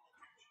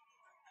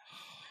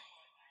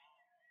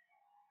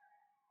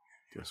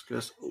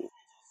 Kiss. Oh.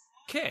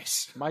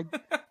 Kiss. My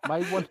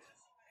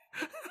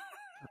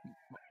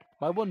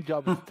one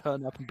job is to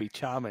turn up and be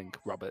charming,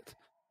 Robert.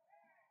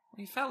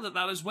 You felt at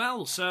that as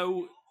well,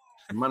 so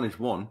Manage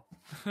one.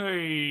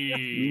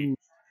 Hey,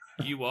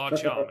 you are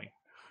charming.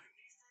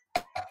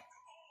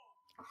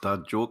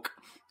 Dad joke.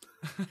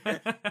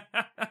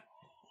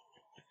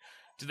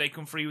 Did they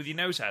come free with your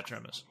nose hair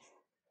trimmers?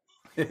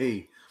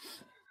 Hey.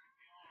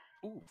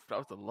 Ooh, that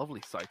was a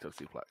lovely Saito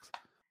suplex.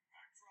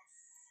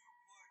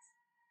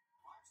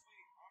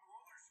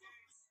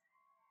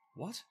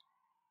 What?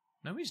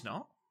 No, he's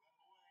not.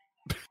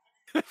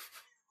 I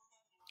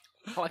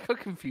like how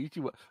confused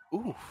you were.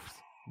 Ooh.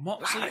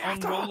 Moxley on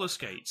roller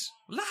skates.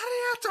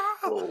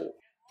 Lariato!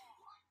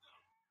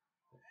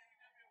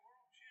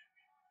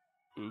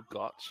 Ooh,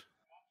 gotch.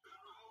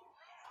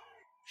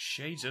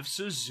 Shades of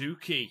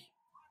Suzuki.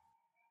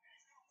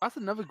 That's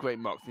another great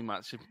Moxley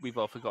match we've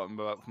all forgotten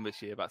about from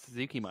this year. That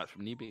Suzuki match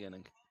from New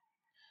Beginning.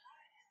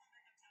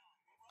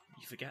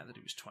 You forget that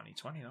it was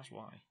 2020, that's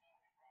why.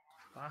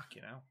 Fuck,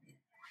 you know.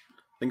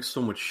 I think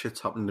so much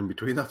shit's happened in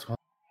between that one.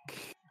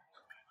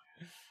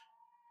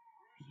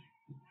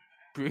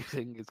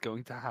 Bruising is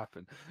going to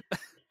happen.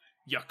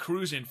 You're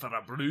cruising for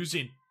a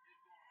bruising.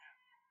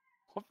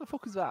 What the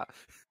fuck is that?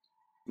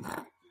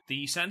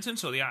 The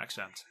sentence or the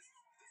accent?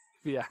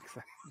 The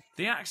accent.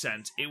 The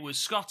accent, it was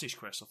Scottish,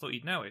 Chris. I thought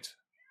you'd know it.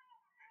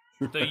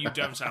 Though you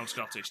don't sound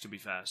Scottish, to be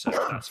fair, so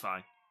that's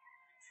fine.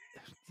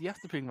 You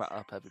have to bring that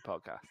up every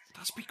podcast.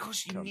 That's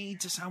because you need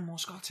to sound more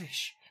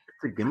Scottish.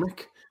 It's a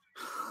gimmick.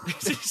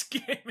 It's his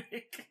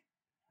gimmick.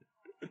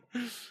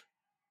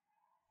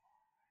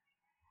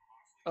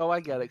 Oh,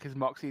 I get it, because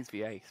Moxie's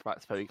the ace.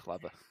 That's very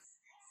clever.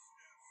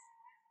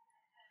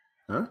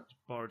 Huh?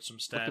 Borrowed some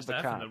stairs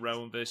there from the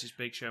Rowan versus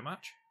Big Show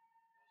match.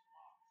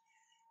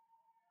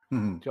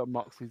 John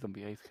Moxley's on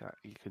the ace cat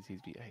because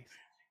he's the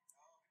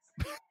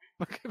ace.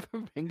 Look at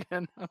the ring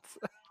announcer.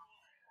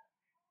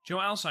 Do you know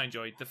what else I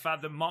enjoyed? The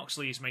fact that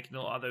Moxley is making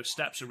a lot of those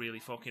steps are really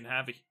fucking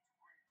heavy.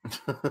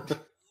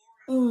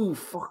 Ooh,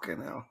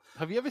 fucking hell.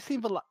 Have you ever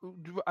seen the...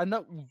 I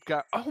know...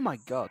 Oh, my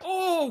God.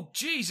 Oh,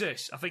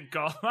 Jesus! I think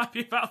God might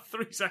be about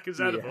 3 seconds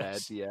ahead of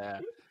us. Yeah.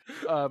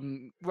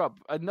 Rob,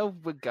 I know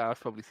that Gar's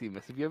probably seen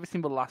this. Have you ever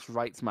seen the last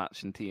rights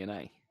match in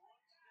TNA?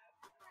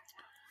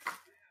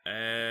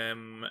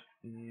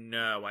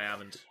 No, I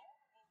haven't.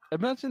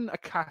 Imagine a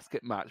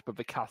casket match, but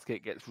the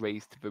casket gets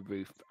raised to the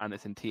roof and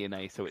it's in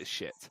TNA, so it's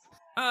shit.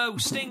 Oh,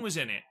 Sting was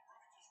in it.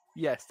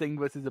 Yeah, Sting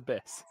versus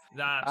Abyss.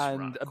 That's and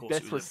right.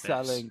 Abyss was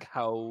selling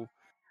how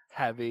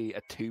heavy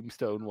a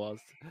tombstone was,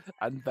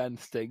 and then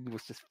Sting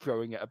was just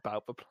throwing it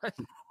about the place.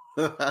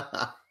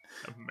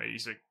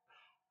 Amazing.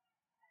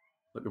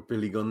 Like a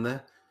Billy Gunn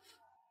there.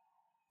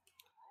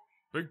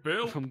 Big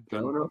Bill. From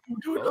No.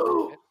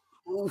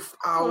 Oof,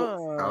 ow,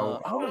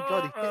 ow. Oh my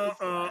god, he hit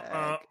his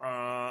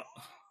leg.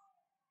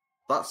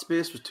 That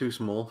space was too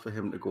small for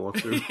him to go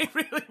through. It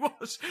really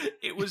was.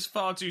 It was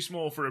far too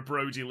small for a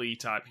Brody Lee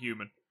type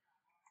human.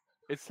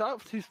 It's sort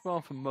of too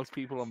small for most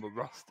people on the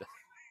roster.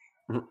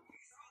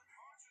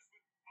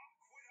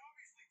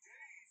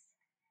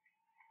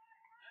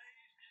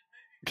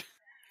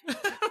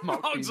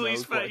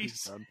 Moxley's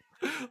face.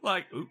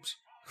 Like, oops.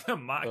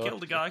 Might have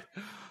killed a guy.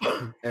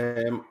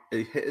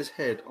 He hit his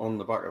head on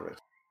the back of it.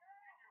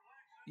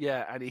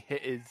 Yeah, and he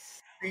hit his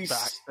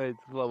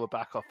lower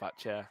back off that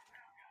chair.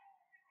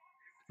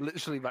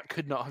 Literally, that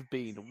could not have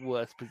been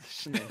worse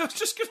positioning. I was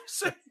just going to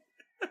say.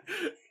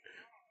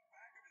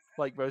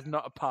 Like, there's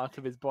not a part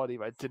of his body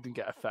that didn't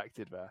get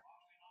affected there.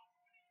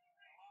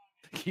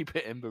 Keep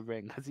it in the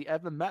ring. Has he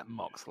ever met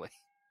Moxley?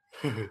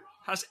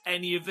 Has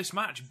any of this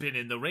match been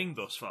in the ring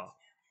thus far?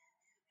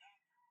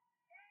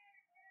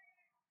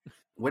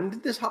 When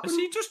did this happen? Has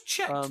he just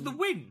checked the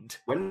wind?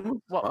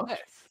 When? What?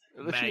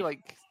 Literally,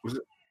 like... Was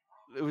it?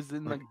 It was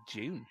in, like,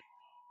 June.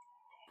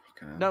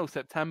 Okay. No,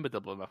 September,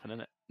 Double or Nothing,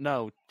 isn't it?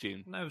 No,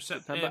 June. No,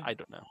 September? I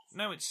don't know.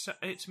 No,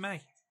 it's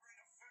May.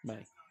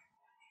 May.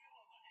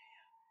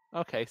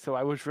 Okay, so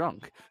I was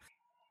wrong.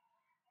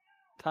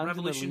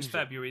 Revolution's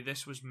February,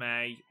 this was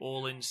May,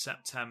 All In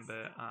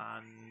September,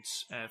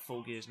 and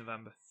Full Gear's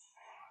November.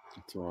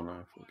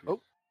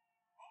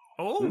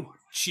 Oh,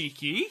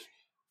 cheeky.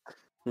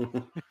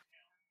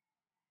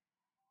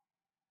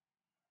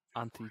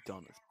 Auntie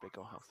Donna's Big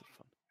Ol' House of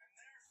Fun.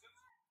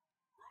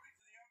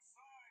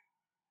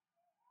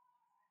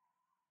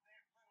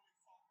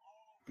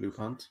 Blue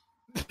pants.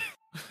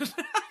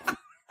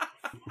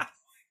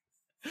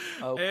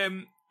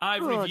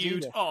 I've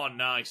reviewed. Oh,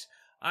 nice.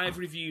 I've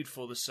reviewed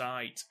for the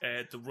site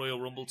the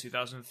Royal Rumble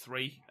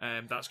 2003.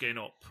 That's going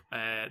up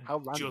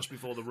just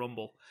before the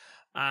Rumble,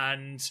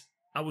 and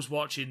I was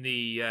watching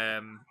the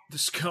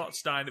Scott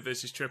Steiner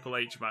versus Triple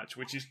H match,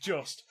 which is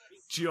just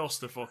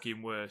the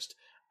fucking worst.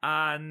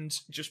 And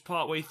just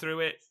partway through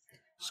it,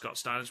 Scott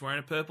Steiner's wearing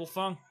a purple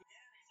thong.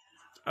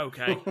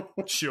 Okay,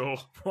 sure,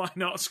 why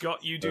not,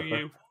 Scott? You do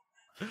you.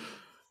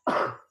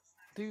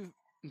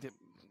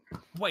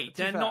 Wait,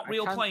 they're not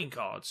real playing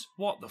cards?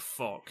 What the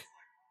fuck?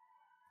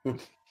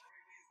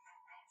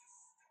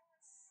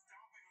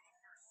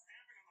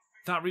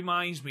 That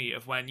reminds me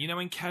of when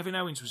Kevin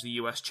Owens was the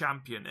US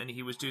champion and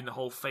he was doing the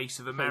whole Face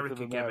of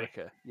America gimmick.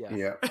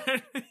 Yeah.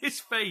 His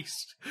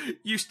face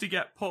used to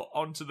get put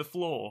onto the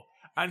floor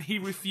and he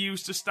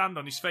refused to stand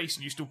on his face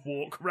and used to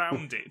walk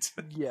around it.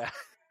 Yeah.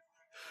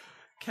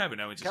 Kevin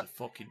Owens is a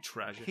fucking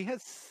treasure. He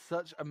has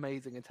such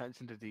amazing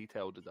attention to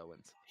detail, does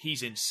Owens.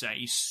 He's insane.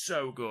 He's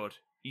so good.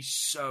 He's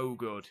so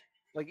good.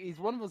 Like, he's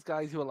one of those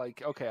guys who are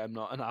like, okay, I'm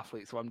not an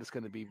athlete, so I'm just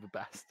going to be the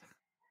best.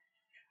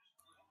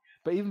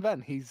 But even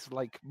then, he's,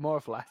 like, more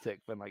athletic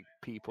than, like,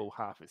 people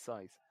half his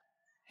size.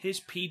 His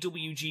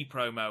PWG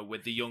promo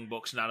with the Young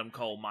Bucks and Adam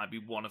Cole might be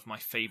one of my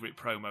favourite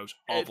promos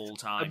of all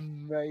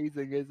time.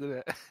 Amazing, isn't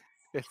it?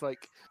 It's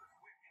like...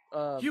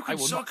 you can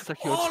suck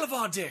all of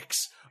our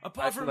dicks,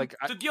 apart from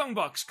the Young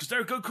Bucks, because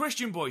they're good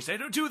Christian boys. They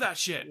don't do that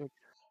shit.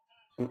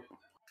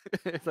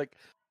 It's like,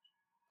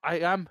 I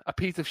am a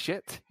piece of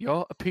shit.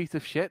 You're a piece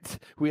of shit.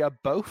 We are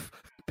both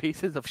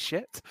pieces of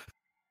shit.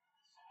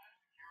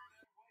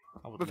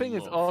 The thing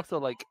is also,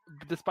 like,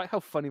 despite how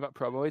funny that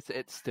promo is,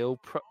 it's still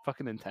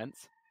fucking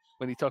intense.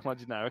 When he's talking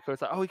about Generico,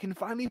 it's like, oh, he can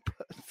finally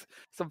put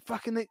some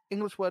fucking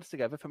English words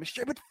together from his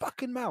stupid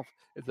fucking mouth.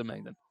 It's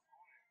amazing.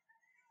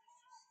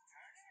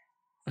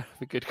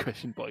 The good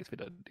Christian boys, we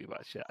don't do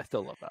that shit. I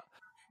still love that.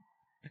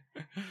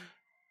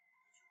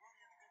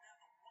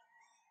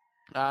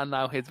 And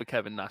now here's the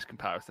Kevin Nash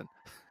comparison.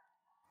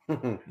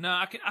 No,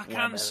 I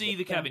can see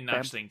the Kevin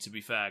Nash thing, to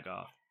be fair,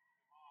 Gar.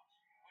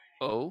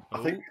 Oh?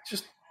 I think it's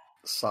just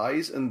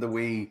size and the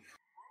way he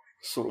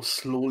sort of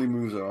slowly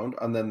moves around,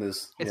 and then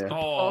there's... It's that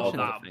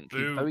boot.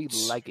 He's very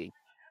leggy.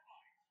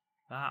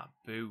 That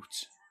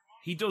boot.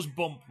 He does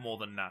bump more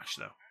than Nash,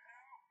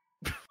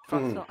 though.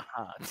 That's not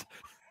hard.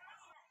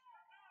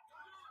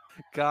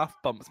 Garth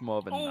bumps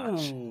more than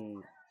Nash.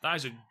 That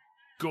is a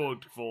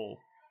good fall.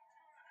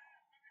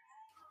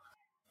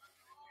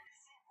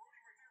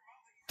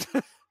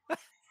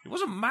 He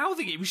wasn't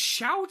mouthing it, he was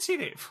shouting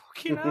it.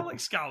 Fucking hell,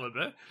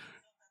 Excalibur.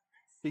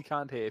 He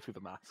can't hear through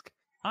the mask.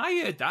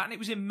 I heard that and it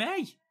was in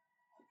May.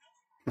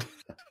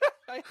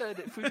 I heard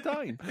it through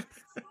time.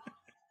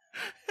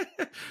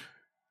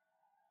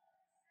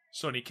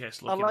 Sonny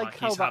Kiss looking like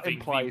he's having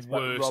the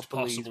worst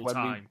possible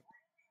time.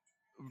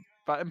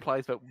 That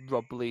implies that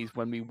Rob believes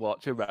when we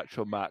watch a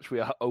retro match, we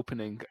are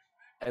opening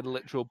a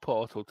literal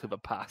portal to the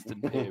past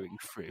and peering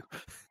through.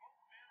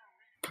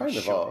 Kind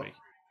of are.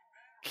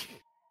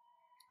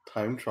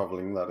 Time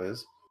traveling, that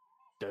is.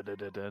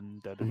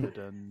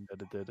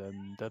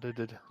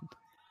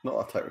 Not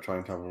that type of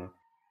time traveler.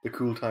 The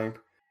cool type.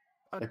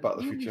 Like Back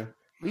to the Future.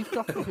 Leave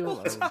Doctor Who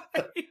alone.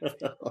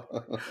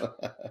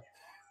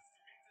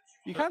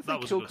 You can't say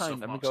cool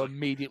kind and go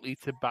immediately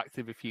to Back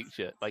to the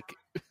Future. Like,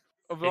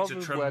 it's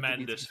a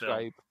tremendous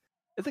film.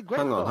 It's a great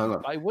film. Hang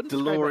on. I wouldn't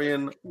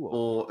DeLorean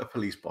or a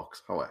police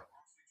box. How?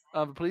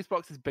 The police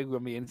box is bigger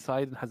on the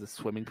inside and has a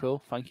swimming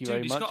pool. Thank you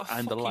very much.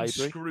 And the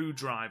library.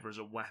 Screwdriver as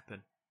a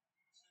weapon.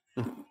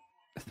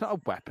 It's not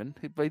a weapon.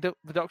 The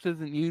Doctor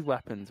doesn't use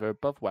weapons. They're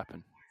above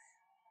weapon.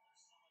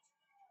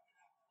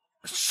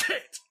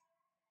 Shit!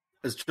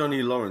 As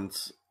Johnny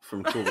Lawrence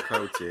from Cobra Kai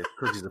would say,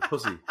 because he's a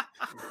pussy.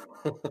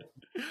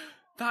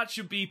 That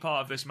should be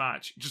part of this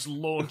match. Just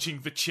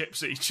launching the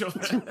chips at each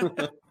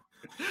other.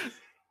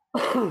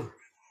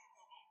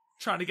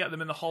 Trying to get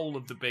them in the hole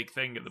of the big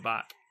thing at the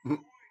back.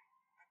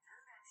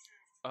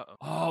 Uh-oh.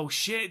 Oh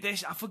shit,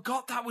 I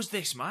forgot that was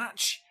this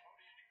match.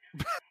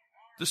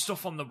 The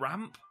stuff on the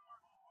ramp.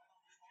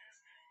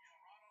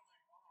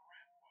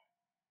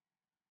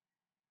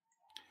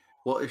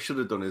 What it should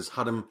have done is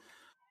had him,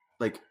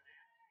 like,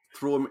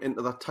 throw him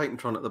into that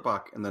Titantron at the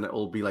back, and then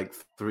it'll be like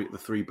the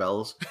three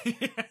bells.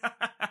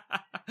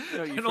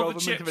 And all the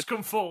chips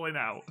come falling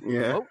out.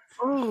 Yeah.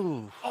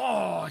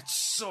 Oh,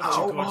 it's such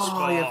a good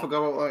spot. Yeah, I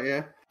forgot about that,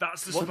 yeah.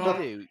 That's the spot. What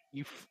do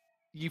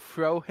you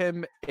throw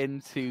him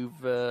into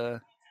the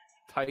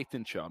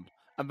Titantron,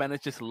 and then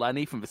it's just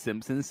Lenny from The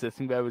Simpsons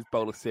sitting there with his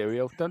bowl of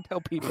cereal. Don't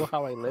tell people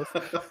how I live.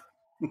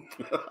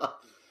 Up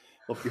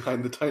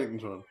behind the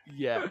Titantron.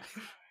 Yeah.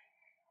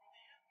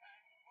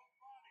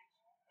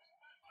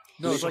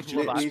 No, it's like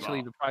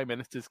actually the Prime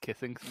Minister's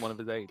kissing one of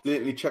his aides.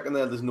 Lately checking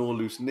there's no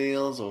loose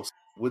nails or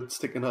wood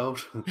sticking out.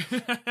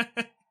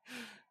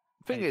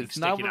 Thing is,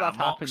 now that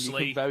happened, you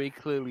can very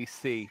clearly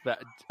see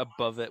that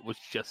above it was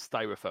just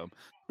styrofoam.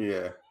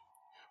 Yeah.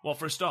 Well,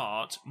 for a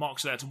start,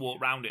 Moxley had to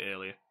walk round it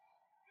earlier.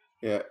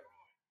 Yeah.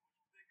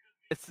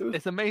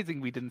 It's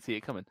amazing we didn't see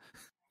it coming.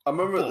 I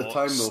remember at the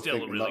time, though, still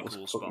thinking a really that was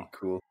cool spot.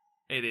 Cool.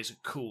 It is a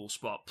cool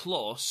spot.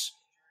 Plus,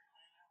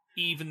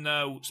 even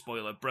though,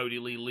 spoiler, Brody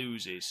Lee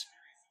loses,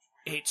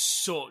 it's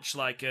such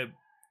like it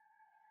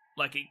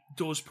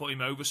does put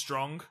him over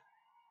strong.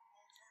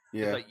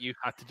 Yeah. Like you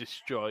had to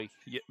destroy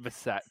the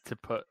set to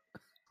put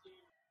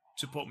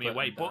me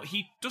away. But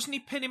doesn't he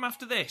pin him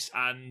after this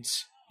and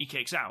he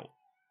kicks out?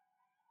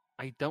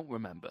 I don't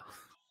remember.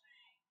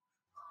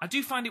 I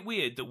do find it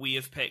weird that we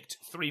have picked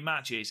 3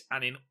 matches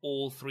and in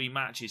all 3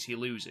 matches he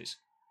loses.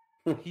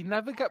 He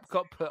never got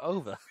put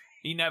over.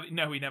 He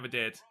never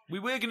did. We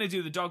were going to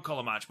do the dog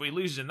collar match, but he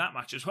loses in that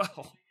match as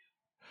well.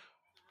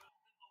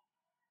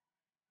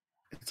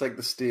 It's like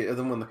the state of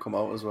them when they come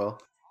out as well.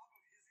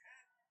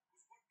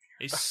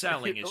 His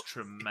selling is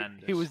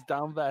tremendous. He was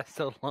down there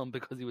so long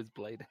because he was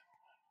bleeding.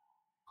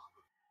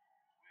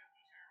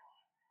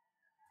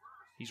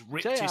 He's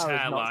ripped his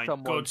hairline.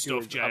 Good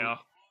stuff, JR.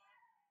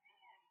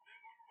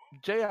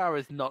 JR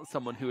is not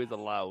someone who is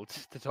allowed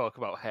to talk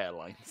about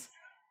hairlines.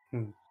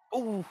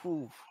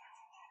 Ooh.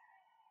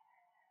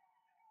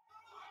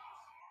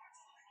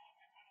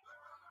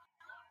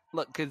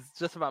 Look, because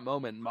just at that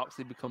moment,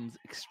 Moxley becomes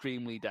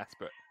extremely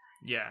desperate.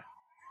 Yeah.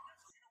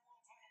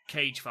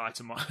 Cage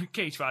fighter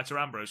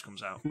Ambrose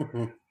comes out.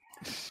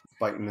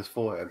 Biting his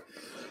forehead.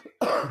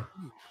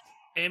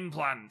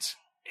 Implant,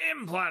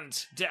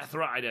 Death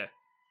Rider.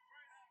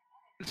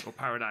 Or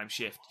Paradigm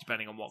Shift,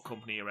 depending on what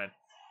company you're in.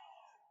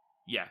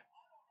 Yeah.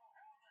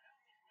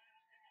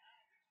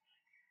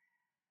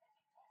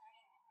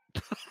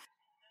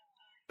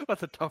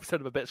 That's a tough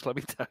son of a bitch, let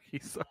me tell you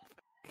something.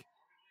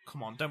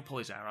 Come on, don't pull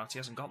his hair out, he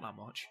hasn't got that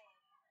much.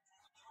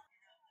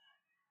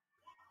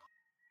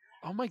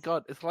 Oh my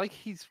god, it's like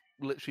he's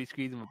literally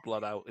squeezing the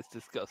blood out. It's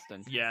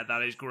disgusting. Yeah,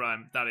 that is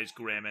grim. That is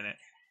grim, innit?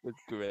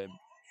 It's grim.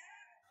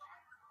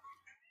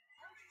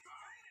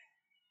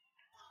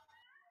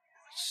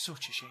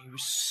 Such a shame.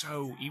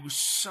 He was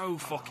so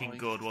fucking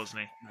good,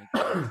 wasn't he?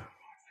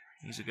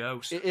 He's a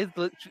ghost. It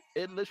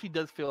literally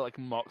does feel like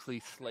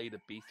Moxley slayed a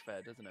beast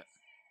there, doesn't it?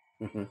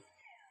 Mm-hmm.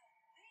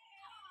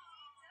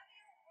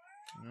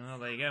 Oh,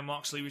 there you go.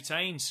 Moxley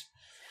retains.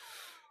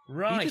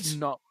 Right. He did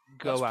not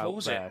go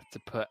out there to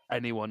put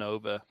anyone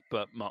over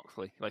but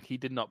Moxley. Like, he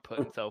did not put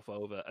himself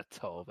over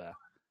at all there.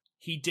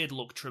 He did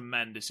look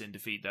tremendous in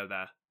defeat, though,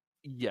 there.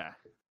 Yeah.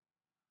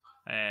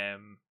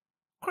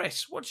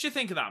 Chris, what did you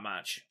think of that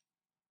match?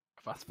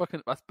 That's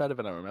better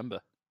than I remember.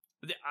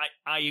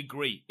 I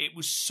agree. It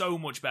was so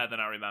much better than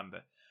I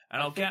remember.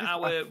 And I'll get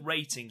our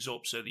ratings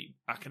up so that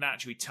I can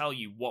actually tell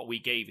you what we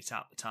gave it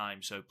at the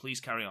time. So please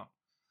carry on.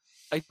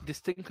 I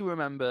distinctly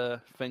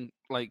remember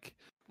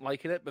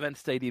liking it, but then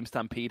Stadium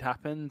Stampede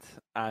happened,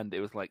 and it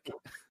was like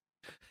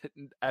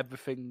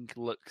everything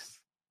looks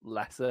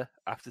lesser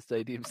after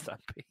Stadium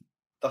Stampede.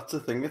 That's the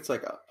thing. It's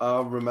like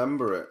I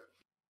remember it.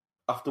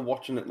 After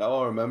watching it now,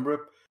 I remember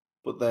it.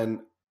 But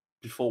then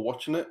before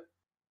watching it,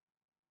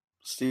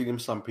 Stadium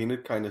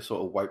Stampede kind of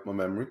sort of wiped my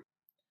memory.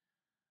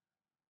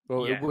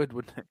 Well, yeah. It would,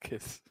 wouldn't it?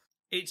 Because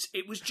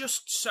it was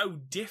just so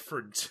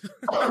different.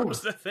 That was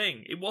the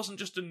thing. It wasn't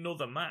just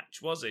another match,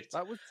 was it?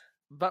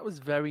 That was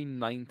very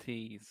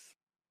 90s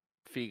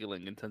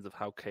feeling in terms of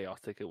how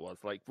chaotic it was.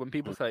 Like when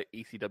people say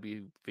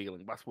ECW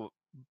feeling, that's what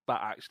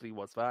that actually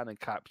was there, and it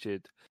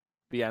captured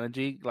the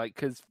energy. Like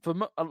because for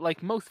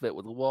like most of it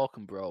was a walk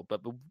and brawl,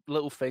 but the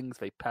little things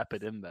they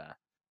peppered in there,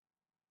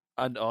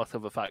 and also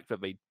the fact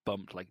that they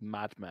bumped like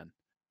madmen,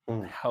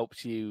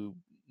 helped you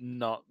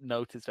not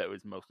notice that it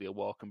was mostly a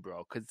walk and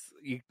brawl. Because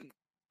you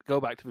go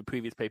back to the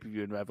previous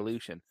pay-per-view in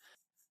Revolution,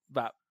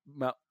 that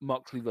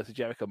Moxley versus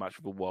Jericho match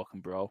with a walk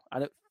and brawl,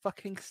 and it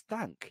fucking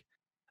stank.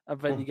 And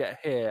then you get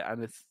here,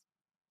 and it's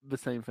the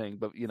same thing,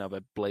 but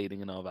they're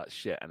blading and all that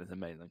shit, and it's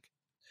amazing.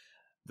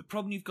 The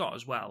problem you've got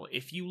as well,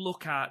 if you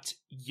look at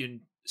your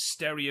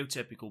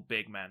stereotypical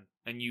big men,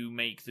 and you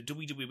make the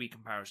WWE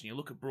comparison, you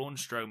look at Braun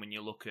Strowman,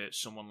 you look at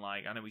someone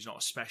like, I know he's not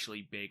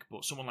especially big,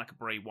 but someone like a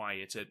Bray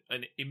Wyatt,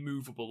 an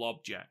immovable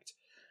object,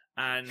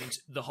 and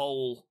the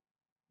whole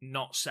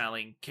not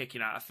selling,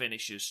 kicking out of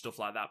finishes, stuff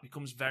like that,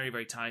 becomes very,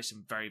 very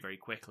tiresome very, very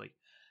quickly.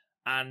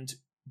 And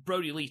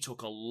Brody Lee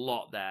took a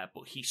lot there,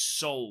 but he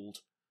sold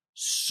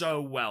so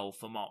well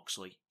for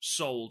Moxley.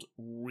 Sold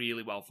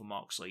really well for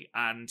Moxley.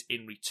 And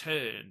in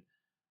return,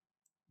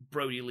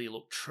 Brody Lee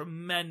looked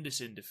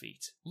tremendous in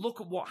defeat. Look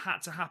at what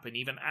had to happen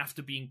even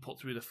after being put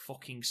through the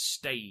fucking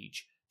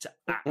stage to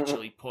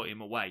actually put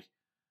him away.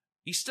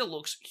 He still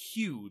looks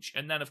huge.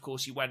 And then, of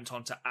course, he went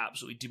on to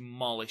absolutely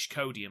demolish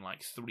Cody in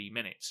like 3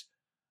 minutes.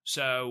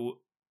 So,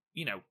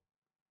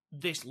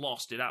 this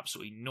loss did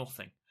absolutely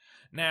nothing.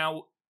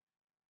 Now,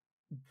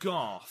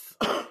 Garth,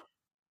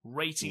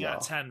 rating out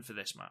of 10 for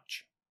this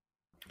match.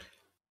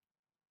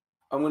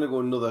 I'm going to go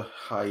another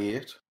high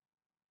 8.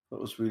 That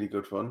was really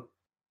good fun.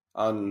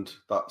 And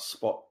that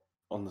spot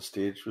on the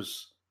stage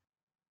was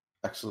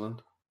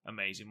excellent.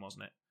 Amazing,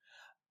 wasn't it?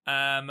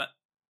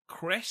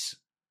 Chris?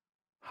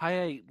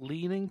 High 8,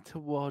 leaning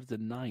towards a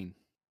 9.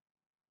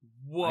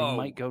 Whoa. I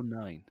might go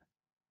 9.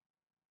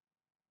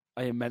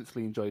 I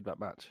immensely enjoyed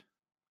that match.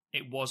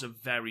 It was a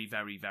very,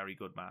 very, very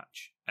good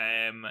match.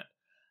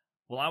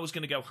 Well, I was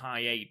going to go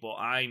high 8, but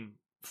I'm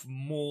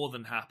more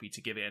than happy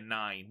to give it a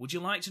 9. Would you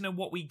like to know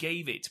what we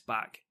gave it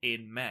back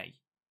in May?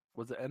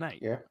 Was it an 8?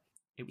 Yeah.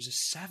 It was a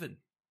 7.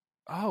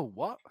 Oh,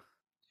 what?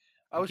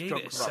 I was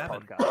drunk for that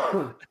 7.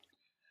 podcast.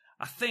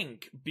 I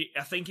think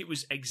it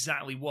was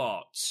exactly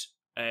what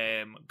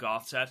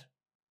Garth said.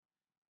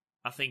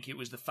 I think it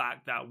was the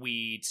fact that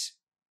we'd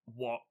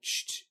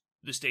watched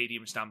the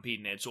Stadium Stampede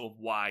and it had sort of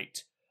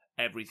wiped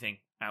everything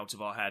out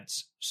of our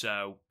heads.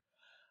 So,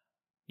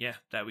 yeah,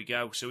 there we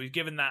go. So we've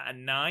given that a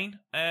 9.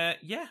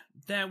 Yeah,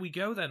 there we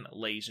go then,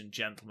 ladies and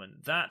gentlemen.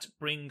 That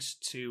brings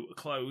to a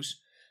close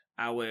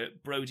our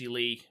Brody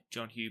Lee,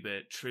 John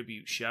Hubert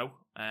tribute show.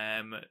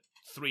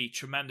 3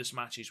 tremendous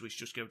matches, which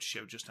just go to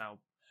show just how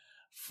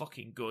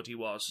fucking good he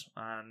was.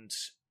 And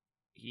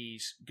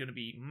he's going to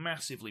be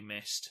massively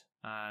missed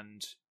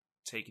and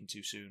taken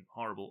too soon.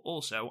 Horrible.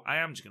 Also, I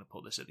am just going to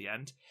put this at the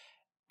end.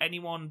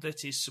 Anyone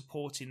that is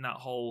supporting that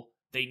whole,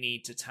 they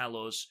need to tell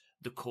us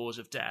the cause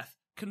of death,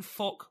 can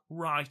fuck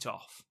right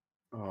off.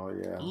 Oh,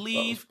 yeah.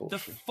 Leave the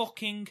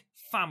fucking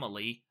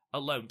family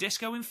alone.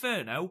 Disco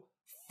Inferno,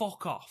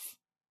 fuck off.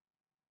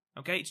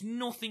 Okay, it's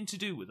nothing to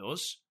do with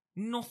us.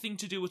 Nothing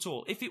to do at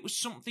all. If it was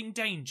something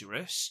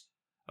dangerous,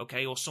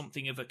 okay, or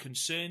something of a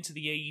concern to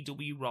the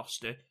AEW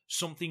roster,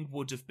 something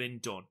would have been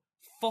done.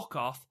 Fuck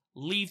off.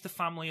 Leave the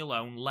family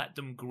alone. Let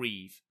them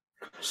grieve.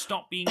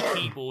 Stop being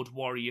keyboard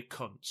warrior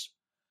cunts.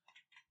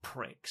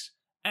 Pricks.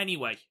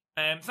 Anyway,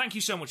 thank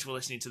you so much for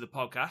listening to the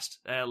podcast,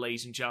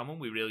 ladies and gentlemen.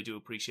 We really do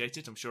appreciate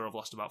it. I'm sure I've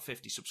lost about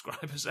 50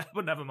 subscribers there,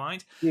 but never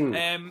mind.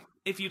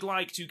 If you'd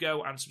like to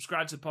go and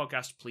subscribe to the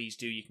podcast, please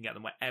do. You can get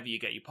them wherever you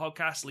get your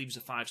podcasts. Leave us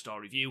a 5-star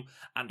review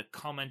and a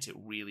comment. It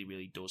really,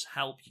 really does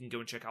help. You can go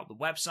and check out the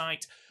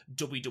website,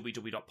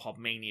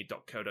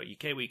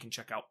 www.podmania.co.uk, where you can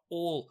check out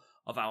all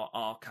of our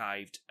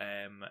archived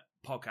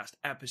podcast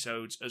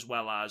episodes, as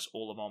well as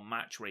all of our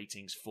match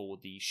ratings for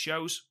these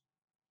shows.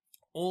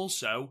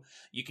 Also,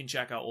 you can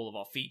check out all of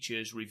our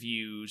features,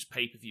 reviews,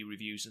 pay-per-view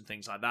reviews, and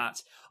things like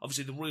that.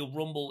 Obviously, the Royal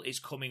Rumble is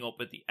coming up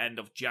at the end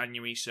of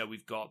January, so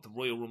we've got the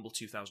Royal Rumble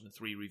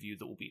 2003 review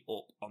that will be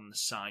up on the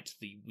site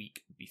the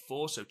week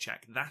before, so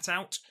check that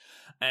out.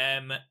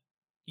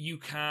 You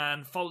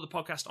can follow the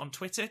podcast on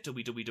Twitter,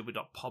 Twitter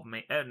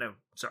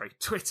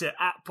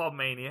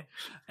 @Podmania.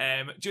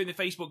 Join the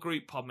Facebook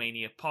group,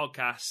 Podmania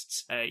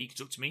Podcasts. You can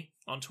talk to me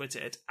on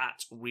Twitter at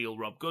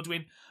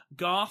 @RealRobGoodwin.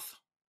 Garth,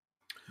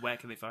 where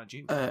can they find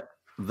you? The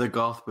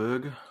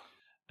Garthberg.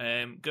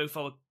 Go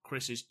follow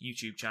Chris's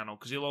YouTube channel,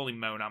 because he'll only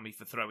moan at me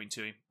for throwing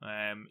to him.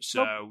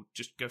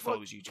 Just go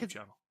follow his YouTube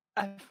channel.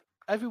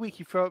 Every week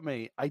you throw at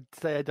me, I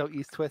say I don't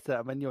use Twitter,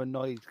 and then you're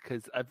annoyed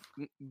because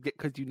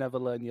you never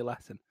learn your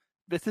lesson.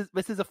 This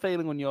is a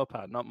failing on your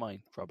part, not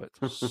mine, Robert.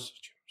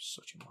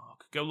 Such a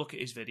mark. Go look at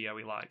his video;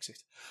 he likes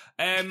it.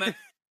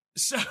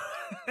 So,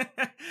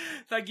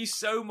 thank you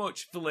so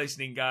much for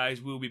listening,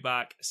 guys. We'll be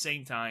back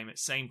same time,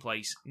 same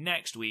place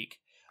next week.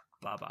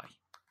 Bye-bye.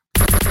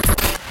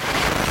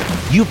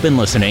 You've been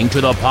listening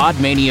to the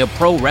Podmania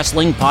Pro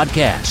Wrestling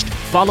Podcast.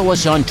 Follow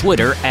us on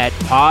Twitter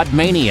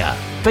 @Podmania,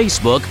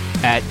 Facebook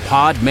at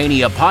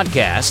Podmania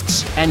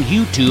Podcasts and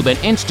YouTube and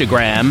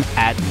Instagram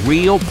at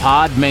Real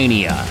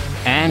Podmania.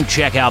 And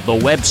check out the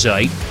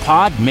website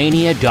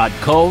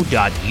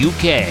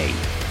podmania.co.uk.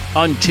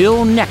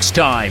 Until next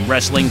time,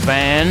 wrestling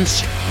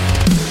fans.